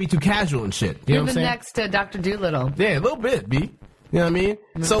I can't be too casual and shit. You know You're what I'm the saying? next Dr. Doolittle. Yeah, a little bit, B. You know what I mean?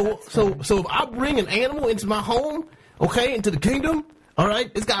 So if I bring an animal into my home, okay, into the kingdom, all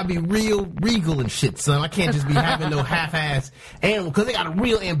right, it's got to be real regal and shit, son. I can't just be having no half-ass animal because they got a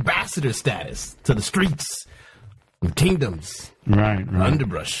real ambassador status to the streets, the kingdoms, Right.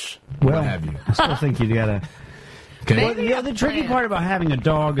 underbrush, Well, what have you. I still think you gotta. Okay? Well, the tricky part about having a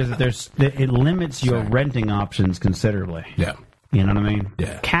dog is that it limits your renting options considerably. Yeah. You know what I mean?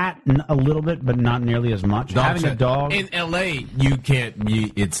 Yeah. Cat a little bit, but not nearly as much. Having a dog in L.A., you can't.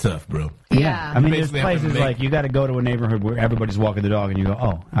 It's tough, bro. Yeah. I mean, there's basically have to places make- like you got to go to a neighborhood where everybody's walking the dog, and you go,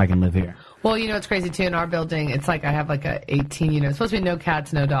 "Oh, I can live here." Well, it's crazy, too. In our building, it's like I have like a 18 unit. It's supposed to be no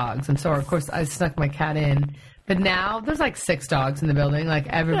cats, no dogs. And so, of course, I snuck my cat in. But now there's like 6 dogs in the building. Like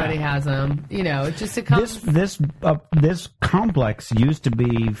everybody has them. It comes. This complex used to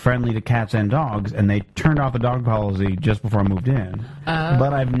be friendly to cats and dogs, and they turned off the dog policy just before I moved in.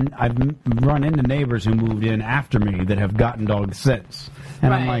 But I've run into neighbors who moved in after me that have gotten dogs since,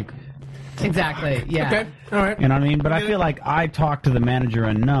 and I'm Right. like, Exactly. Yeah. Okay, all right. you know what I mean? But I feel like I talked to the manager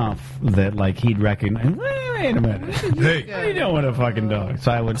enough that like he'd recognize. Wait a minute. Hey. What are you doing with a fucking dog?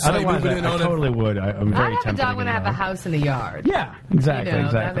 So I would. So you Otherwise, moving in I on it? totally would. I'm very I have a tempted dog to when get I have a house and a yard. Yeah, exactly, That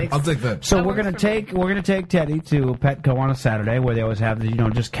exactly. makes I'll take that. So That we're works gonna for me. take Teddy to Petco on a Saturday where they always have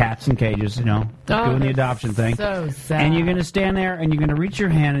just cats in cages, doing the that's adoption thing. so sad. And you're gonna stand there and you're gonna reach your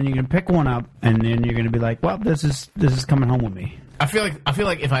hand and you're gonna pick one up and then you're gonna be like, well, this is coming home with me. I feel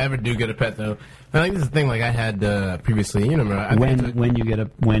like if I ever do get a pet, though, I think this is the thing. Like I had previously, remember? I think it's When you get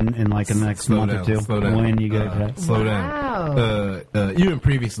in like the next month or two, slow down. when you get a pet. Slow Wow. down. Even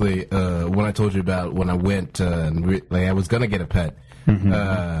previously, when I told you about when I went, I was gonna get a pet. We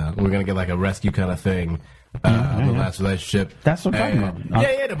we're gonna get like a rescue kind of thing. The last relationship. That's what I'm talking And- about.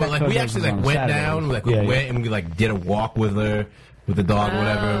 Yeah, but like we actually like went down, like we went and we like did a walk with her. with the dog or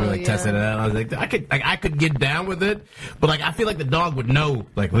whatever. We like yeah. tested it out. I was like, I could get down with it, but like I feel like the dog would know.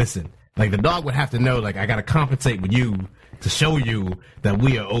 Like, listen, like the dog would have to know. Like, I got to compensate with you to show you that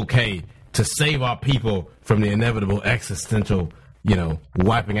we are okay to save our people from the inevitable existential,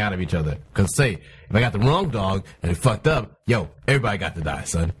 wiping out of each other. Because say if I got the wrong dog and it fucked up, yo, everybody got to die,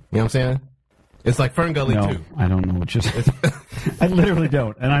 son. You know what I'm saying? It's like Fern Gully No, 2. I don't know what you're saying. I literally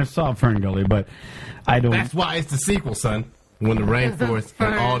don't. And I saw Fern Gully, but I don't. That's why it's the sequel, son. When the rainforest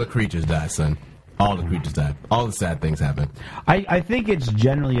and all the creatures die, son. All the creatures die. All the sad things happen. I think it's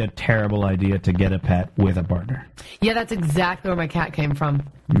generally a terrible idea to get a pet with a partner. Yeah, that's exactly where my cat came from.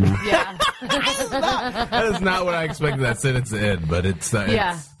 Yeah. That is not what I expected that sentence to end, but it's...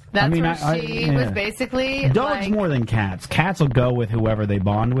 Yeah. That's where she was basically... Dogs more than cats. Cats will go with whoever they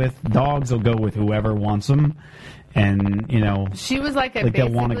bond with. Dogs will go with whoever wants them. And, she was like they'll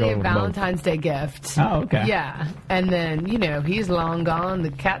wanna basically go a with Valentine's Day gift. Oh, okay. Yeah. And then, he's long gone.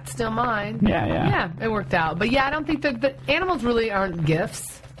 The cat's still mine. Yeah. Yeah, it worked out. But yeah, I don't think the animals really aren't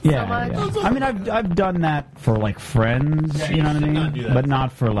gifts so much. Yeah. I mean, I've done that for, like, friends, Yeah, you know what I not do mean? that. But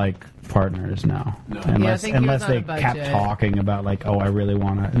not for, like, partners, no. Unless, I think he was on they a budget. kept talking about, like, oh, I really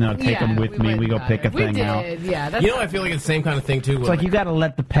want to, take them with me. We go pick a thing out. Yeah, that's I feel like it's the same kind of thing, too. It's like you got to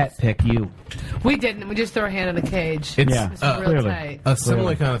let the pet pick you. we didn't. We just threw our hand in the cage. It's, Yeah. It's real clearly. tight. a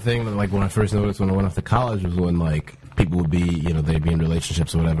similar kind of thing that, like, when I first noticed when I went off to college was when, like, people would be, they'd be in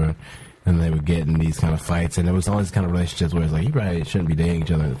relationships or whatever, and they would get in these kind of fights, and there was all these kind of relationships where it's like, you probably shouldn't be dating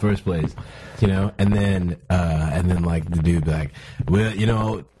each other in the first place, and then, like, the dude be like,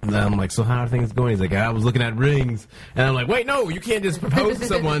 well, and I'm like, so how are things going? He's like, I was looking at rings, and I'm like, wait, no, you can't just propose to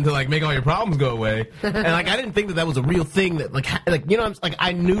someone to, like, make all your problems go away, and, like, I didn't think that was a real thing that, like,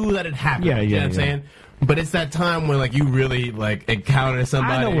 I knew that it happened, Yeah, you know yeah, what I'm yeah. saying? But it's that time when, like, you really, like, encounter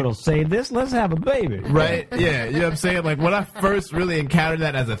somebody. I know what'll say this. Let's have a baby. Right? Yeah, you know what I'm saying? Like, when I first really encountered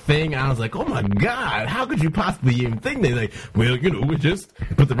that as a thing, I was like, oh my God, how could you possibly even think that? Like, well, we just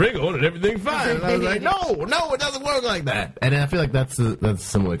put the ring on and everything's fine. And I was like, no, it doesn't work like that. And I feel like that's a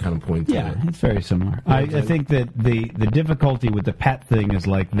similar kind of point to Yeah, it. it's very similar. I think that the difficulty with the pet thing is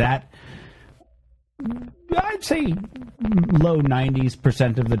like that. I'd say low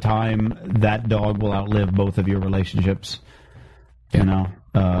 90% of the time that dog will outlive both of your relationships. If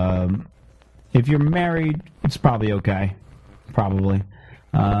you're married, it's probably okay, probably.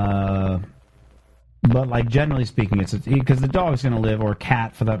 But like generally speaking, it's because the dog's going to live, or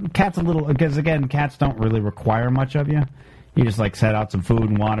cat for that. Cat's a little because again, cats don't really require much of you. You just like set out some food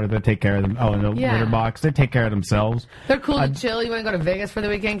and water. They'll take care of them. Oh, and the litter box. They take care of themselves. They're cool to chill. You want to go to Vegas for the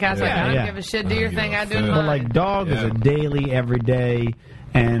weekend? Cat's like, I don't give a shit. Do your thing. I do mine. But like dog is a daily, every day,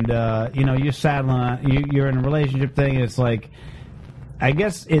 and you're saddling. You're in a relationship thing. It's like, I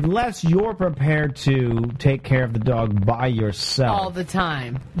guess unless you're prepared to take care of the dog by yourself all the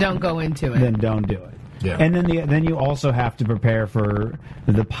time, don't go into it. Then don't do it. Yeah. And then you also have to prepare for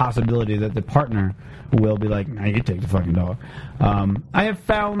the possibility that the partner will be like, nah, you take the fucking dog. I have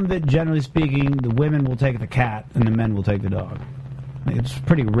found that generally speaking, the women will take the cat and the men will take the dog. It's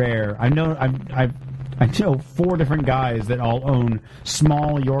pretty rare. I know 4 different guys that all own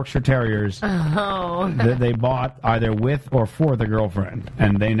small Yorkshire Terriers that they bought either with or for the girlfriend,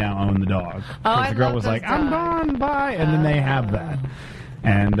 and they now own the dog. Because the girl was like, I'm gone, bye, and then they have that.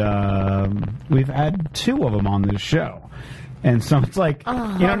 And we've had 2 of them on this show. And so it's like, you know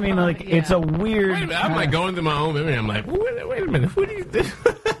what I mean? Like, it's a weird... Wait a minute, I'm like going through my own memory. I'm like, wait a minute, who do you think?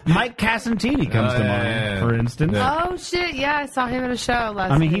 Mike Casantini comes to mind, for instance. Yeah. Oh, shit, yeah, I saw him at a show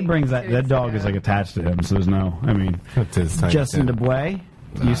last I mean, week. he brings that 2 weeks dog ago. is like attached to him, so there's no... I mean, Justin DeBuay,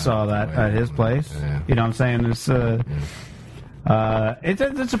 you saw that at his place. Yeah. You know what I'm saying?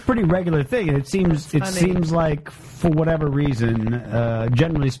 It's a pretty regular thing, and it seems like for whatever reason,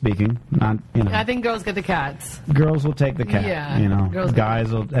 generally speaking, not I think girls get the cats. girls will take the cat. Yeah, girls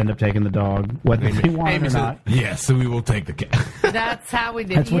guys will end up taking the dog, whether they want it Amy or said, not. yes, so we will take the cat. That's how we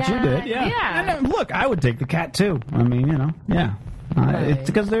did. That's what you did, yeah. Yeah. And, look, I would take the cat too. I mean, yeah. Right. It's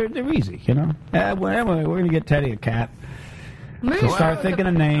because they're easy, we're gonna get Teddy a cat. Maybe So start thinking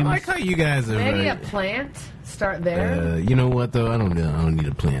of names. I like how you guys are Maybe very, a plant. Start there. you know what though? I don't need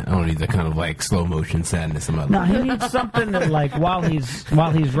a plant. I don't need that kind of like slow motion sadness in my life. No, he needs something that, like, while he's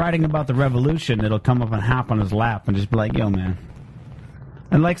writing about the revolution, it'll come up and hop on his lap and just be like, "Yo, man."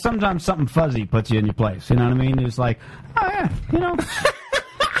 And like sometimes something fuzzy puts you in your place. You know what I mean? It's like, oh yeah,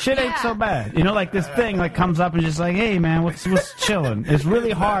 shit ain't so bad. Like this thing like comes up and just like, hey man, what's chilling? It's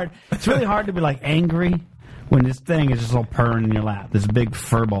really hard. It's really hard to be like angry when this thing is just all purring in your lap. This big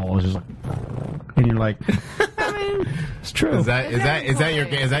fur ball is just like, and you're like, I mean, true. It's true. Is that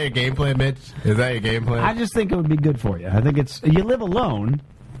your game plan, Mitch? Is that your game plan? I just think it would be good for you. I think you live alone.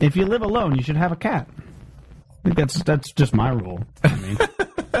 If you live alone, you should have a cat. I think that's just my rule. I mean,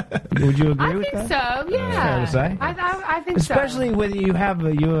 would you agree with that? I think so. Yeah. Fair to say. I think so. Especially when you have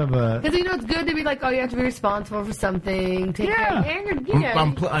a. Because it's good to be like, oh, you have to be responsible for something. Take care. And,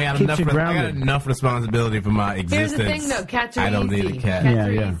 I got enough responsibility for my existence. Here's the thing, though. Cats are I don't easy. need a cat. Cats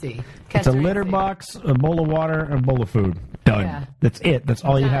are easy. It's a litter box, a bowl of water, and a bowl of food. Done. Yeah. That's it. That's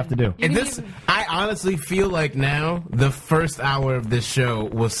all you have to do. And I honestly feel like now the first hour of this show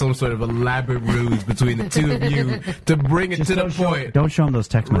was some sort of elaborate ruse between the two of you to bring it to the point. Don't show them those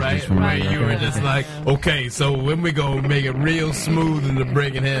text messages from Right. me. You were just like, okay, so when we go make it real smooth into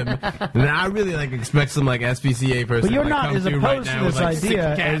bringing him, and I really expect some SPCA person. But you're to not come as through opposed right to now this with, 6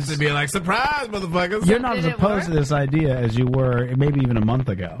 idea cats as to be like, surprise, motherfuckers. You're not as Did it opposed to work? this idea as you were maybe even a month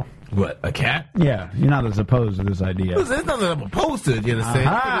ago. What, a cat? Yeah, you're not as opposed to this idea. There's nothing I'm opposed to, you understand?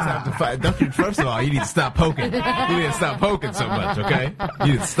 Aha. You just have to fight. First of all, you need to stop poking. You need to stop poking so much, okay?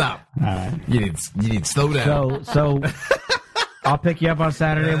 You need to stop. All right. You need to slow down. So I'll pick you up on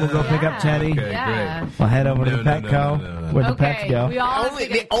Saturday. We'll go pick up Teddy. Okay, Yeah. great. We'll head over to No, Petco no. where the pets go. We all have to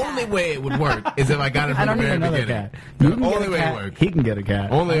The get a only cat. way it would work is if I got it I from don't the need very another beginning. cat. The You can only get a way it cat. works. He can get a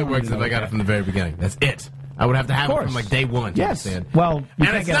cat. Only I it don't works need if I got another it from the very beginning. That's it. I would have to have it from day one. Yes. You understand? Well, you and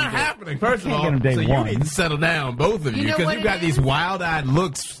can't it's get not him day- happening. First of can't all, get him day so one. you need to settle down, both of you, You know because what you've got it these is? wild-eyed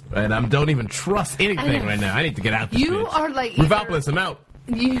looks, and I don't even trust anything right now. I need to get out. This You bitch. are like Revopolis, I'm out.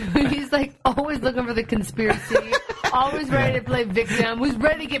 He's always looking for the conspiracy, always ready to play victim, who's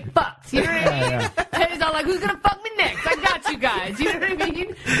ready to get fucked. You know what I mean? Teddy's all like, who's gonna fuck me next? I got you guys. You know what I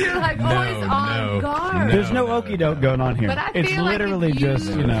mean? You're always on guard. There's no okey doke going on here. But I It's feel literally like if you just,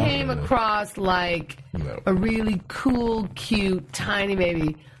 came across a really cool, cute, tiny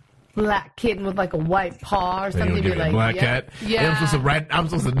baby black kitten with a white paw or something, You be give me a like, black yeah, cat. yeah. I'm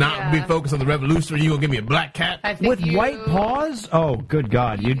supposed to not be focused on the revolutionary. You gonna give me a black cat? I think with you- white paws? Oh, good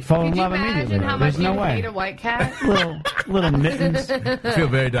God. You'd fall in Could you love imagine immediately. how There's much no you way. hate a white cat? Little mittens. I feel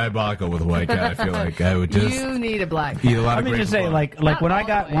very diabolical with a white cat. I feel like I would just You need a black cat. eat a lot Let of me grape just say, apart. like Not when I all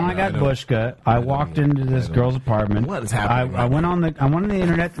got the way. when I got I know. Bushka, I walked into this girl's apartment. What is happening I right went now? on the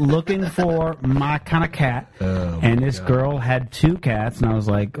internet looking for my kind of cat, and this girl had 2 cats, and I was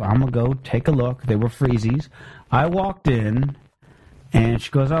like, I'm gonna go take a look. They were freezies. I walked in, and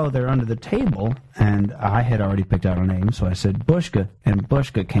she goes, "Oh, they're under the table," and I had already picked out a name, so I said Bushka, and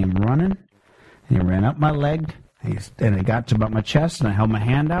Bushka came running, and he ran up my leg. And he got to about my chest, and I held my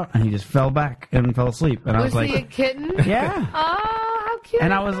hand out, and he just fell back and fell asleep. And I was Was he a like, kitten? "Yeah." Oh, how cute!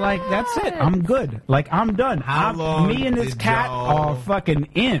 And I is was like, that's it. that? I'm good. I'm done. How long me and this did cat y'all are fucking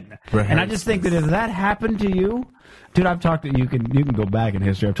in. rehearse And I just think that if that happened to you, dude, I've talked to you. Can go back in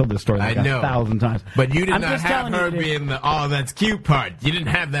history. I've told this story I like know 1,000 times. But you did I'm not just have telling her you that- being the that's cute part. You didn't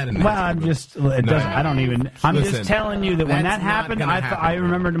have that in there. Well, I'm just. It doesn't. I don't even. I'm Listen, just telling you that when that's that not happened, gonna I happen, I bro.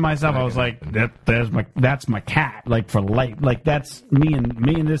 remembered to myself. I was like, that's my cat. Like for life. Like that's me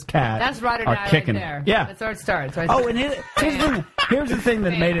and this cat. That's right or are die kicking. right there. Yeah. That's where it starts. Right Oh, there. and here's the thing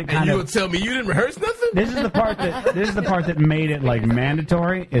that made it And kind you of. would tell me you didn't rehearse nothing? This is the part that made it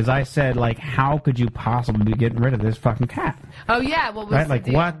mandatory. Is I said how could you possibly be getting rid of this fucking cat? Oh yeah. What was Right? the Like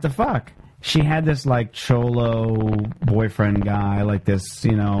deal? what the fuck? She had this cholo boyfriend guy, this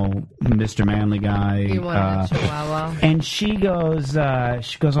Mr. Manly guy. You wanted a chihuahua. And she goes,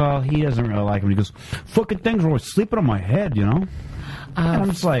 oh, he doesn't really like him. He goes, fucking things are always sleeping on my head, Oh, and I'm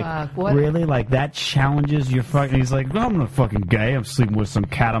just like, fuck. What? really? That challenges your fucking... He's like, well, I'm not fucking gay. I'm sleeping with some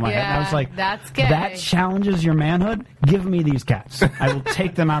cat on my head. And I was Yeah, like, that's gay. that challenges your manhood? Give me these cats. I will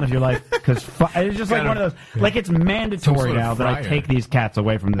take them out of your life. Because it's just like one of those... it's mandatory sort of now that I fryer. take these cats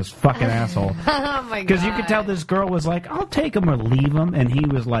away from this fucking asshole. Oh my god. Because you could tell this girl was like, I'll take them or leave them. And he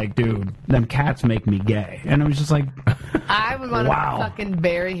was like, dude, them cats make me gay. And it was just like... I would want Wow. to fucking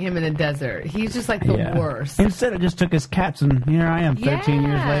bury him in a desert. He's just the yeah. worst. Instead, I just took his cats, and here I am, 13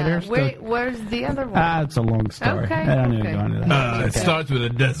 years later. Still, Wait, where's the other one? it's a long story. Okay, I don't need to okay. go into that. It starts with a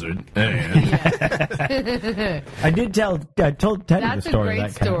desert. And I told Teddy That's the a story. great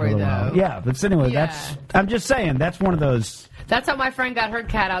of that cat story, for a little while. though. Yeah, but anyway, Yeah. I'm just saying, that's one of those. That's how my friend got her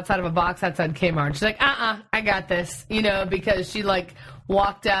cat outside of a box outside Kmart. She's like, I got this, because she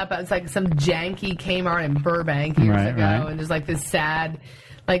walked up. It was some janky Kmart in Burbank years Right, ago, right. and there's this sad,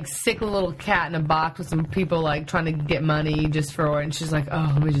 sick little cat in a box with some people trying to get money just for it. And she's like,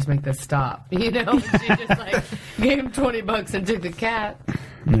 oh, let me just make this stop, And she just gave him $20 and took the cat.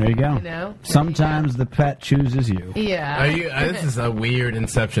 There you go. You know? Sometimes the pet chooses you. Yeah. This is a weird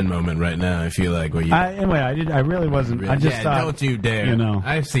Inception moment right now. I feel like where you. Anyway, I really wasn't. I just thought. Don't you dare! You know,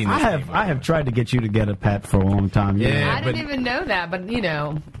 I've seen. This I have tried to get you to get a pet for a long time. Yeah. I didn't even know that, but you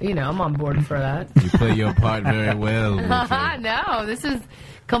know, I'm on board for that. You play your part very well. No, this is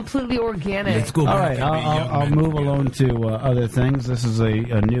completely organic. Let's go. All right, I'll move along to other things. This is a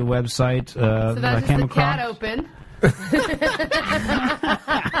new website So that I that's came just the across. cat open.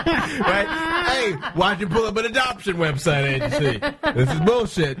 Right? Hey, why'd you pull up an adoption website agency? This is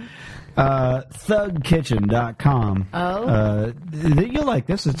bullshit. Thugkitchen.com. Oh. You'll like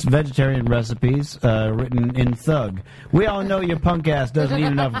this. It's vegetarian recipes written in Thug. We all know your punk ass doesn't eat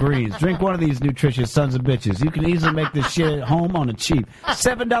enough greens. Drink one of these nutritious sons of bitches. You can easily make this shit at home on a cheap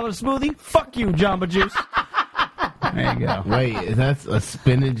 $7 smoothie. Fuck you, Jamba Juice. There you go. Wait, that's a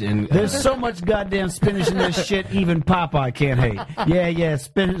spinach and. There's so much goddamn spinach in this shit, even Popeye can't hate. Yeah,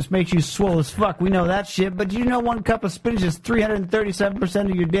 spinach makes you swole as fuck. We know that shit, but do you know 1 cup of spinach is 337%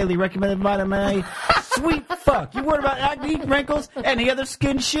 of your daily recommended vitamin A? Sweet fuck. You worried about acne, wrinkles, any other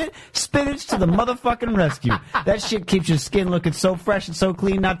skin shit? Spinach to the motherfucking rescue. That shit keeps your skin looking so fresh and so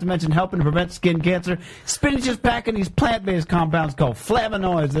clean, not to mention helping to prevent skin cancer. Spinach is packing these plant-based compounds called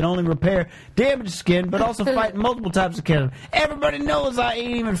flavonoids that only repair damaged skin, but also fight multiple types of cancer. Everybody knows I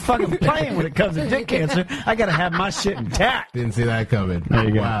ain't even fucking playing when it comes to dick cancer. I gotta have my shit intact. Didn't see that coming. There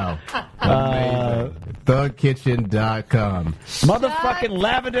you go. Wow. Thugkitchen.com. Motherfucking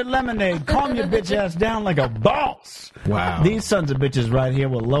lavender lemonade. Calm your bitch ass down like a boss. Wow. These sons of bitches right here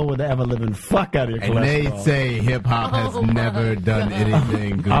will lower the ever-living fuck out of your And they cholesterol. say hip-hop has never done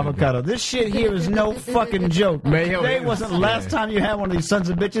anything good. Avocado. This shit here is no fucking joke. Mayo Today is- wasn't the last time you had one of these sons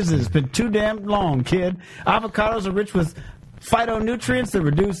of bitches. It's been too damn long, kid. Avocados are rich with phytonutrients that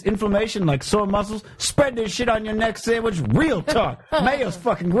reduce inflammation like sore muscles. Spread this shit on your next sandwich. Real talk. Mayo's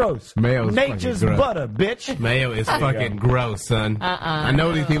fucking gross. Mayo's Nature's fucking gross. butter, bitch. Mayo is fucking gross, son. I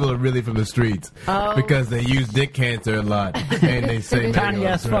know these people are really from the streets because they use dick cancer a lot, and they say mayo Tiny is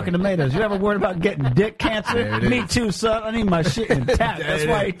ass gross. fucking tomatoes. You ever worried about getting dick cancer? There it Me is. too, son. I need my shit intact. There That's it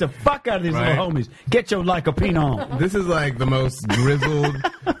why I is. eat the fuck out of these Right. little homies. Get your lycopene on. This is like the most grizzled.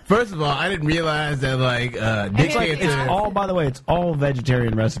 First of all, I didn't realize that like dick It's like, cancer. it's all, by the way, it's all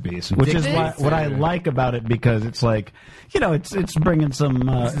vegetarian recipes, which is what I like about it, because it's like, it's bringing some,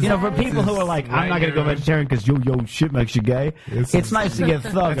 for people who are like, I'm not going to go vegetarian because yo shit makes you gay. It's nice to get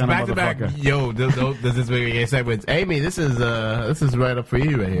thug on a back to back. motherfucker. Yo, does this make a gay segment? Amy, this is right up for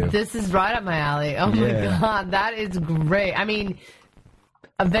you right here. This is right up my alley. Oh my Yeah. god, that is great. I mean,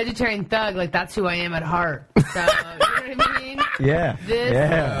 a vegetarian thug, like that's who I am at heart. So, you know what I mean? Yeah. This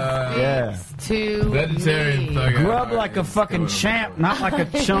Yeah. speaks to Vegetarian me. thug. Grub like a fucking champ, not like a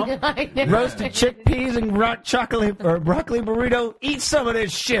chump. I know. Roasted chickpeas and rock chocolate or broccoli burrito. Eat some of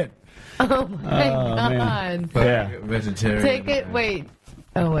this shit. Oh my man. god. Yeah. Vegetarian. Take it. Wait.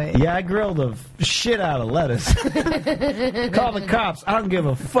 Oh wait. Yeah, I grilled the shit out of lettuce. Call the cops. I don't give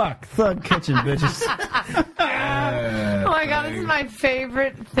a fuck. Thug Kitchen, bitches. Oh my god, this is my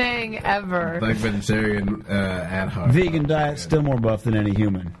favorite thing ever. Like vegetarian at heart. Vegan diet, still more buff than any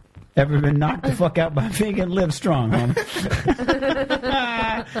human. Ever been knocked the fuck out by vegan? Live strong, homie.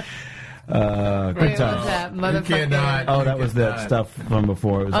 Good Wait, times. what's that? You Motherfucker. cannot. Oh, that was the stuff from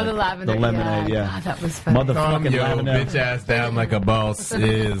before. It was Oh, like the lavender. The lemonade, yeah. God, that was funny. Calm Motherfucking your lavender. bitch ass down like a boss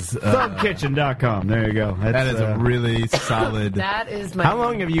is. Thugkitchen.com. There you go. That is a really solid. That is my. How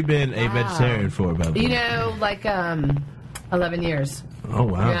long have you been a Wow. vegetarian for, by the way? You know, like 11 years. Oh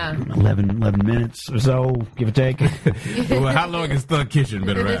wow. Yeah. 11 minutes or so, give or take. Well, how long has Thug Kitchen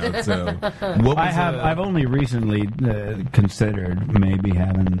been around? So, what was, I've only recently considered maybe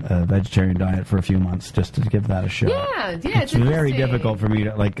having a vegetarian diet for a few months just to give that a shot. Yeah, It's very interesting. difficult for me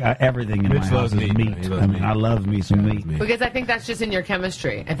to everything in Mitch my house loves is meat. meat. He loves I mean, meat. I love me some meat. Because I think that's just in your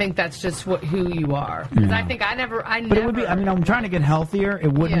chemistry. I think that's just who you are. Because Yeah. I think I never. But it would be. I mean, I'm trying to get healthier.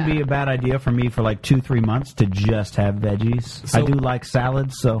 It wouldn't Yeah. be a bad idea for me for like 2-3 months to just have veggies. I do like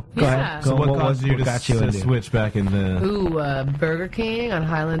salads, so go Yeah. ahead. So Go, what caused you to got you into? switch back in the? Ooh, Burger King on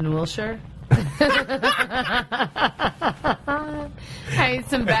Highland and Wilshire. I ate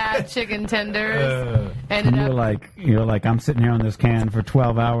some bad chicken tenders. And you're like, I'm sitting here on this can for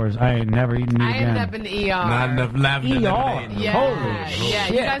 12 hours. I ain't never eaten meat I again. ended up in the ER. Not enough lavender. ER. lemonade. Yeah, Holy yeah.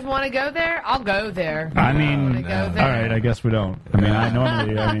 shit. You guys want to go there? I'll go there. I Wanna mean, go there? all right, I guess we don't. I mean, I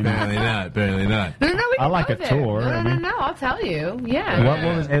normally, Apparently not. Apparently not. No, we I can like go a there. tour, No, I no, mean. no, I'll tell you. Yeah. what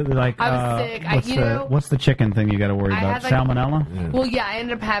was it like? I was sick. What's the chicken thing you got to worry I about? had, like- Salmonella? Well, yeah, I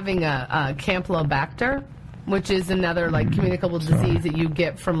ended up having a Campylobacter. which is another like communicable disease that you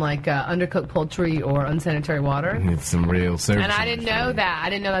get from like undercooked poultry or unsanitary water. It's some real service. And I didn't know that. I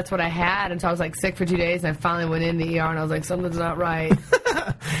didn't know that's what I had until I was like sick for 2 days, and I finally went in the ER and I was like, something's not right.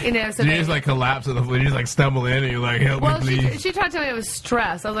 You know, so you just like collapse on the floor. You just like stumble in and you're like, help me, please. She tried to tell me it was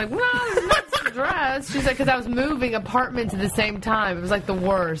stress. I was like, well, it's not stress. She's like, because I was moving apartments at the same time. It was like the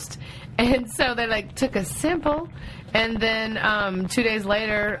worst. And so they like took a sample. And then 2 days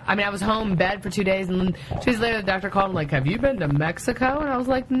later, I was home in bed for 2 days, and then 2 days later the doctor called and like, have you been to Mexico? And I was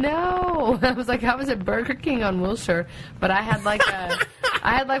like, no. I was like, I was at Burger King on Wilshire, but I had like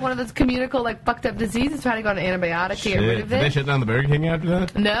one of those communicable like fucked up diseases, trying to go on an antibiotic to get rid of it. Did they shut down the Burger King after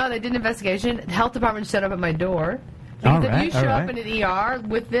that? No, they did an investigation. The health department showed up at my door. All Because right, if you show all up right. in an ER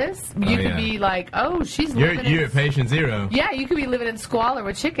with this, you could yeah. be like, oh, she's You're living in... at patient zero. Yeah, you could be living in squalor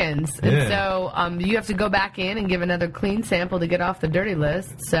with chickens. Yeah. And so you have to go back in and give another clean sample to get off the dirty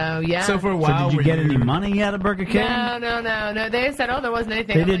list. So, yeah. So for a So while, did you were get any money out of Burger King? No. They said, oh, there wasn't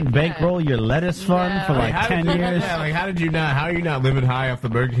anything. They I'm didn't like, bankroll your lettuce fund No. for like How 10 did- years? Yeah, like how did you not? How are you not living high off the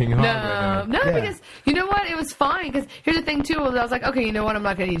Burger King hog right now? No, Yeah. because you know what? It was fine. Because here's the thing, too. I was like, okay, you know what? I'm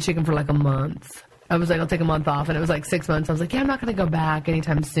not going to eat chicken for like a month. I was like, I'll take a month off, and it was like 6 months. I was like, yeah, I'm not going to go back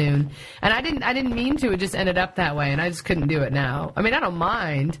anytime soon. And I didn't mean to. It just ended up that way, and I just couldn't do it now. I mean, I don't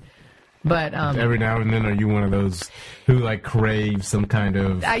mind, but Every now and then, are you one of those who like crave some kind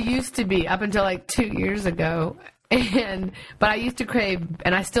of? I used to be up until like 2 years ago. But I used to crave,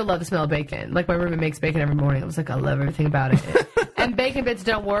 and I still love the smell of bacon. Like my roommate makes bacon every morning. I was like, I love everything about it. And bacon bits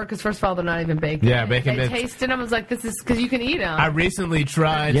don't work because first of all, they're not even bacon. Yeah, bacon they bits- tasted them. I was like, this is because you can eat them. I recently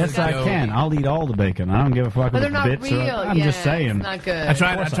tried. Yes, to I go- can. I'll eat all the bacon. I don't give a fuck but if they're it's not bits real. or... I'm yeah, just saying. It's not good. I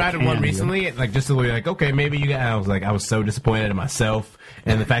tried course I one can, dude. recently, like just to be like, okay, maybe you got. I was so disappointed in myself,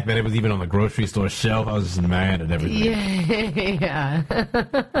 and the fact that it was even on the grocery store shelf, I was just mad at everything. Yeah.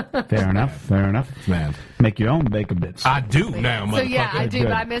 Fair enough. Man, Make your own bacon bits. I do now, motherfucker. So yeah, I do. Good.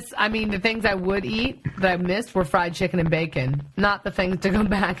 But the things I would eat that I missed were fried chicken and bacon, not the things to go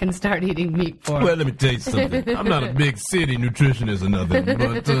back and start eating meat for. Well, let me tell you something. I'm not a big city nutritionist or nothing,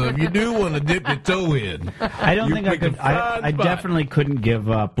 but if you do want to dip your toe in, I don't you think I pick a could. I fine spot. definitely couldn't give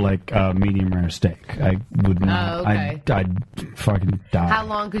up like a medium rare steak. I would not. Oh, okay. I'd fucking die. How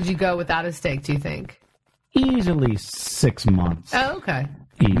long could you go without a steak, do you think? Easily 6 months. Oh, okay.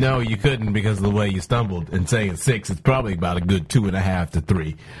 Easy. No, you couldn't because of the way you stumbled. And saying 6, it's probably about a good 2.5 to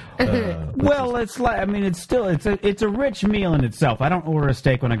 3. Well, it's like it's a rich meal in itself. I don't order a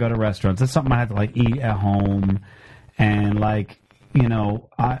steak when I go to restaurants. It's something I have to like eat at home, and like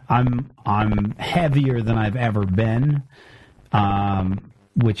I'm heavier than I've ever been,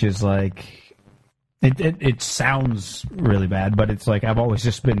 which is like it sounds really bad, but it's like I've always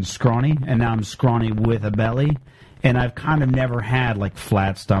just been scrawny, and now I'm scrawny with a belly. And I've kind of never had like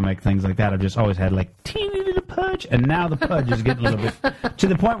flat stomach, things like that. I've just always had like teeny little pudge, and now the pudge is getting a little bit to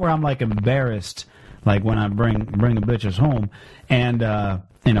the point where I'm like embarrassed, like when I bring the bitches home, and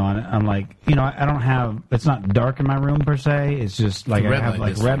I'm like, I don't have. It's not dark in my room per se. It's just like I red have light like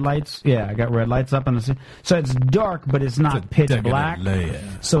district. red lights. Yeah, I got red lights up on the so it's dark, but it's not pitch definite black. layer.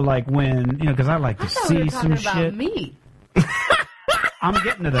 So like when because I like to I thought we see were some talking about shit. meat. I'm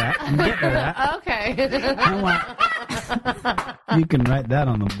getting to that. Okay. I want- you can write that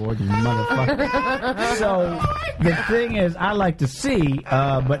on the board, you motherfucker. So the thing is, I like to see,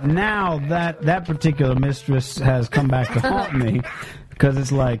 but now that particular mistress has come back to haunt me. Because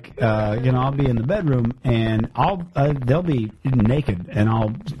it's like, I'll be in the bedroom and they'll be naked and I'll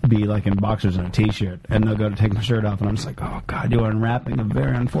be like in boxers and a t-shirt and they'll go to take my shirt off and I'm just like, oh God, you are unwrapping a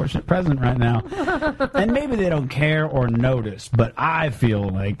very unfortunate present right now. And maybe they don't care or notice, but I feel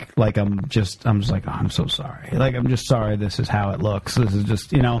like I'm just like, oh, I'm so sorry. Like, I'm just sorry this is how it looks. This is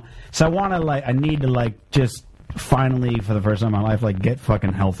just, so I need to just finally, for the first time in my life, get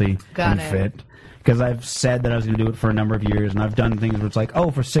fucking healthy Got and it. fit. Because I've said that I was going to do it for a number of years, and I've done things where it's like,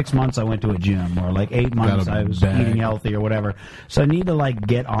 for 6 months I went to a gym, or 8 months Got a I was bag. eating healthy, or whatever. So I need to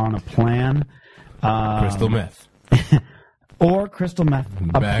get on a plan. Crystal meth. Or crystal meth.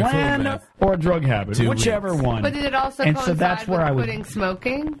 A Bag full of plan meth. or a drug habit, 2 whichever weeks. one. But did it also And coincide so that's where with I would. quitting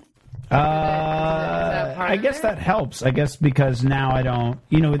smoking? that part I of guess it? that helps. I guess because now I don't.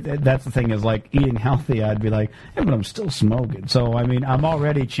 That's the thing is eating healthy. I'd be like, yeah, but I'm still smoking. So I'm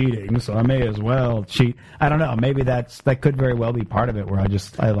already cheating. So I may as well cheat. I don't know. Maybe that could very well be part of it. Where I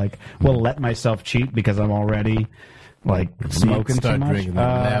will let myself cheat because I'm already smoking Start too much. drinking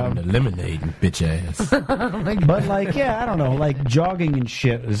that lavender lemonade, bitch ass. But I don't know. Jogging and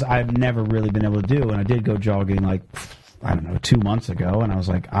shit is I've never really been able to do. And I did go jogging I don't know, 2 months ago, and I was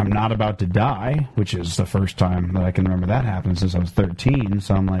like, I'm not about to die, which is the first time that I can remember that happened since I was 13.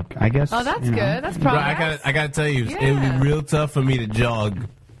 So I'm like, I guess. Oh, that's you know. good. That's Bro, progress. I gotta tell you, it would be real tough for me to jog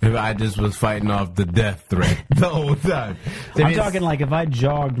if I just was fighting off the death threat the whole time. I'm talking like if I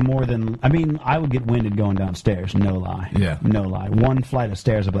jogged more than, I mean, I would get winded going downstairs. No lie. Yeah. No lie. One flight of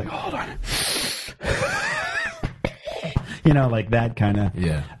stairs, I'd be like, hold on. You know, like that kind of.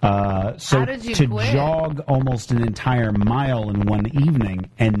 Yeah. So How did you to quit? jog almost an entire mile in one evening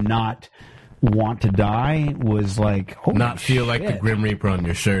and not want to die was like, holy Not feel like the shit. Grim Reaper on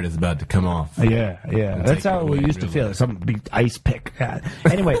your shirt is about to come off. Yeah. That's take it how we away, used to really. feel. Some big ice pick.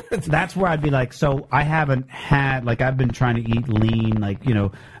 Anyway, that's where I'd be like, so I haven't had, like, I've been trying to eat lean, like, you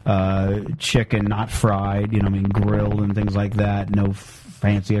know, chicken, not fried, you know, I mean, grilled and things like that. No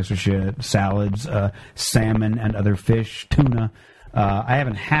fancy extra shit, salads, salmon and other fish, tuna. I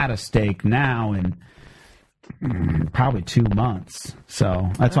haven't had a steak now in probably 2 months. So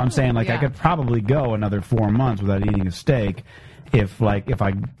that's what I'm saying. Like, I yeah. could probably go another 4 months without eating a steak if I.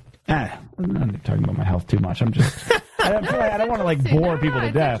 I'm not talking about my health too much. I'm just. I don't want to like bore people to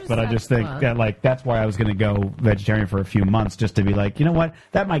it's death, but I just think interesting. that like that's why I was going to go vegetarian for a few months, just to be like, you know what,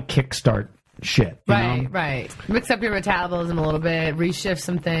 that might kickstart shit. You know? Right. Mix up your metabolism a little bit, reshift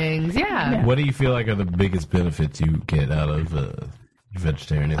some things. Yeah. What do you feel like are the biggest benefits you get out of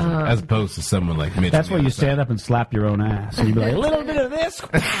vegetarianism, as opposed to someone like Mitch? That's where you stand up and slap your own ass, and you be like, a little bit of this.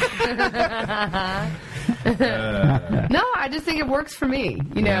 No, I just think it works for me.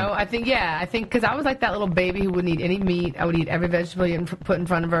 You know, I think because I was like that little baby who wouldn't eat any meat. I would eat every vegetable you put in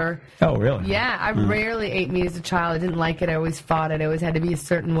front of her. Oh, really? Yeah, I rarely ate meat as a child. I didn't like it. I always fought it. I always had to be a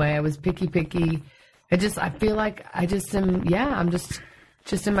certain way. I was picky. I feel like I just am, I'm just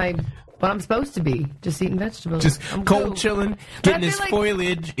in my, what I'm supposed to be, just eating vegetables. Just I'm cold cool. chilling, But I getting his feel like-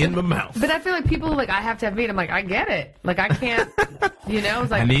 foliage in my mouth. But I feel like people like, I have to have meat. I'm like, I get it. Like, I can't, you know,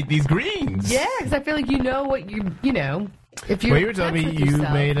 it's like, I need these greens. yeah, because I feel like you know what you know. If you're Well, you were telling me with you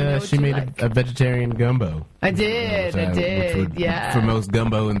yourself, made you know a what she you made like. a vegetarian gumbo. I did, Which would, yeah. For most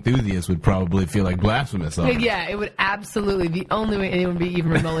gumbo enthusiasts, would probably feel like blasphemous. On it. Yeah, it would absolutely. The only way anyone would be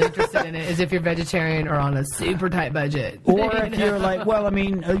even remotely interested in it is if you're vegetarian or on a super tight budget. Or if you're like, well, I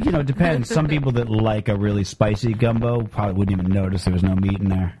mean, you know, it depends. Some people that like a really spicy gumbo probably wouldn't even notice there was no meat in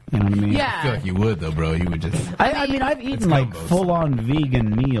there. You know what I mean? I feel Yeah. like you would though, bro. You would just. I mean, I've eaten like combos. full-on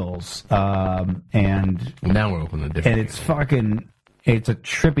vegan meals, and Now we're open to different. it's a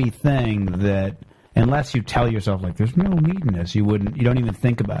trippy thing that unless you tell yourself like there's no meat in this, you don't even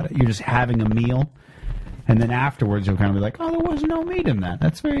think about it. You're just having a meal, and then afterwards you'll kind of be like, oh, there was no meat in that.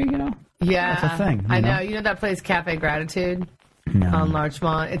 That's very, you know. Yeah, That's a thing, I you know? know. You know that place, Cafe Gratitude, No. on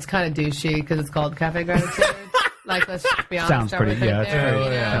Larchmont. It's kind of douchey because it's called Cafe Gratitude. Like, let's be honest. Sounds pretty. everything Yeah, there, you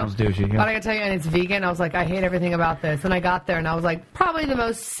know? sounds douchey. But Yeah. I gotta tell you, and it's vegan. I was like, I hate everything about this. And I got there, and I was like, probably the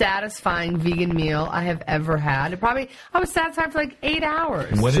most satisfying vegan meal I have ever had. I was satisfied for like 8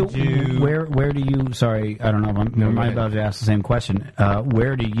 hours. What So did you? where do you? Sorry, I don't know. If go I'm ahead. about to ask the same question.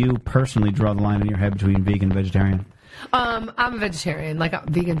 Where do you personally draw the line in your head between vegan and vegetarian? I'm a vegetarian. Like,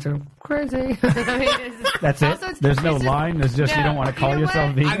 vegans are crazy. I mean, That's it. also, it's- There's no it's just- line. There's just you no, don't want to call you know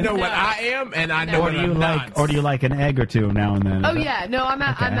yourself what? I vegan. know what No. I am, and I know No. what Or do you I'm like? not. Or do you like an egg or two now and then? Oh yeah, no, I'm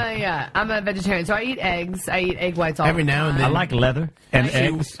a vegetarian. So I eat eggs. I eat egg whites all Every the now and time. I then. like leather and I-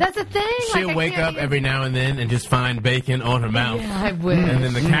 eggs. That's the thing. She'll like, I wake can't up eat- every now and then and just find bacon on her mouth, Yeah, I wish. and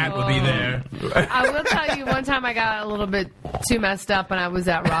then the cat will be Oh. there. I will tell you, one time I got a little bit too messed up when I was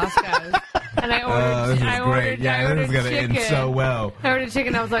at Roscoe's, and I ordered. This is I great. ordered, I Yeah, ordered this is gonna chicken. end so well. I ordered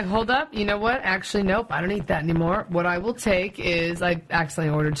chicken. I was like, hold up. You know what? Actually, nope. I don't eat that anymore. What I will take is I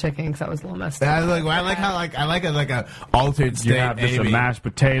accidentally ordered chicken because I was a little messed up. I like how I like a altered state. You have just a Amy. mashed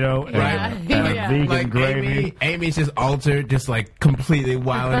potato and, Yeah. and Yeah. a vegan Like gravy. Amy's just altered, just like completely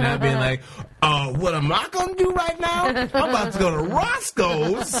wilding out, being like, what am I gonna do right now? I'm about to go to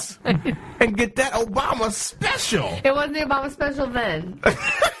Roscoe's and get that Obama special. It wasn't the Obama special then.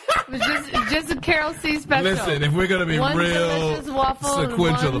 It was just a Carol C special. Listen, if we're gonna be one real delicious waffle sequential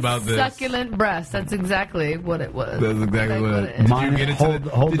and one about this, succulent breast. That's exactly what it was. that's exactly what it is. Did Mine- you get it hold- to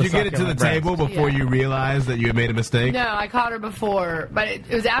hold the, the did you get it to the succulent breast. table before Yeah. you realized that you had made a mistake? No, I caught her before, but it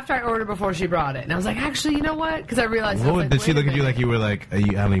was after I ordered before she brought it, and I was like, actually, you know what? Because I realized. I What was would- like, did she wait a look at you minute. like you were like, I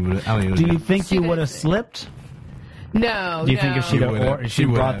don't even. Do you think She you did would have say- slipped? No. Do you think if she'd She have would've. or, She she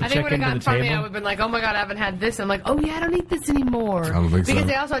brought would've. the I think when it chicken got to in the front of me, I would table? have been like, oh my God, I haven't had this. I'm like, oh yeah, I don't eat this anymore. I don't think so.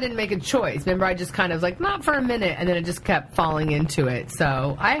 Because I didn't make a choice. Remember, I just kind of was like, not for a minute, and then it just kept falling into it.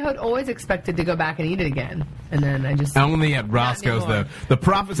 So I had always expected to go back and eat it again. And then I just. Only at Roscoe's, anymore. the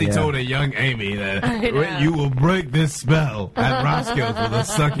prophecy Yeah. told a young Amy that I know. you will break this spell at Roscoe's with a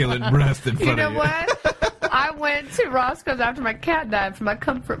succulent breast in You front know of you. what? I went to Roscoe's after my cat died for my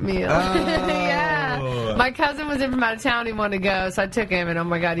comfort meal. Yeah. My cousin was in from out of town. He wanted to go, so I took him. And oh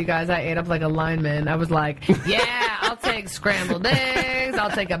my God, you guys, I ate up like a lineman. I was like, yeah, I'll take scrambled eggs. I'll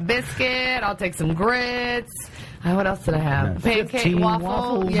take a biscuit. I'll take some grits. What else did I have? Pancake 15 waffle.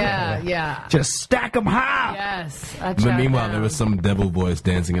 waffles? Yeah. Just stack them high. Yes. But meanwhile, there was some devil voice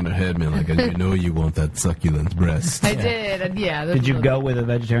dancing in her head, man. Like, you know, you want that succulent breast. I did. And yeah. Did you go with a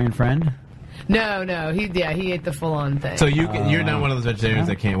vegetarian friend? No. He ate the full on thing. So you're not one of those vegetarians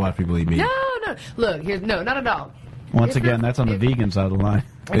that can't watch people eat meat. No. Look, not at all. Once If again, you're- that's on the vegan side of the line.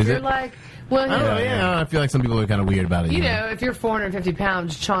 If Is you're it? like, well, Oh, yeah. I feel like some people are kind of weird about it. you know, if you're 450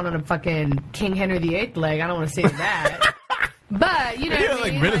 pounds chawing on a fucking King Henry VIII leg, I don't want to see that. But, you know, You what know, I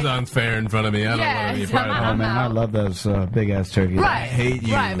like mean? Renaissance fair in front of me. I don't want to be a part of Oh, that. man, I love those big-ass turkeys. Right, hate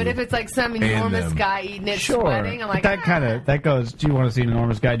you right. But if it's like some enormous them. guy eating it, Sure. sweating, I'm like, But that goes, do you want to see an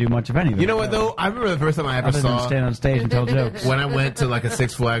enormous guy do much of anything? You know what, though? I remember the first time I ever Other than saw... stand on stage and tell jokes. When I went to, like, a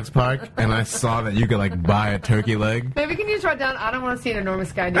Six Flags park, and I saw that you could, like, buy a turkey leg. Maybe can you just write down, I don't want to see an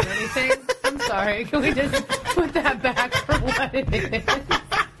enormous guy do anything. I'm sorry. Can we just put that back for what it is?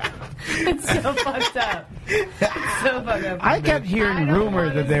 It's so fucked up. It's so fucked up. I kept hearing I don't rumor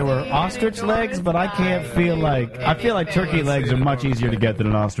wanna that they were see an ostrich enormous legs, but I can't guy feel do like... I feel like turkey anything. legs are much easier to get than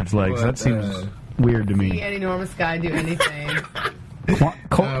an ostrich legs. That seems weird to See me. an enormous guy do anything.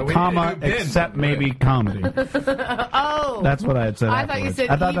 Comma, we did. except maybe comedy. Oh. That's what I had said I thought you afterwards. said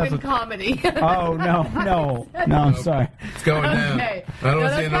I thought even that's what... comedy. Oh, no, I'm sorry. It's going down. Okay. I don't No, want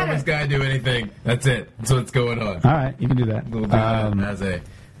to see an that's enormous better. guy do anything. That's it. That's what's going on. All right, you can do that. We'll do that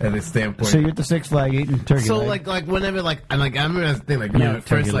as a standpoint. So you're at the Six Flag eating turkey So leg. like whenever I remember that thing like Yeah, at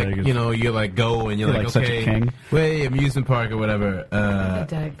first turkey leg is- you like go and you're You're like like such a okay king. wait amusement park or whatever.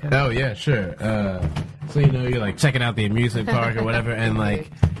 Diet Coke. Oh yeah, sure. So you're like checking out the amusement park or whatever, and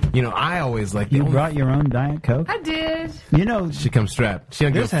like I always like You brought your own Diet Coke? I did. You know, she comes strapped. She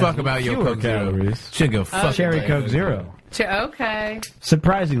don't give This a has fuck about your fewer Coke Zero. calories. She don't give a fuck. Cherry about Coke your Zero. Okay.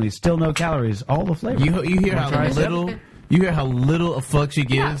 Surprisingly, still no calories. All the flavor. You hear Wanna try how it? little. You hear how little a fuck she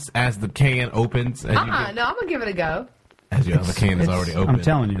gives as the can opens. As No, I'm gonna give it a go. as your other can is already open. I'm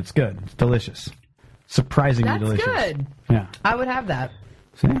telling you, it's good. It's delicious. Surprisingly That's delicious. good. Yeah. I would have that.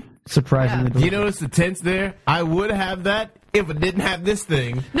 See? Surprisingly Yeah. Do you delicious. notice the tense there? I would have that if it didn't have this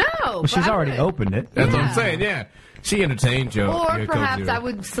thing. No. Well, she's already opened it. That's what Yeah. I'm saying. Yeah, she entertained your. Or your Coke perhaps Zero. I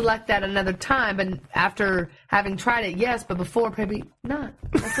would select that another time, but after having tried it, yes, but before, maybe not.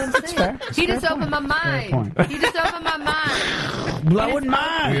 That's what I'm saying. fair. That's He a fair just opened my point. mind. He just opened my mind. Blowing Look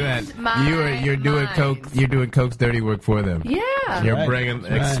mine. at that. My You're doing mind. Coke. You're doing Coke's dirty work for them. Yeah. You're Right. bringing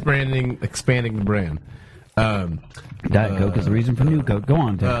That's right. expanding the brand. Diet Coke is the reason for new Coke. Go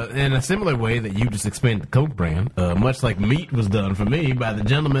on, Tim. In a similar way that you just expanded the Coke brand, much like meat was done for me by the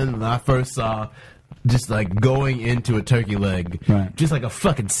gentleman that I first saw, just like going into a turkey leg, Right. just like a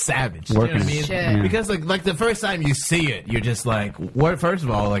fucking savage. Working You know what I mean? it. Shit. Yeah. Because like the first time you see it, you're just like, what? First of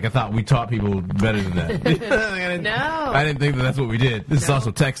all, like I thought we taught people better than that. I didn't think that's what we did. This is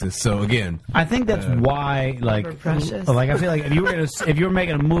also Texas, so again, I think that's why, like, We're precious. like I feel like if you were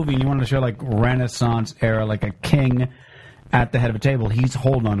making a movie and you wanted to show like Renaissance era, like a king at the head of a table, he's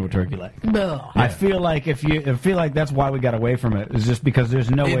holding on to a turkey leg. No. I feel like that's why we got away from it. Is just because there's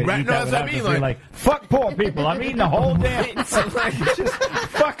no way to right, eat no, that that's what I without mean, just being like- like, fuck poor people. I'm eating the whole damn. Like, just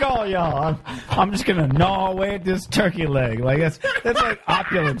fuck all y'all. I'm just gonna gnaw away at this turkey leg. Like that's like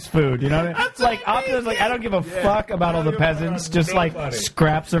opulence food. You know what I mean? It's like opulence. Like I don't give a fuck about all the peasants. Just like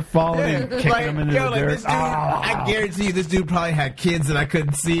scraps are falling and kicking them into the dirt. This dude, I guarantee you, this dude probably had kids that I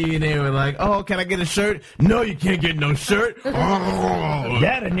couldn't see, and they were like, "Oh, can I get a shirt?" No, you can't get no shirt.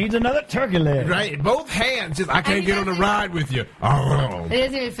 Dad, it needs another turkey leg. Right, both hands. Just I can't he get on the doesn't- ride with you. He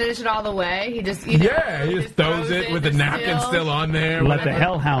doesn't even finish it all the way. He just, Yeah, he just throws it with the napkin still on there. Let the whatever.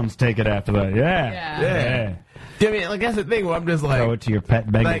 hellhounds take it after that. Yeah. Yeah. I mean, like that's the thing where I'm just Throw like, it to your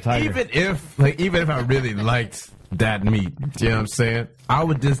pet Bengal like tiger. even if I really liked that meat, you know what I'm saying? I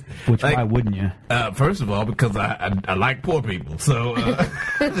would just Which like, why wouldn't you? First of all, because I like poor people, so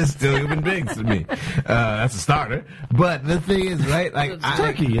they're still human beings to me. That's a starter. But the thing is, right? Like It's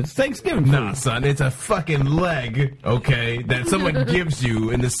turkey. It's Thanksgiving food. Nah, son, it's a fucking leg, okay, that someone gives you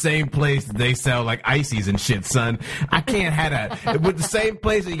in the same place that they sell like ices and shit, son. I can't have that. With the same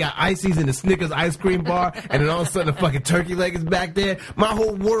place that you got ices in the Snickers ice cream bar, and then all of a sudden a fucking turkey leg is back there. My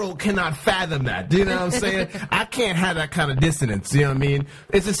whole world cannot fathom that. Do you know what I'm saying? I can't have that kind of dissonance. You know what I mean?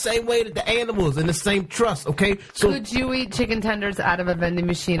 It's the same way that the animals in the same trust. Okay, so Could you eat chicken tenders out of a vending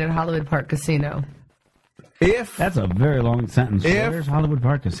machine at Hollywood Park Casino? if That's a very long sentence. If- Where's Hollywood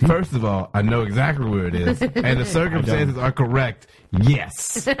Park Casino? first of all, I know exactly where it is, and the circumstances are correct.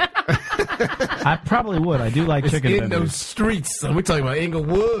 Yes. I probably would. I do like It's chicken in tenders. those streets. Son. We're talking about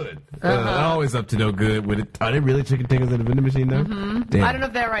Inglewood. Always up to no good with it. Are they really chicken tenders in the vending machine now? Damn. I don't know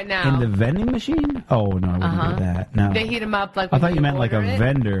if they're right now. In the vending machine? Oh, no, I wouldn't do that. No. They heat them up like I when thought you meant like a order it.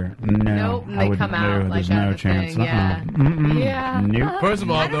 vendor. No. Nope, I they wouldn't come out do it. like There's no a chance. thing, yeah. Yeah. Nope. First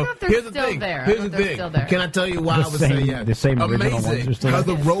of all, I don't though, know if they're here's the still thing. there. I Here's don't the know if they're thing. still there. Can I tell you why The I would same- say yeah? the same original ones are Amazing still how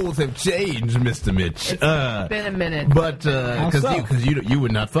there. the roles have changed, Mr. Mitch. It's been a minute. But How because so? you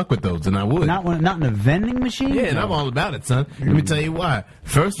would not fuck with those, and I would. Not in a vending machine? Yeah, and No. I'm all about it, son. Let me tell you why.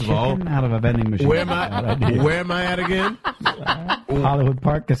 First of all, Chicken out of a vending machine. where am Bad I? idea. Where am I at again? Hollywood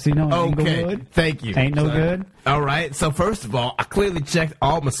Park Casino in Okay, Inglewood? thank you. Ain't no son. good? All right. So first of all, I clearly checked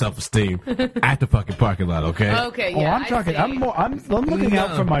all my self-esteem at the fucking parking lot. Okay. Okay, Oh, yeah. I'm talking. I see. I'm looking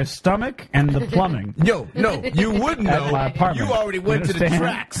out No. for my stomach and the plumbing. Yo, no, you wouldn't At know. my apartment. You already went to the Understand?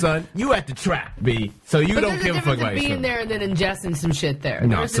 track, son. You at the track, B. So you But don't there's give a a fuck difference about in being yourself. there and then ingesting some shit there.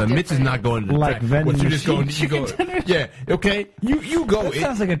 No, There's a son. Mitch is difference. not going to the Like track. vending What, you just machine go. You go. chicken tenders? Yeah. Okay. You go. That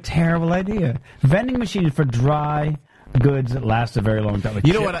sounds like a terrible idea. Vending machine for dry goods that last a very long time. Like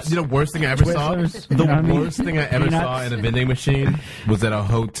You know chips. what? You know, worst thing I ever Twizzlers, saw. you The know what I mean? worst thing I ever Peanuts. saw in a vending machine was at a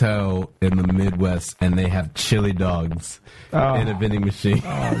hotel in the Midwest, and they have chili dogs in a vending machine.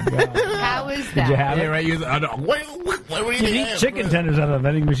 Oh, God. How is that? Did you have Yeah, it? right. I don't, what do you You mean? eat chicken tenders out of a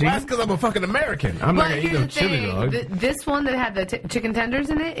vending machine? That's because I'm a fucking American. I'm not But gonna eat here's no the chili thing. dog. This one that had the chicken tenders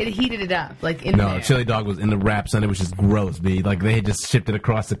in it, it heated it up like in No, there. chili dog was in the wrap, son. It was just gross, B. Like they had just shipped it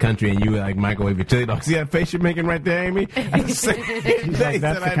across the country, and you like microwave your chili dog. See that face you're making right there, Amy? She's like,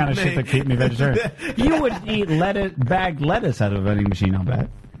 that's the kind of shit that keep me vegetarian. You would eat bagged lettuce out of a vending machine, I'll bet.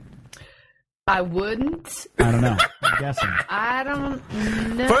 I wouldn't. I don't know. I'm guessing. I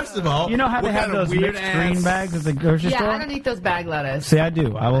don't know. First of all, You know how what they have kind of those weird mixed ass- green bags at the grocery Yeah, store? I don't eat those bag lettuce. See, I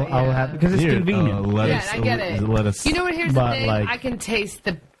do. I will have because it's Here, convenient. lettuce, Yeah, I get it. Lettuce. You know what? Here's But, the thing. like- I can taste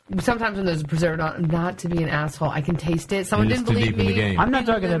the. Sometimes when there's a preservative on, not to be an asshole, I can taste it. Someone You're just didn't too believe deep in the me. game. I'm not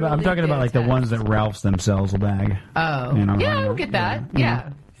talking about. I'm Literally talking about like the did ones test. that Ralph's themselves will bag. Oh, You know, yeah, I like, don't get that. Yeah.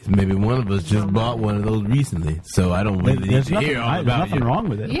 Maybe one of us just bought one of those recently, so I don't really need There's to nothing, hear all there's about nothing you. wrong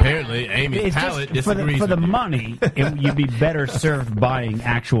with it. Yeah. Apparently, Amy's It's palate just for disagrees the with you. money, you'd be better served buying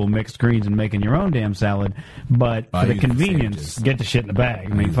actual mixed greens and making your own damn salad. But I for the use the same convenience, just- get the shit in the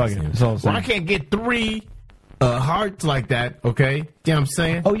bag. I mean, fuck it. It's all the Well, I same. can't get 3 hearts like that, okay? You know what I'm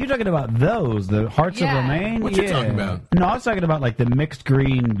saying? Oh, you're talking about those, the hearts Yeah. of romaine? What you Yeah. talking about? No, I was talking about like the mixed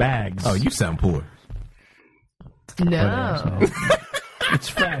green bags. Oh, you sound poor. No. It's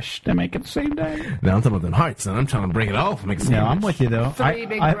fresh. They make it the same day. Now I'm talking about them hearts, son. I'm trying to break it off. Make it No, I'm with you though. 3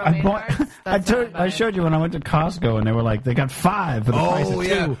 big romaine hearts? That's I showed you when I went to Costco and they were like they got 5 for the price of 2.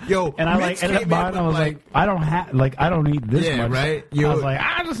 yeah. Yo, and I Mitch like ended up came in buying. I with, was like, I don't need this Yeah, much. right? I was like,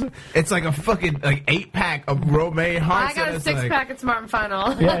 I just It's like a fucking 8-pack of romaine hearts. I got and a it's 6-pack at Smart and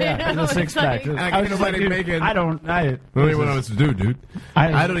Final. yeah, You know, it's a 6-pack. like- I I was just like, nobody dude, making- I don't I don't even know what to do, dude.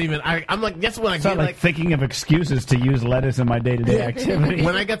 I- I don't even. I'm like, guess what I It's get? not like thinking of excuses to use lettuce in my day-to-day activity.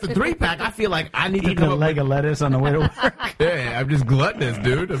 When I get the 3-pack, I feel like I need to Eating come a up leg with. of lettuce on the way to work. Yeah, I'm just gluttonous,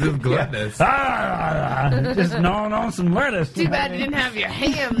 dude. I'm just gluttonous. Just gnawing on some lettuce. Too bad you didn't have your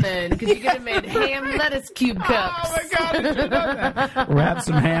ham then, because you could have made ham lettuce cube cups. Oh my god! Did you know that? Wrap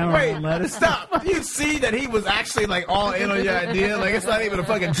some ham Wait, on lettuce. stop! You see that he was actually like all in on your idea? Like it's not even a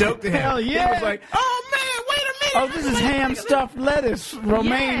fucking joke to him. Hell yeah. He was like, "Oh man, wait a Oh, minute!" this is ham stuffed lettuce,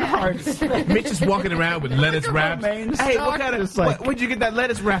 romaine Yeah. hearts. Mitch is walking around with lettuce wraps. romaine Hey, what stock. kind of? It's like- Where'd you get that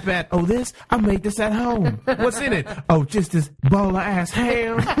lettuce wrap at? Oh, this? I made this at home. What's in it? Oh, just this bowl of ass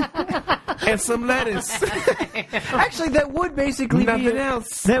ham and some lettuce. Actually, that would basically Nothing be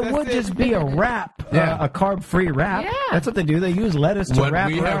else. That That's would it. just be a wrap, Yeah. a carb-free wrap. Yeah. That's what they do. They use lettuce to What wrap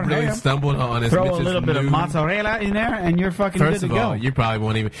we around have really ham. stumbled on is Throw Mitch's a little bit of new- mozzarella in there, and you're fucking First good of to all, go. you probably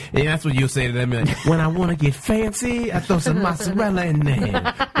won't even. And that's what you'll say to them. Like, when I want to get fancy, I throw some mozzarella in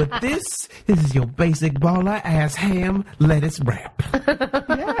there. But this is your basic ball of ass ham lettuce wrap.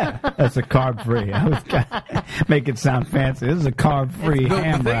 Yeah, that's a carb-free. I was gonna make it sound fancy. This is a carb-free The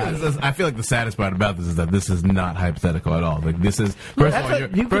ham thing wrap. is, I feel like the saddest part about this is that this is not hypothetical at all. Like this is first of all, You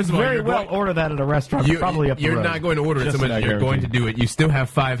could first of all, very you're well going, order that at a restaurant, probably up the you're road. not going to order it. Just Somebody, like you're going to everything. do it. You still have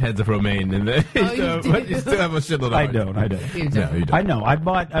 5 heads of romaine, and then you but do. you still have a shitload of I hearts. don't. You No, don't. you don't. I know. I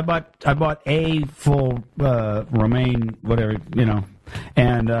bought a full romaine, whatever,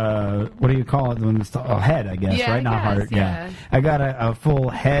 and what do you call it when it's a head? I guess, Yeah, right? I Not guess, heart. yeah. I got a full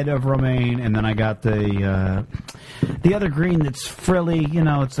head of romaine, and then I got the other green that's frilly.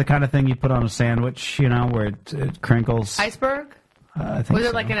 It's the kind of thing you put on a sandwich. Where it crinkles. Iceberg? I think Was so.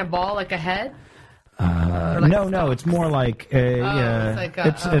 it like in a ball, like a head? No, it's more like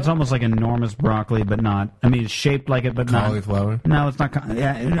it's almost like enormous broccoli, but not. I mean, it's shaped like it, but Cauliflower? not. No, it's not.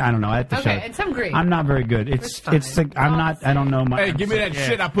 Yeah, I don't know. I have to Okay, show. it's some Greek. I'm not very good. It's like, I'm not. I don't know my. Hey, give me that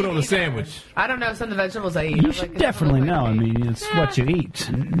shit I put on the sandwich. I don't know some of the vegetables I eat. You I'm should like, definitely it doesn't know. I look like mean, meat. it's what you eat.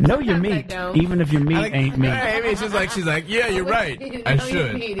 Know your Sometimes I meat, don't. even if your meat ain't meat. Hey, I mean, she's like, yeah, you're right. I Know your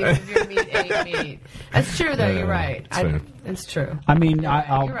should. meat, even if your meat ain't meat. That's true, though. You're right. That's fair. It's true. I mean, You're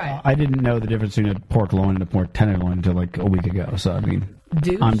right. I didn't know the difference between a pork loin and a pork tenderloin until like a week ago. So I mean,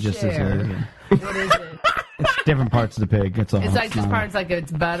 Do I'm just share. as What is it? it's different parts of the pig. It's all. It's like just not- parts like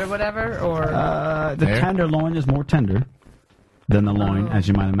it's butt or whatever, or The There. tenderloin is more tender than the loin, as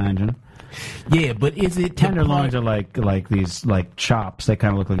you might imagine. Yeah, but is it Tenderloins are like these like chops. They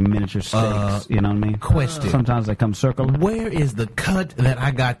kind of look like miniature steaks. You know what I mean? Question. Sometimes they come circular. Where is the cut that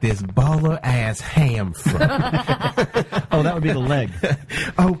I got this baller ass ham from? Oh, that would be the leg.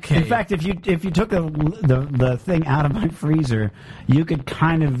 Okay. In fact, if you took the thing out of my freezer, you could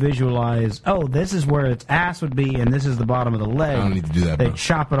kind of visualize. Oh, this is where its ass would be, and this is the bottom of the leg. I don't need to do that, They bro.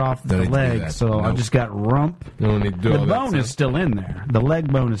 chop it off Don't the need to do leg, that. so I Nope. just got rump. You don't need to do The all that bone is stuff. still in there. The leg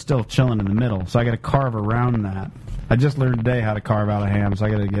bone is still chilling in the middle, so I got to carve around that. I just learned today how to carve out a ham, so I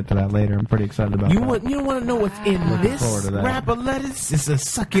got to get to that later. I'm pretty excited about You that. want to know what's in this forward to that. wrap of lettuce? It's a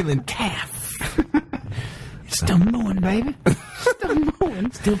succulent calf. Still mooing, baby. Still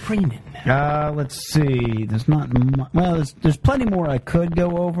moving. Still preening. Let's see. There's not there's plenty more I could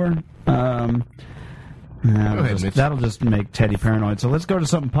go over. ahead, That'll just make Teddy paranoid. So let's go to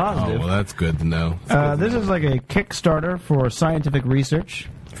something Oh, positive. well, that's good to know. This is like a Kickstarter for scientific research.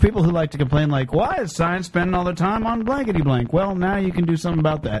 For people who like to complain, like, why is science spending all their time on blankety blank? Well, now you can do something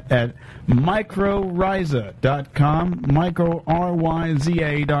about that at microryza.com,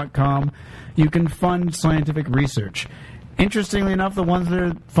 microryza.com. You can fund scientific research. Interestingly enough, the ones that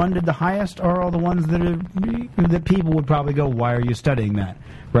are funded the highest are all the ones that people would probably go, why are you studying that?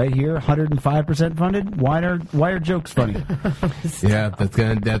 Right here, 105% funded. Why are jokes funny? Yeah, that's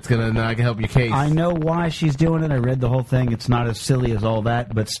gonna not help your case. I know why she's doing it. I read the whole thing. It's not as silly as all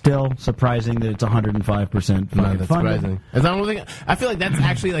that, but still surprising that it's 105% No, funded. that's surprising. That's the only thing. I feel like that's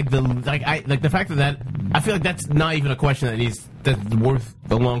actually like the fact that I feel like that's not even a question that's worth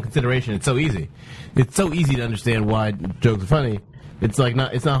a long consideration. It's so easy. It's so easy to understand why jokes are funny. It's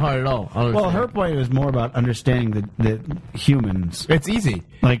not hard at all. Well, her point was more about understanding the humans. It's easy.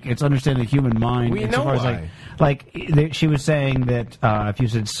 Like, it's understanding the human mind. We insofar know as, why. she was saying that if you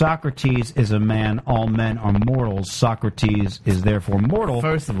said Socrates is a man, all men are mortals. Socrates is therefore mortal.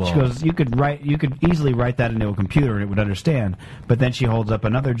 First of all, she goes, you could easily write that into a computer and it would understand. But then she holds up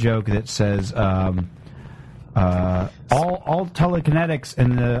another joke that says, all telekinetics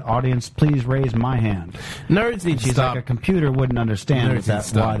in the audience, please raise my hand. Nerds need to She's stop. like, a computer wouldn't understand Nerds need to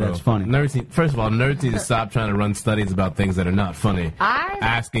stop, why bro. that's funny. First of all, nerds need to stop trying to run studies about things that are not funny.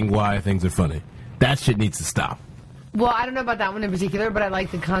 Asking why things are funny. That shit needs to stop. well, I don't know about that one in particular, but I like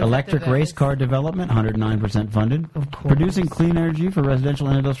the concept. Electric of it. race car development, 109% funded. Of course. Producing clean energy for residential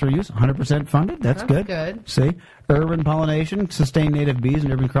and industrial use, 100% funded. That's good. good. See? Urban pollination, sustain native bees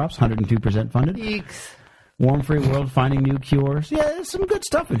and urban crops, 102% funded. Yeeks. Warm-free world, finding new cures. Yeah, there's some good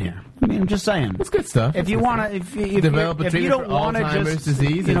stuff in here. I mean, I'm just saying. It's good stuff. If you want to, if develop a if you treatment don't for want to Alzheimer's just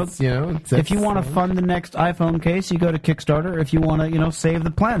disease, if you want to fund the next iPhone case, you go to Kickstarter. If you want to, save the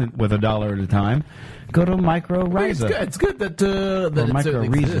planet with $1 at a time, go to MicroRiza. It's good that or it certainly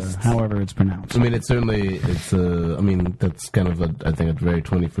MicroRiza, exists. however it's pronounced. I mean, that's kind of I think a very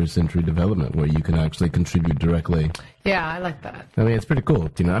 21st century development where you can actually contribute directly. Yeah, I like that. I mean, it's pretty cool,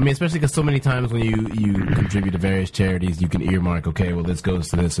 I mean, especially because so many times when you contribute to various charities, you can earmark, okay, well, this goes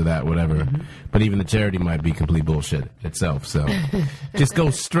to this or that, whatever. Mm-hmm. But even the charity might be complete bullshit itself. So just go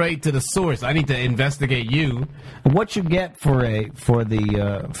straight to the source. I need to investigate you. What you get for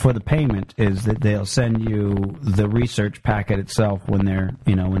the payment is that they'll send you the research packet itself when they're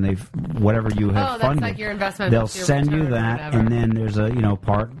when they've whatever you have Oh, that's funded. like your investment They'll plus your send you return or that, whatever. and then there's a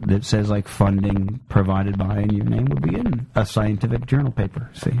part that says like funding provided by, and your name will be in a scientific journal paper.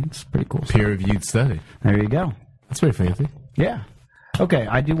 See, it's pretty cool. Peer-reviewed study. There you go. That's very fancy. Yeah. Okay,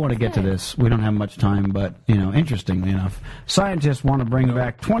 I do want to get to this. We don't have much time, but, interestingly enough, scientists want to bring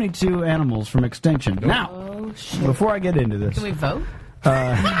back 22 animals from extinction. Now, Oh, shit. before I get into this, Can we vote?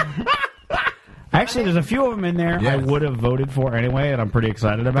 actually, there's a few of them in there I Yes. would have voted for anyway, and I'm pretty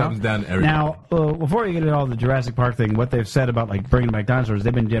excited about. Thumbs down to everything. Now, before you get into all the Jurassic Park thing, what they've said about like bringing back dinosaurs,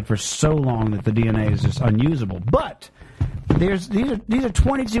 they've been dead for so long that the DNA is just unusable. But these are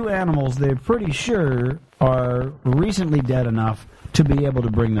 22 animals they're pretty sure are recently dead enough to be able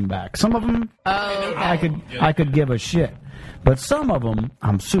to bring them back. Some of them I could give a shit, but some of them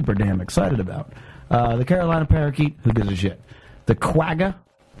I'm super damn excited about. The Carolina parakeet, who gives a shit? The quagga,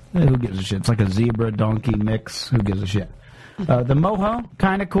 who gives a shit? It's like a zebra donkey mix. Who gives a shit? The moho,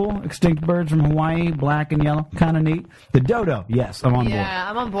 kind of cool. Extinct birds from Hawaii, black and yellow, kind of neat. The dodo, yes, I'm on board. Yeah,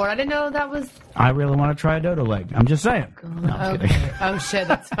 I'm on board. I didn't know that was. I really want to try a dodo leg. I'm just saying. No, I'm kidding. Okay. Oh shit,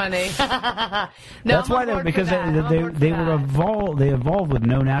 that's funny. No, That's I'm why on board because for that. I'm on board for they that. were evolved. They evolved with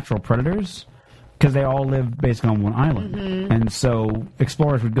no natural predators because they all live basically on one island, and so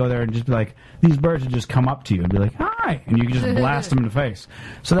explorers would go there and just be like, these birds would just come up to you and be like, hi, and you could just blast them in the face.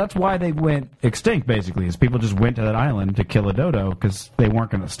 So that's why they went extinct. Basically, is people just went to that island to kill a dodo because they weren't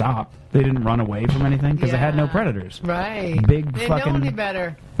going to stop. They didn't run away from anything because they had no predators. Right. Big they fucking. Didn't know any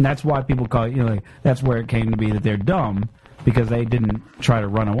better. And that's why people call it, like, that's where it came to be that they're dumb because they didn't try to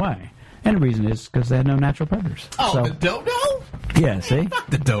run away. And the reason is because they had no natural predators. Oh, So, the dodo? yeah, see? Fuck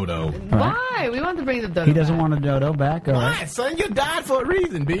the dodo. Why? We want to bring the dodo. He doesn't back. want a dodo back. All Why, right. son? You died for a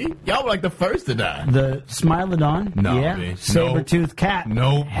reason, B. Y'all were like the first to die. The Smilodon. No, yeah. B. Saber-toothed cat.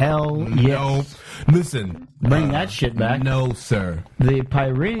 Nope. Hell yes. Nope. Listen. Bring that shit back. No, sir. The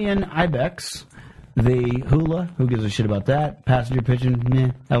Pyrenean ibex. The hula. Who gives a shit about that? Passenger pigeon.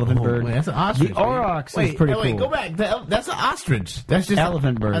 Meh. Elephant bird. Wait, that's an ostrich. The aurochs is pretty cool. Wait, go back. That's an ostrich. That's just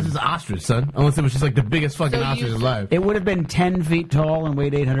Elephant bird. That's just an ostrich, son. Unless it was just like the biggest fucking So ostrich you- alive. It would have been 10 feet tall and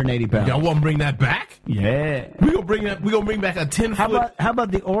weighed 880 pounds. Y'all want to bring that back? Yeah. We gonna bring that. We gonna bring back a 10 How foot.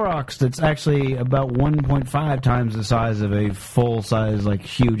 about the aurochs that's actually about 1.5 times the size of a full-size, like,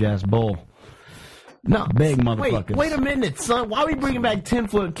 huge-ass bull? No, Big motherfuckers. Wait a minute, son. Why are we bringing back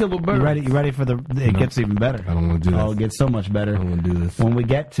 10-foot killer birds? You ready for it gets even better. I don't wanna do this. Oh, it gets so much better. I don't wanna do this. When we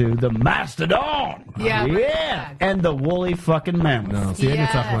get to the mastodon. Yeah, bring it Yeah. back. And the woolly fucking mammoth. No, see, I've been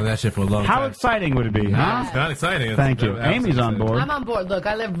talking about that shit for a long How time. exciting would it be, huh? It's not exciting. Thank you. Amy's on board. I'm on board. Look,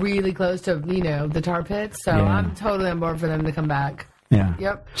 I live really close to, the tar pits, so Yeah. I'm totally on board for them to come back. Yeah.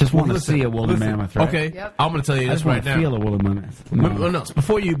 Yep. Just want to Listen, see a woolly listen. mammoth, right? Okay, Yep. I'm gonna tell you I this just want right to now. feel a woolly mammoth. No,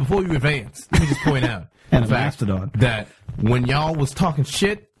 before you advance, let me just point out And the a fact mastodon. that when y'all was talking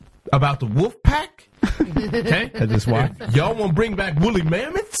shit about the wolf pack, okay, That's just why. y'all want to bring back woolly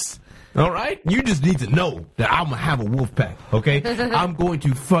mammoths. All right, you just need to know that I'm gonna have a wolf pack. Okay, I'm going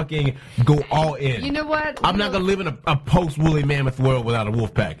to fucking go all in. You know what? I'm not gonna live in a post woolly mammoth world without a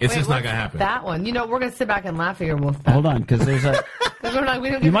wolf pack. It's just not gonna happen. That one. We're going to sit back and laugh at your wolf pack. Hold on, because there's a... 'Cause we're not- we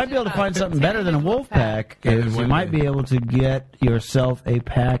don't You give a might shit be able to about find it. something better than a wolf pack. Is you might be able to get yourself a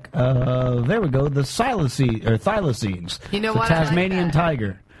pack of, there we go, the thylacines. You know the what? I like Tasmanian that.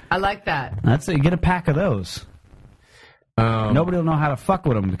 tiger. I like that. That's it. Get a pack of those. Nobody will know how to fuck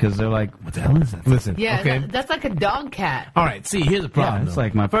with them because they're like, what the hell is that? Listen, Yeah, okay. that's like a dog cat. All right, see, here's the problem. Yeah, it's though.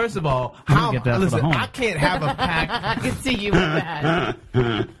 like my- First of all, I'm gonna how get that for the listen, home. I can't have a pack. I can see you with that.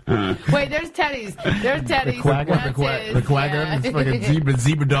 Wait, there's Teddy's. There's Teddy's. quagga? That's The his. quagga, Yeah. this fucking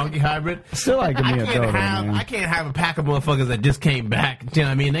zebra donkey hybrid. Still like give me a dodo, I man. can't have a pack of motherfuckers that just came back. You know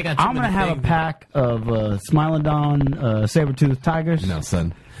what I mean? They got. Too I'm going to many have a things. pack of Smilodon saber-toothed tigers. No,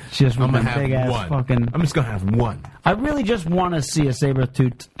 son. Just with I'm gonna them have big-ass one. fucking... I'm just gonna have one. I really just want to see a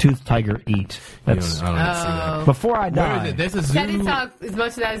saber-toothed tiger eat. That's I don't need to see that. before I Where die. is it? There's a Teddy zoo. talks as much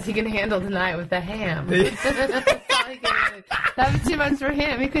of that as he can handle tonight with the ham. That's all he can do. That was too much for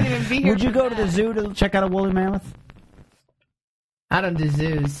him. He couldn't even be here. Would you for go to the that. zoo to check out a woolly mammoth? I don't do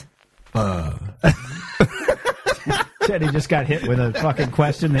zoos. Teddy just got hit with a fucking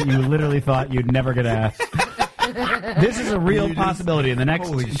question that you literally thought you'd never get asked. This is a real You just- possibility in the next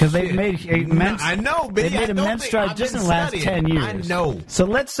Holy because they've shit. made immense. I know, but They've made immense strides just in the last 10 years. I know. So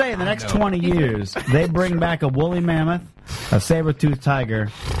let's say in the next know. 20 years they bring back a woolly mammoth, a saber-toothed tiger,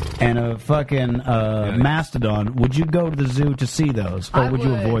 and a fucking mastodon. Would you go to the zoo to see those, or I would you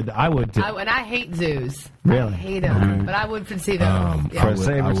would. avoid them? I would too. And I hate zoos. Really? I hate them. Alright. But I would see those. For a would-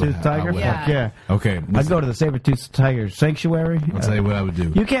 saber-toothed tiger? I would. Fuck yeah. Okay, I'd listen. go to the saber-toothed tiger sanctuary. I'll tell you what I would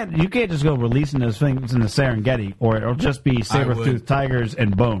do. You can't just go releasing those things in the Serengeti, or it'll just be saber-toothed tigers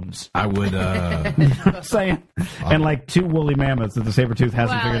and bones. I would. You know what I'm saying? And like 2 woolly mammoths that the saber-tooth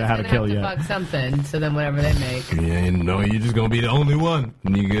hasn't Well, figured out how to it's kill gonna have yet. to fuck something, so then whatever they make. Yeah, no, you're just gonna be the only one,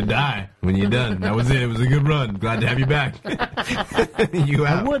 and you're gonna die when you're done. That was it. It was a good run. Glad to have you back. You I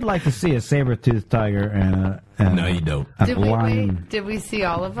out? would like to see a saber-toothed tiger and No, you don't. a Did we lion. wait? Did we see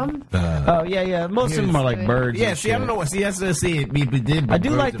all of them? Oh yeah. Most of them are like birds. Yeah, and see, I don't shit. know what. See, that's see. We did. I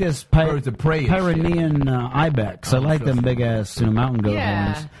do like this birds of prey. and shit. Pyrenean ibex. I like them big ass mountain goat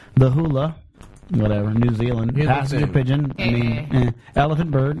Yeah. horns. The hula, whatever, New Zealand. Here's the Passenger thing. pigeon. I mean,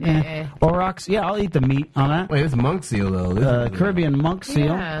 elephant bird. Aurochs. Yeah, I'll eat the meat on that. Wait, it's monk seal though. This is- Caribbean monk seal.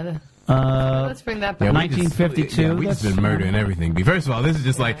 Yeah. Uh, Let's bring that Yeah, back. we just- 1952, Yeah, we just that's- been murdering everything. First of all, this is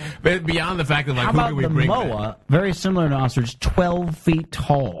just like beyond the fact of like How who about can we the bring moa? back? Very similar to ostrich, 12 feet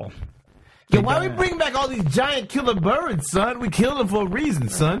tall. Yo, why we bring back all these giant killer birds, son? We killed them for a reason,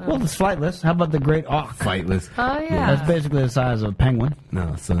 son. Well, it's flightless. How about the great auk? Flightless. Oh, yeah. That's basically the size of a penguin.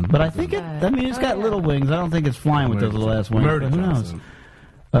 No, son. But I think it's got little wings. I don't think it's flying with those little ass wings. Murder But who knows?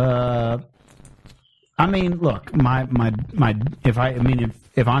 Johnson. I mean, look, if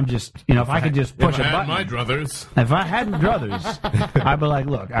I'm just, if I could just push a button. my druthers. If I hadn't druthers, I'd be like,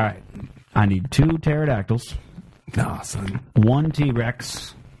 look, all right, I need 2 pterodactyls, Nah, son. 1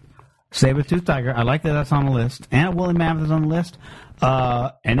 T-Rex, saber-toothed tiger. I like that that's on the list, and a woolly mammoth is on the list,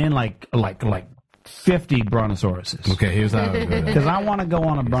 and then like 50 brontosauruses. Okay, here's how it goes. Because I want to go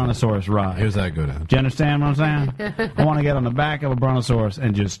on a brontosaurus ride. Here's how it goes down. Do you understand what I'm saying? I want to get on the back of a brontosaurus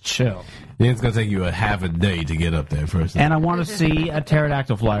and just chill. Then it's gonna take you a half a day to get up there first. And I want to see a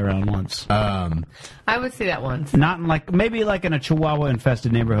pterodactyl fly around once. I would see that once. Not in maybe in a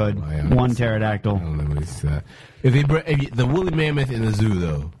Chihuahua-infested neighborhood, yeah. 1 pterodactyl. I don't know what he's if the woolly mammoth in the zoo,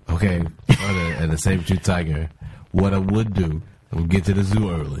 though, okay, and the saber-tooth tiger, what I would do, I would get to the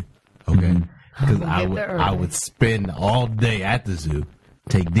zoo early, okay, because I would spend all day at the zoo,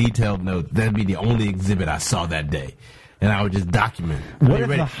 take detailed notes. That'd be the only exhibit I saw that day, and I would just document. What if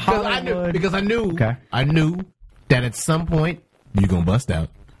the Hollywood... Because I knew Okay. I knew that at some point you're gonna bust out,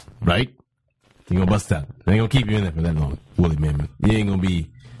 right? You're gonna bust out. They ain't gonna keep you in there for that long, woolly mammoth. You ain't gonna be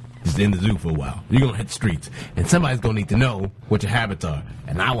just in the zoo for a while. You're gonna hit the streets, and somebody's gonna need to know what your habits are.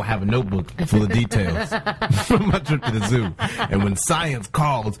 And I will have a notebook full of details from my trip to the zoo. And when science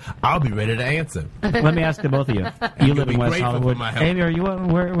calls, I'll be ready to answer. Let me ask the both of you. You live in be West grateful Hollywood. for my help. Amy, are you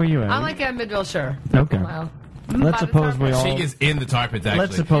where were you at? I'm like at Midville, sure. Okay. Wow. Let's By the suppose we time- all... She is in the tar pits, actually.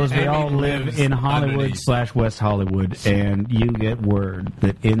 Let's suppose we Amy all live lives in Hollywood underneath. / West Hollywood, and you get word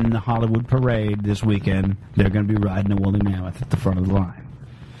that in the Hollywood parade this weekend, they're going to be riding a woolly mammoth at the front of the line.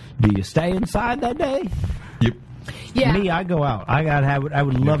 Do you stay inside that day? Yep. Yeah. Me, I go out. I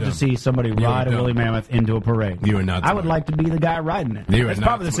would love to dumb. see somebody ride a dumb. woolly mammoth into a parade. You are not I would smart. like to be the guy riding it. You are It's not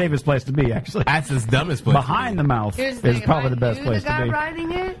probably the smart. safest place to be, actually. That's the dumbest place. Behind the mouth Here's the is thing, probably if the I best knew place the guy to be.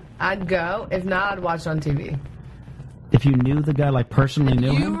 riding it, I'd go. If not, I'd watch it on TV. If you knew the guy, personally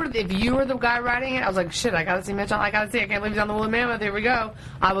knew him? If you were the guy riding it, I was like, shit, I gotta see Mitch. I gotta see. I can't believe he's on the woolly mammoth. Here we go.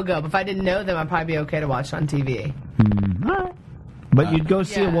 I would go. But if I didn't know them, I'd probably be okay to watch it on TV. All right. But you'd go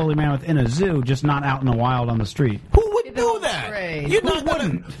see a yeah. woolly mammoth in a zoo, just not out in the wild on the street. Who would The do whole that? parade. You're not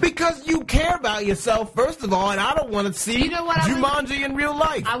gonna, because you care about yourself, first of all, and I don't want to see You know what, I wouldn't- Jumanji in real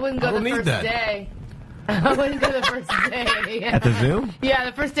life. I wouldn't go don't the need first that. day. I wouldn't go the first day. At the zoo? Yeah,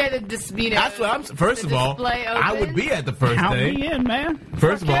 the first day of the That's what I'm. First the of all, display I would opens. be at the first Count day. me in, man.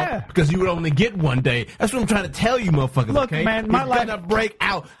 First of all, Yeah. because you would only get one day. That's what I'm trying to tell you, motherfuckers. Look, okay? man, my You're life- gonna break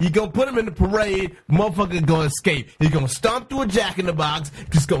out. You gonna put him in the parade. Motherfucker gonna escape. He's gonna stomp through a Jack in the Box.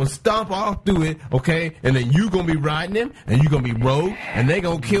 Just gonna stomp all through it, okay? And then you gonna be riding him, and you gonna be rogue, and they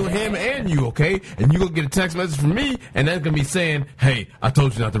gonna kill him and you, okay? And you gonna get a text message from me, and that's gonna be saying, "Hey, I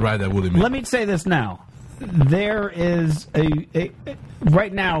told you not to ride that woolly mammoth." Let me say this now. There is a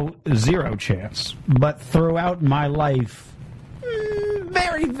right now 0 chance, but throughout my life,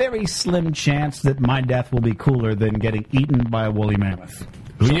 very, very slim chance that my death will be cooler than getting eaten by a woolly mammoth.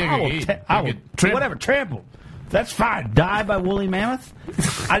 Who So you I gonna will, eat? I You will get trampled. trampled. That's fine. Die by woolly mammoth.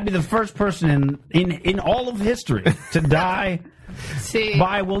 I'd be the first person in all of history to die See,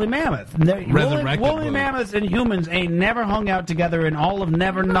 by a woolly mammoth. Resurrected Woolly woolly. mammoths and humans ain't never hung out together in all of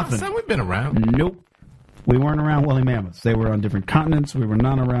never nothing. Son, we've been around. Nope. We weren't around woolly mammoths. They were on different continents. We were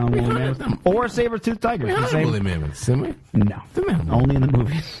not around woolly hunted mammoths. them. Or saber-toothed tigers. We The hunted same- woolly mammoths, didn't we? No. No. Only in the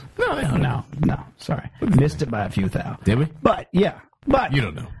movies. No, they hunted. No. Sorry. Missed it by a few thou. Did we? But, yeah. But. You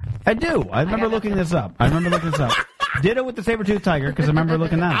don't know. I do. I remember looking this up. Ditto with the saber-toothed tiger, because I remember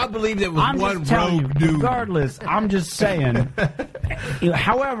looking that I up. believe there was I'm one just telling you, rogue dude. regardless, I'm just saying,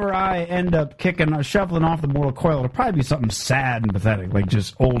 however I end up shuffling off the mortal coil, it'll probably be something sad and pathetic, like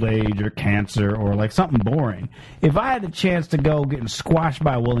just old age or cancer or like something boring. If I had a chance to go getting squashed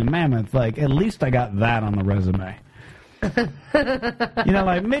by a woolly mammoth, like at least I got that on the resume.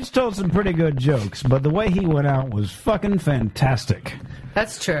 Like Mitch told some pretty good jokes, but the way he went out was fucking fantastic.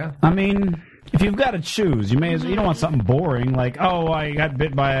 that's true. I mean, if you've got to choose, you don't want something boring like, oh, I got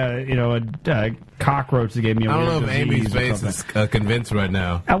bit by a cockroach that gave me a I don't weird know if Amy's disease or face something. is convinced right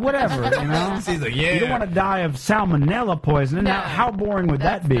now. Whatever, She's like, yeah. You don't want to die of salmonella poisoning. No, Now, how boring would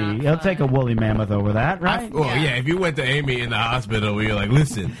that that's be? not It'll fun. take a woolly mammoth over that, right? Yeah, if you went to Amy in the hospital where you're like,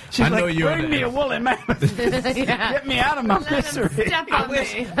 listen, She's I know like, you're bring me a woolly mammoth. Yeah. Get me out of my misery. Step I on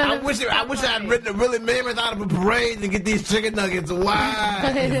wish me. I wish I had written a really mammoth out of a parade and get these chicken nuggets. Why?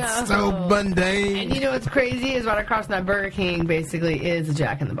 It's so mundane. And you know what's crazy is right across from that Burger King basically is a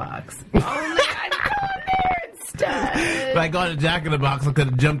Jack in the Box. Only I'd go there and Instead. Like on a Jack in the Box, I could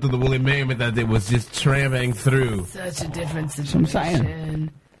have jumped through the woolly mammoth as it was just tramping through. Such a different I'm saying.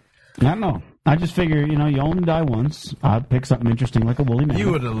 situation. I don't know. I just figure, you only die once. I'd pick something interesting like a woolly mammoth.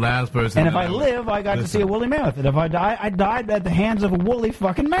 You were the last person. And if that I live, I got to see a woolly mammoth. And if I die, I died at the hands of a woolly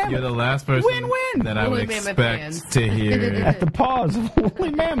fucking mammoth. You're the last person Win-win. that I would Woolly mammoth expect hands. to hear. At the paws of a woolly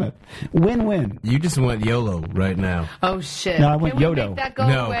mammoth. Win-win. You just went YOLO right now. Oh shit! No, I went Can we Yodo. make that go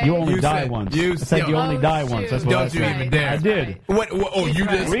No, away? You only You die said- once. you- I said you yo- only Oh, die shoot. once. That's what I Don't you said. even dare. I did. What? Oh, you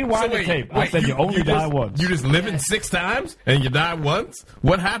right. just Rewind the wait, tape. I wait, said you only die just- once. You just living 6 times and you die once.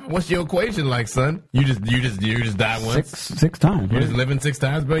 What happened? What's your equation like, son? You just die once. Six times. You're just living 6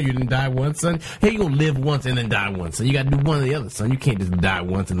 times, bro. You didn't die once, son. Hey, you gonna live once and then die once. So you gotta do one or the other, son. You can't just die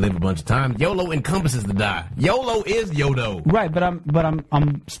once and live a bunch of times. YOLO encompasses the die. YOLO is Yodo. Right, but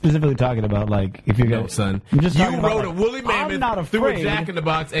I'm specifically talking about like if you're No, gonna, son. I'm just You talking about, rode a like, woolly I'm mammoth not through a afraid. Jack in the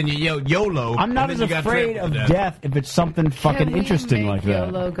Box and you yelled YOLO. I'm not and as then you got afraid trampled of to death if it's something fucking Can we interesting make like that.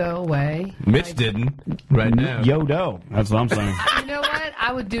 YOLO go away? Mitch didn't right now. Yodo. That's what I'm saying. You know what?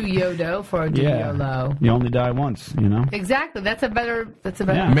 I would do Yodo for a do Yeah. YOLO. You only die once, Exactly. That's a better.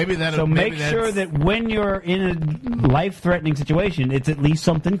 Yeah. Maybe that'll- So maybe make that's- sure that when you're in a life-threatening situation, it's at least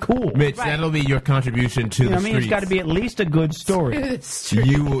something cool. Mitch, Right. that'll be your contribution to You know the what I mean? streets. It's got to be at least a good story. It's true.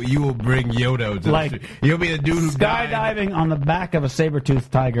 You will bring Yodo to Like, the street. You'll be the dude who died. Skydiving on the back of a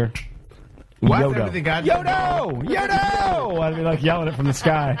saber-toothed tiger. Why is Yodo. everything got Yodo! Yodo! I'd be like yelling it from the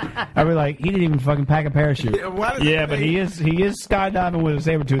sky. I'd be like, he didn't even fucking pack a parachute. Yeah, why does Yeah, it but think- he is skydiving with a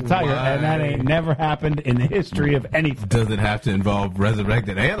saber-toothed tiger, and that Why? ain't never happened in the history of anything. Does it have to involve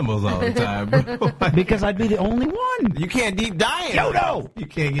resurrected animals all the time, bro? Because I'd be the only one. You can't deep die. Yodo! You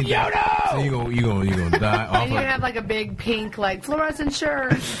can't get Yodo! So you gonna die off And you of have like a big pink like fluorescent shirt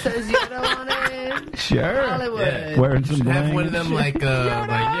that says Yodo on it. Sure. Hollywood. Yeah. Wearing some have one of bling. them like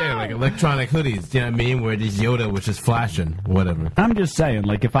like electronic hoodies. You know what I mean? Where this Yoda was just flashing, whatever. I'm just saying,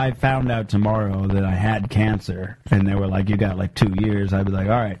 like, if I found out tomorrow that I had cancer and they were like, you got like 2 years, I'd be like,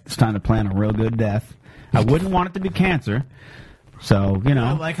 all right, it's time to plan a real good death. I wouldn't want it to be cancer. So,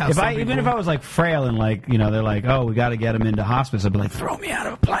 I like how some even people- if I was like frail and like, they're like, oh, we got to get him into hospice, I'd be like, throw me out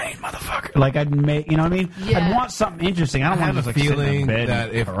of a plane, motherfucker. Like, I'd make, you know what I mean? Yeah. I'd want something interesting. I don't I want have to a just like, sit in feeling bed that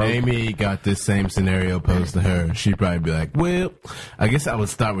and if croak. Amy got this same scenario posed to her, she'd probably be like, well, I guess I would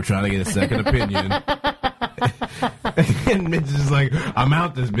start with trying to get a second opinion. And Mitch is like, I'm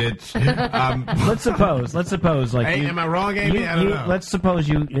out this bitch. Let's suppose, like, Hey, am I wrong, Amy? I don't know. Let's suppose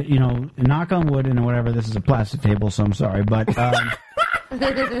you knock on wood and whatever. This is a plastic table, so I'm sorry, but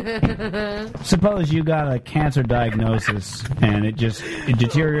suppose you got a cancer diagnosis and it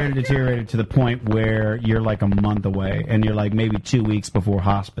deteriorated to the point where you're like a month away, and you're like maybe 2 weeks before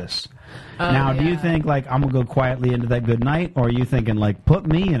hospice. Now, do you yeah. think like I'm gonna go quietly into that good night, or are you thinking like put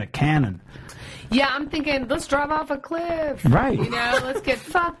me in a cannon? Yeah, I'm thinking let's drive off a cliff. Right. Let's get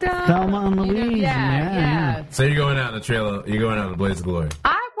fucked up. Thelma and You know, Louise, yeah. So you're going out in the trailer. You're going out in the Blaze of Glory.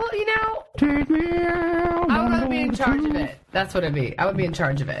 Take me out. I would be in charge of it. That's what it'd be. I would be in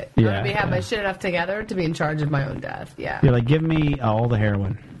charge of it. Yeah, I would have my yeah. shit enough together to be in charge of my own death. Yeah. You're like, give me all the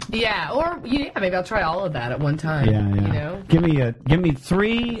heroin. Yeah. Or maybe I'll try all of that at one time. Yeah. Give me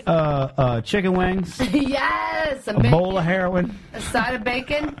 3 chicken wings, Yes. a bowl of heroin. A side of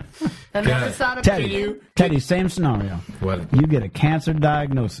bacon. Another God. side of Teddy, same scenario. What? You get a cancer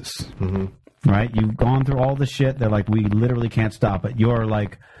diagnosis, right? You've gone through all the shit. They're like, we literally can't stop it. You're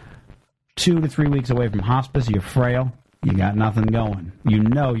like 2 to 3 weeks away from hospice. You're frail. You got nothing going. You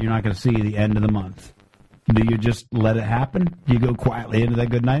know you're not going to see the end of the month. Do you just let it happen? Do you go quietly into that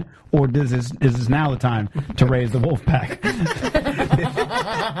good night? Or is this now the time to raise the wolf pack and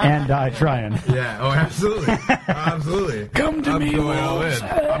die trying? Yeah. Oh, absolutely. Absolutely. Come to I'm me, going all wolves. in.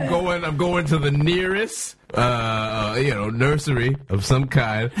 I'm going to the nearest, nursery of some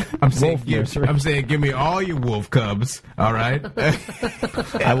kind. I'm saying, nursery. give me all your wolf cubs. All right.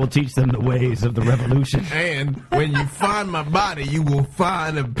 I will teach them the ways of the revolution. And when you find my body, you will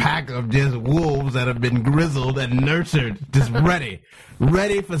find a pack of just wolves that have been grizzled and nurtured, just ready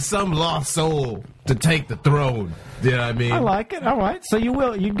for some lost soul to take the throne. You know what I mean? I like it. All right. So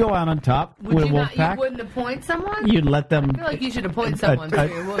you'd go out on top Would with you a wolf not? pack. You wouldn't appoint someone? You'd let them I feel like you should appoint someone for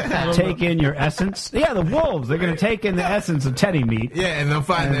your wolf pack. take in your essence. Yeah, the wolves. They're going to take in the essence of Teddy meat. Yeah, and they'll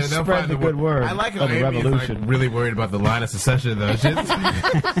find And they'll spread find the good word I like how of the Amy is revolution. like really worried about the line of secession though.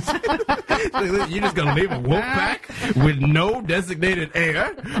 You're just gonna leave a wolf pack with no designated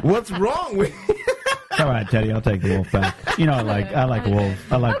heir? What's wrong with you? All right, Teddy, I'll take the wolf back. You know, I like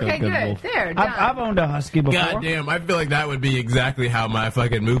wolf. I like Okay, a good good. wolf. There, done. I've owned a husky before. God damn, I feel like that would be exactly how my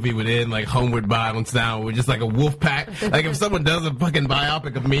fucking movie would end, like Homeward Bound style, with just like a wolf pack. Like if someone does a fucking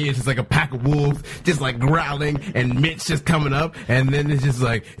biopic of me, it's just like a pack of wolves just like growling and Mitch just coming up, and then it's just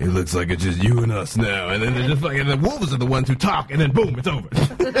like, it looks like it's just you and us now. And then they're just like, and the wolves are the ones who talk, and then boom, it's over.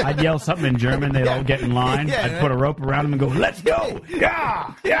 I'd yell something in German, they'd all get in line. Yeah. I'd put a rope around them and go, let's go!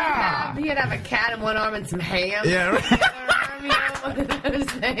 Yeah! Yeah! He'd have a cat in one arm and some ham. Yeah, right. In the other arm, you know, one of those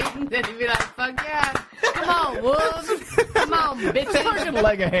things. Then he'd be like, fuck yeah. Come on, wolves. Come on, bitches. Fucking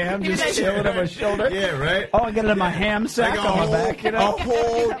leg of ham just chilling on my shoulder. Yeah, right. Oh, I get it in my ham sack Like a on whole, my back, you know? a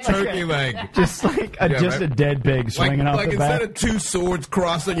whole turkey leg. Just like a, Yeah, just right. a dead pig swinging off like the instead back. of two swords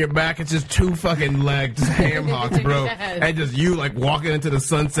crossed on your back, it's just two fucking legs, just ham hocks, bro. Yes. And just you like walking into the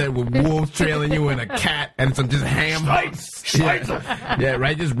sunset with wolves trailing you and a cat and some just ham hocks. Yeah,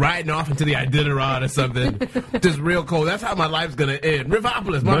 right. Just riding off into the Iditarod or something. Just real cold. That's how my life's gonna end.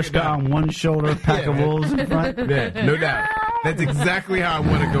 Rivopolis, mark it Bushka down. on one shoulder, pack of man. wolves in front. Yeah, no doubt. That's exactly how I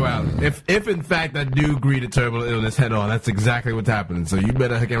want to go out. If in fact I do greet a terminal illness head on, that's exactly what's happening. So you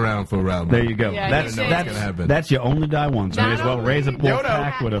better hang around for a round. There you go. Yeah, that's you should. What's gonna happen. that's you only die once. May Not as well only- raise a wolf Yodo.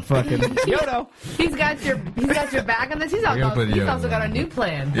 pack with a fucking Yodo. He's got your back on this. He's, I gotta put he's Yoda also got a on. new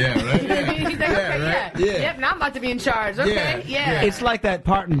plan. Yeah, right. Yeah. He's like, Yeah, okay, right. yeah. Yeah. Yep, now I'm about to be in charge. Okay, yeah. It's like that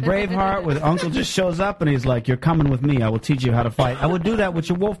part in Braveheart where the uncle just shows up and he's like, "You're coming with me. I will teach you how to fight." I would do that with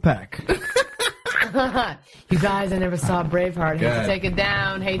your wolf pack. You guys, I never saw Braveheart. Hate God. to take it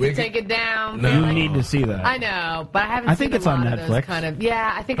down. Hate We to take it down. No. You need to see that. I know, but I haven't I seen think it's a on lot of those Netflix. kind of.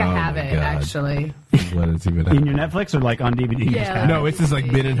 Yeah, I think I Oh have my it God. actually. What is even In your Netflix or like on DVD? You Yeah, just have it? No, it's just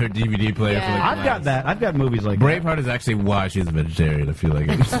like been in her DVD player Yeah. for like I've got that. I've got movies like Braveheart is actually why she's a vegetarian. I feel like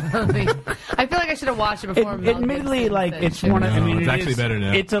I feel like I should have watched it that. before. Mel Admittedly, Gibson like said it's shit. one. I No, mean, it's it actually is- better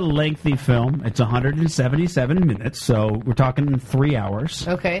now. It's a lengthy film. It's 177 minutes, so we're talking 3 hours.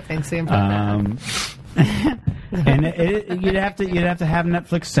 Okay, thanks again for that. And you'd have to have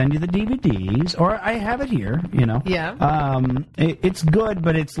Netflix send you the DVDs, or I have it here. You know. Yeah. It's good,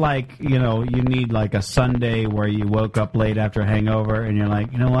 but it's like you need like a Sunday where you woke up late after a hangover, and you're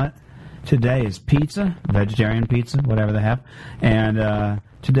like, you know what? Today is pizza, vegetarian pizza, whatever they have, and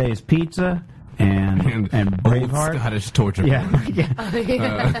today is pizza and Braveheart. old Scottish torture. Yeah,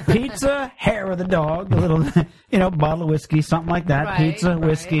 yeah. Pizza, hair of the dog, a little, bottle of whiskey, something like that. Right, Pizza, right.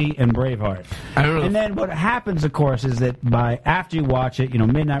 whiskey, and Braveheart. I don't know. And then what happens, of course, is that after you watch it,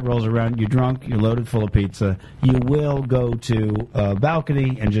 midnight rolls around, you're drunk, you're loaded full of pizza, you will go to a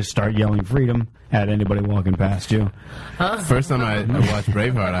balcony and just start yelling freedom at anybody walking past you. First time I watched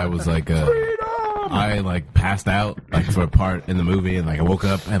Braveheart, I was like, I like passed out like for a part in the movie, and like I woke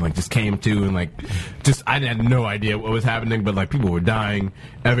up and like just came to, and like just I had no idea what was happening, but like people were dying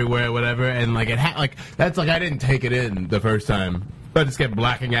everywhere, whatever, and like that's like I didn't take it in the first time. I just kept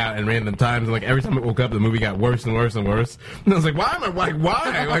blacking out at random times, and like every time I woke up, the movie got worse and worse and worse. And I was like, "Why am I like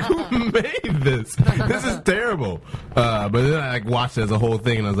why? Like who made this? This is terrible." But then I like watched it as a whole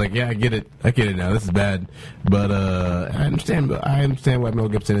thing, and I was like, "Yeah, I get it now. This is bad." But I understand why Mel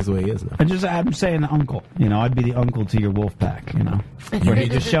Gibson is the way he is now. I'm saying the uncle. I'd be the uncle to your wolf pack. Where he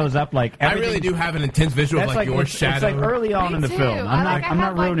just shows up like I everything. really do have an intense visual of like your shadow. It's like early on Me in the too. film. I I'm not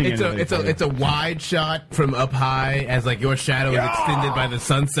have, like- ruining It's anything. a wide shot from up high as like your shadow is extended by the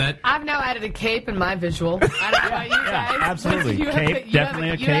sunset. I've now added a cape in my visual. I don't know about you guys. Yeah, absolutely. You have Cape, you definitely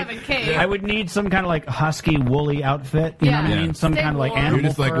have a you cape. have a cape. I would need some kind of like husky woolly outfit. You know what I Yeah. mean? Some Stay kind of like warm. animal You're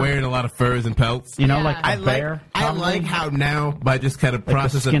just like fur. wearing a lot of furs and pelts. Yeah. Like a bear. I like how now by just kind of Like the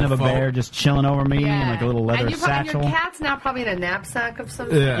process skin of a default- bear just chilling over me Yeah. and like a little leather and satchel. And your cat's now probably in a knapsack of some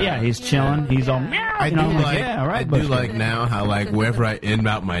Yeah. sort. Yeah, he's chilling. He's all meow. I you do know, I'm like, yeah, all right, I do Bushka. like now how like wherever I end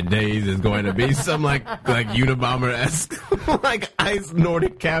out my days is going to be some like Unabomber esque like ice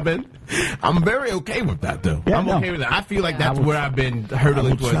Nordic cabin. I'm very okay with that though. Yeah, I'm no. okay with that. I feel like that's will- where I've been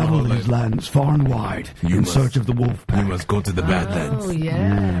hurtling towards the whole life. lands far and wide in search of the wolf You must go to the Badlands. Oh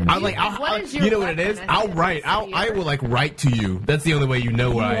yeah. I'm like, What is your you know what it weapon? is? I I'll think write. it's I fear. will like write to you. That's the only way you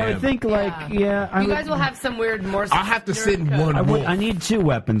know where I I am. think like I You would- guys will have some weird Morse. I'll have to sit in nerd one code. I need two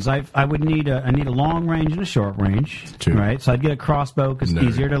weapons. I would need a long range and a short range. True. Right. So I'd get a crossbow because it's Nerd.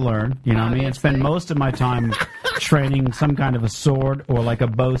 easier to learn. You know what I mean? And spend Obviously. most of my time training some kind of a sword or like a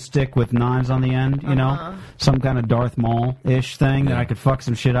bow stick with knives on the end. Some kind of Darth Maul ish thing that I could fuck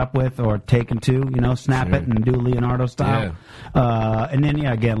some shit up with or take into. Snap Sure. it and do Leonardo style. And then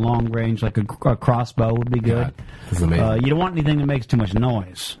again, long range like a crossbow would be good. God, that's amazing. You don't want anything that makes too much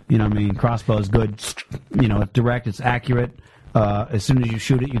noise. You know what I mean? Crossbow is good. It's direct, it's accurate. As soon as you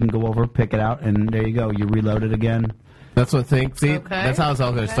shoot it, you can go over, pick it out, and there you go. You reload it again. That's what I think. See, Okay. that's how it's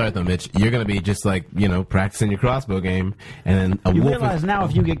all going to start, though, Mitch. You're going to be just like, practicing your crossbow game, and then a You wolf. realize now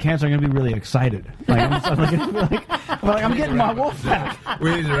if you get cancer, I'm going to be really excited. Like, I'm getting my wolf pack.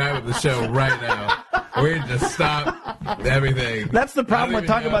 We need to wrap up the show right now. We need to stop everything. That's the problem with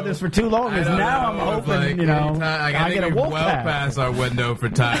talking about this for too long. Is now I'm hoping, I get a wolf well pack. past our window for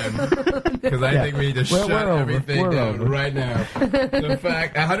time because I think we need to shut everything down right now. The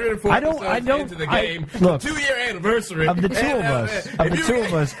fact 104 into the game, look, 2-year anniversary of the two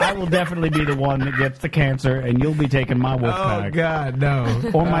of us, I will definitely be the one that gets the cancer, and you'll be taking my wolf pack. Oh God,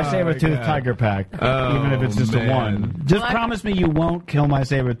 no! Or my saber-toothed tiger pack, even if it's just a one. Just promise me you won't kill my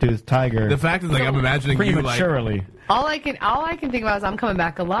saber-toothed tiger. The fact is, like, I'm imagining prematurely. you, like, All I can think about is I'm coming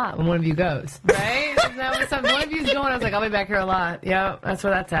back a lot when one of you goes. Right? Isn't that what one of you's going? I was like, I'll be back here a lot. Yep, that's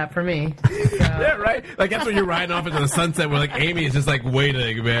where that's at for me. So. Yeah, right. Like that's when you're riding off into the sunset, where like Amy is just like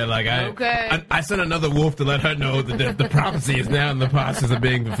waiting, man. Like I sent another wolf to let her know that the prophecy is now in the process of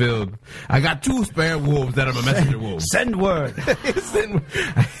being fulfilled. I got 2 spare wolves that are my messenger wolves. Send word.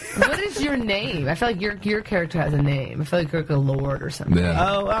 What is your name? I feel like your character has a name. I feel like you're like a lord or something. Yeah.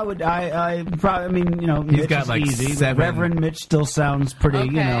 Oh, I probably. He's Mitch got is like easy. 7. Reverend Mitch still sounds pretty.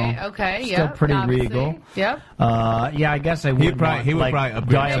 Still pretty obviously. regal. Yep. Yeah, I guess I would. He would probably upgrade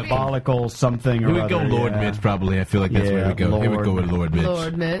diabolical something. He or would go other, Lord yeah. Mitch probably. I feel like that's where he would go. He would go with Lord Mitch.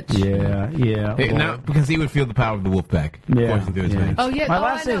 Lord Mitch. Yeah. Hey, now, because he would feel the power of the wolf pack coursing through his veins. Oh yeah. My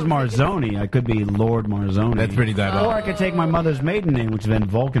last name is Marzoni. I could be Lord Marzoni. That's pretty diabolical. Or I could take my mother's maiden name, which is Van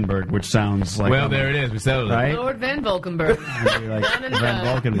Valkenburg, which sounds like. Well, there it is. We settled it. Right? Lord Van Valkenburg. I'd be like Done and Van done.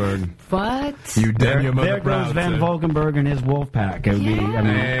 Valkenburg. What? You damn your mother There proud, goes Van sir. Valkenburg and his wolf pack. It would be. I mean,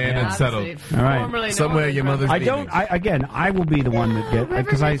 And it's settled. All right. Formerly Somewhere known your as mother's I Reverend. don't. I will be the one that get Reverend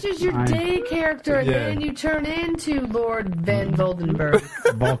because Mitch is your day character, and Yeah. then you turn into Lord Van Valkenburg.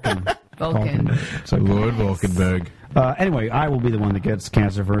 Vulcan. Vulcan. It's okay. Lord Valkenburg. Anyway, I will be the one that gets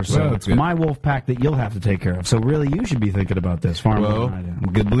cancer first, so Well, it's good. my wolf pack that you'll have to take care of. So really, you should be thinking about this far more Well, than I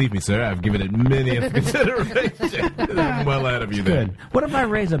do. good, believe me, sir. I've given it many a consideration. I'm well out of you there. Good. What if I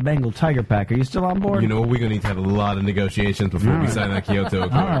raise a Bengal tiger pack? Are you still on board? You know, we're going to need to have a lot of negotiations before we sign that Kyoto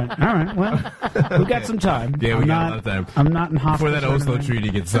Accord. All right. Well, we've got some time. Yeah, we I'm got not, a lot of time. I'm not in Before hospital. that Oslo treaty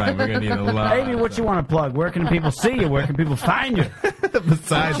gets signed, we're going to need a lot. Amy, what you want to plug? Where can people see you? Where can people find you?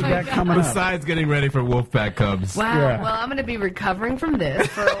 Besides, Oh my God. besides getting ready for Wolfpack Cubs. Wow. Yeah. Well, I'm going to be recovering from this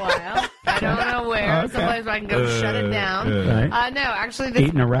for a while. I don't know where. Okay. Someplace where I can go shut it down. Right. No, actually, this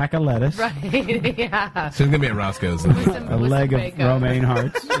Eating a rack of lettuce. right. Yeah. So it's going to be at Roscoe's. A leg of bacon. romaine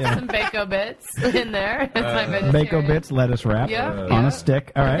hearts. Yeah. Some bacon bits in there. It's my Bacon vegetarian. bits, lettuce wrap on a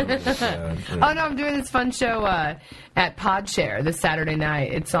stick. All right. Oh no, I'm doing this fun show at Podshare this Saturday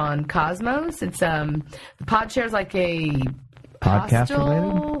night. It's on Cosmos. It's Podshare's like a Podcast hostel,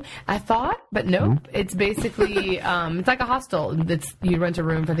 related? I thought, but nope. It's basically it's like a hostel. That's you rent a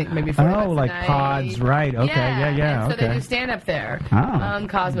room for I think maybe $40 a like night. pods, right? Okay, yeah. And so they Okay. do stand up there Oh. on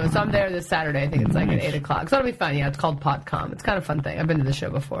Cosmos. So I'm there this Saturday. I think it's like at 8:00. So it'll be fun. Yeah, it's called PodCom. It's kind of a fun thing. I've been to the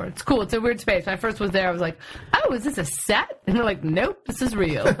show before. It's cool. It's a weird space. When I first was there, I was like, "Oh, is this a set?" And they're like, "Nope, this is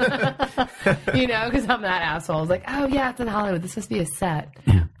real." Because I'm that asshole. I was like, "Oh yeah, it's in Hollywood. This must be a set."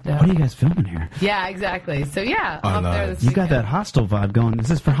 Yeah. No. What are you guys filming here? Yeah, exactly. So yeah, I'm up there this You got weekend. that Hostel vibe going. Is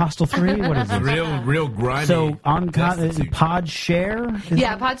this for Hostel 3? What is this? Real grimy. So on destitute. Podshare?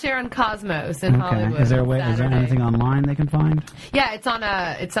 Yeah, Podshare on Cosmos in Hollywood. Okay. Is there a way? Is there Saturday. anything online they can find? Yeah, it's on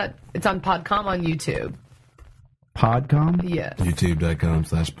it's on PodCom on YouTube. Podcom? Yes.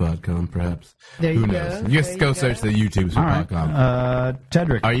 YouTube.com/podcom, perhaps. There you Who go. knows? You just There go you search go. the YouTubes for All right. Podcom.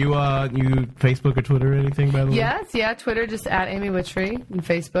 Tedrick. Are you you Facebook or Twitter or anything, by the way? Yes, yeah. Twitter just at Amy Wittree and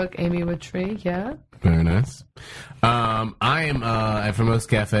Facebook Amy Wittree. Yeah. Very nice. I am at Formose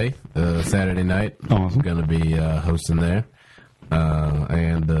Cafe Saturday night. Awesome. I'm going to be hosting there.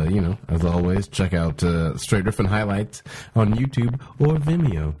 And as always, check out Straight Riffin highlights on YouTube or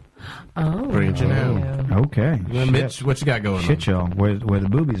Vimeo. Oh. Branching out. Okay. Mitch, what you got going Shit, y'all. Where the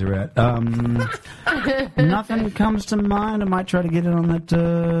boobies are at. Nothing comes to mind. I might try to get it on that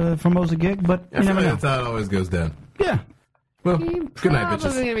Formosa gig, but you on? never know. That's how it always goes down. Yeah. Well, You're good night, probably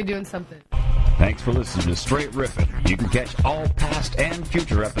bitches. going to be doing something. Thanks for listening to Straight Riffin'. You can catch all past and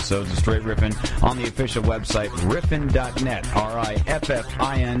future episodes of Straight Riffin' on the official website riffin.net,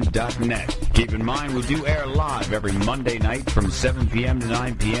 riffin.net. Keep in mind, we do air live every Monday night from 7 p.m. to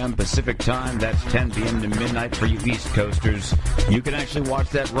 9 p.m. Pacific Time. That's 10 p.m. to midnight for you East Coasters. You can actually watch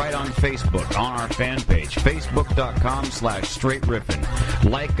that right on Facebook, on our fan page, facebook.com/straightriffin.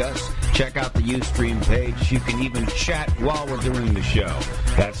 Like us, Check out the Ustream page. You can even chat while we're doing the show.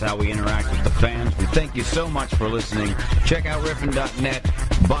 That's how we interact with the fans. We thank you so much for listening. Check out riffin.net.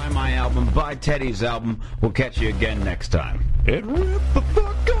 Buy my album. Buy Teddy's album. We'll catch you again next time. And rip the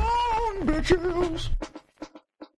fuck on, bitches!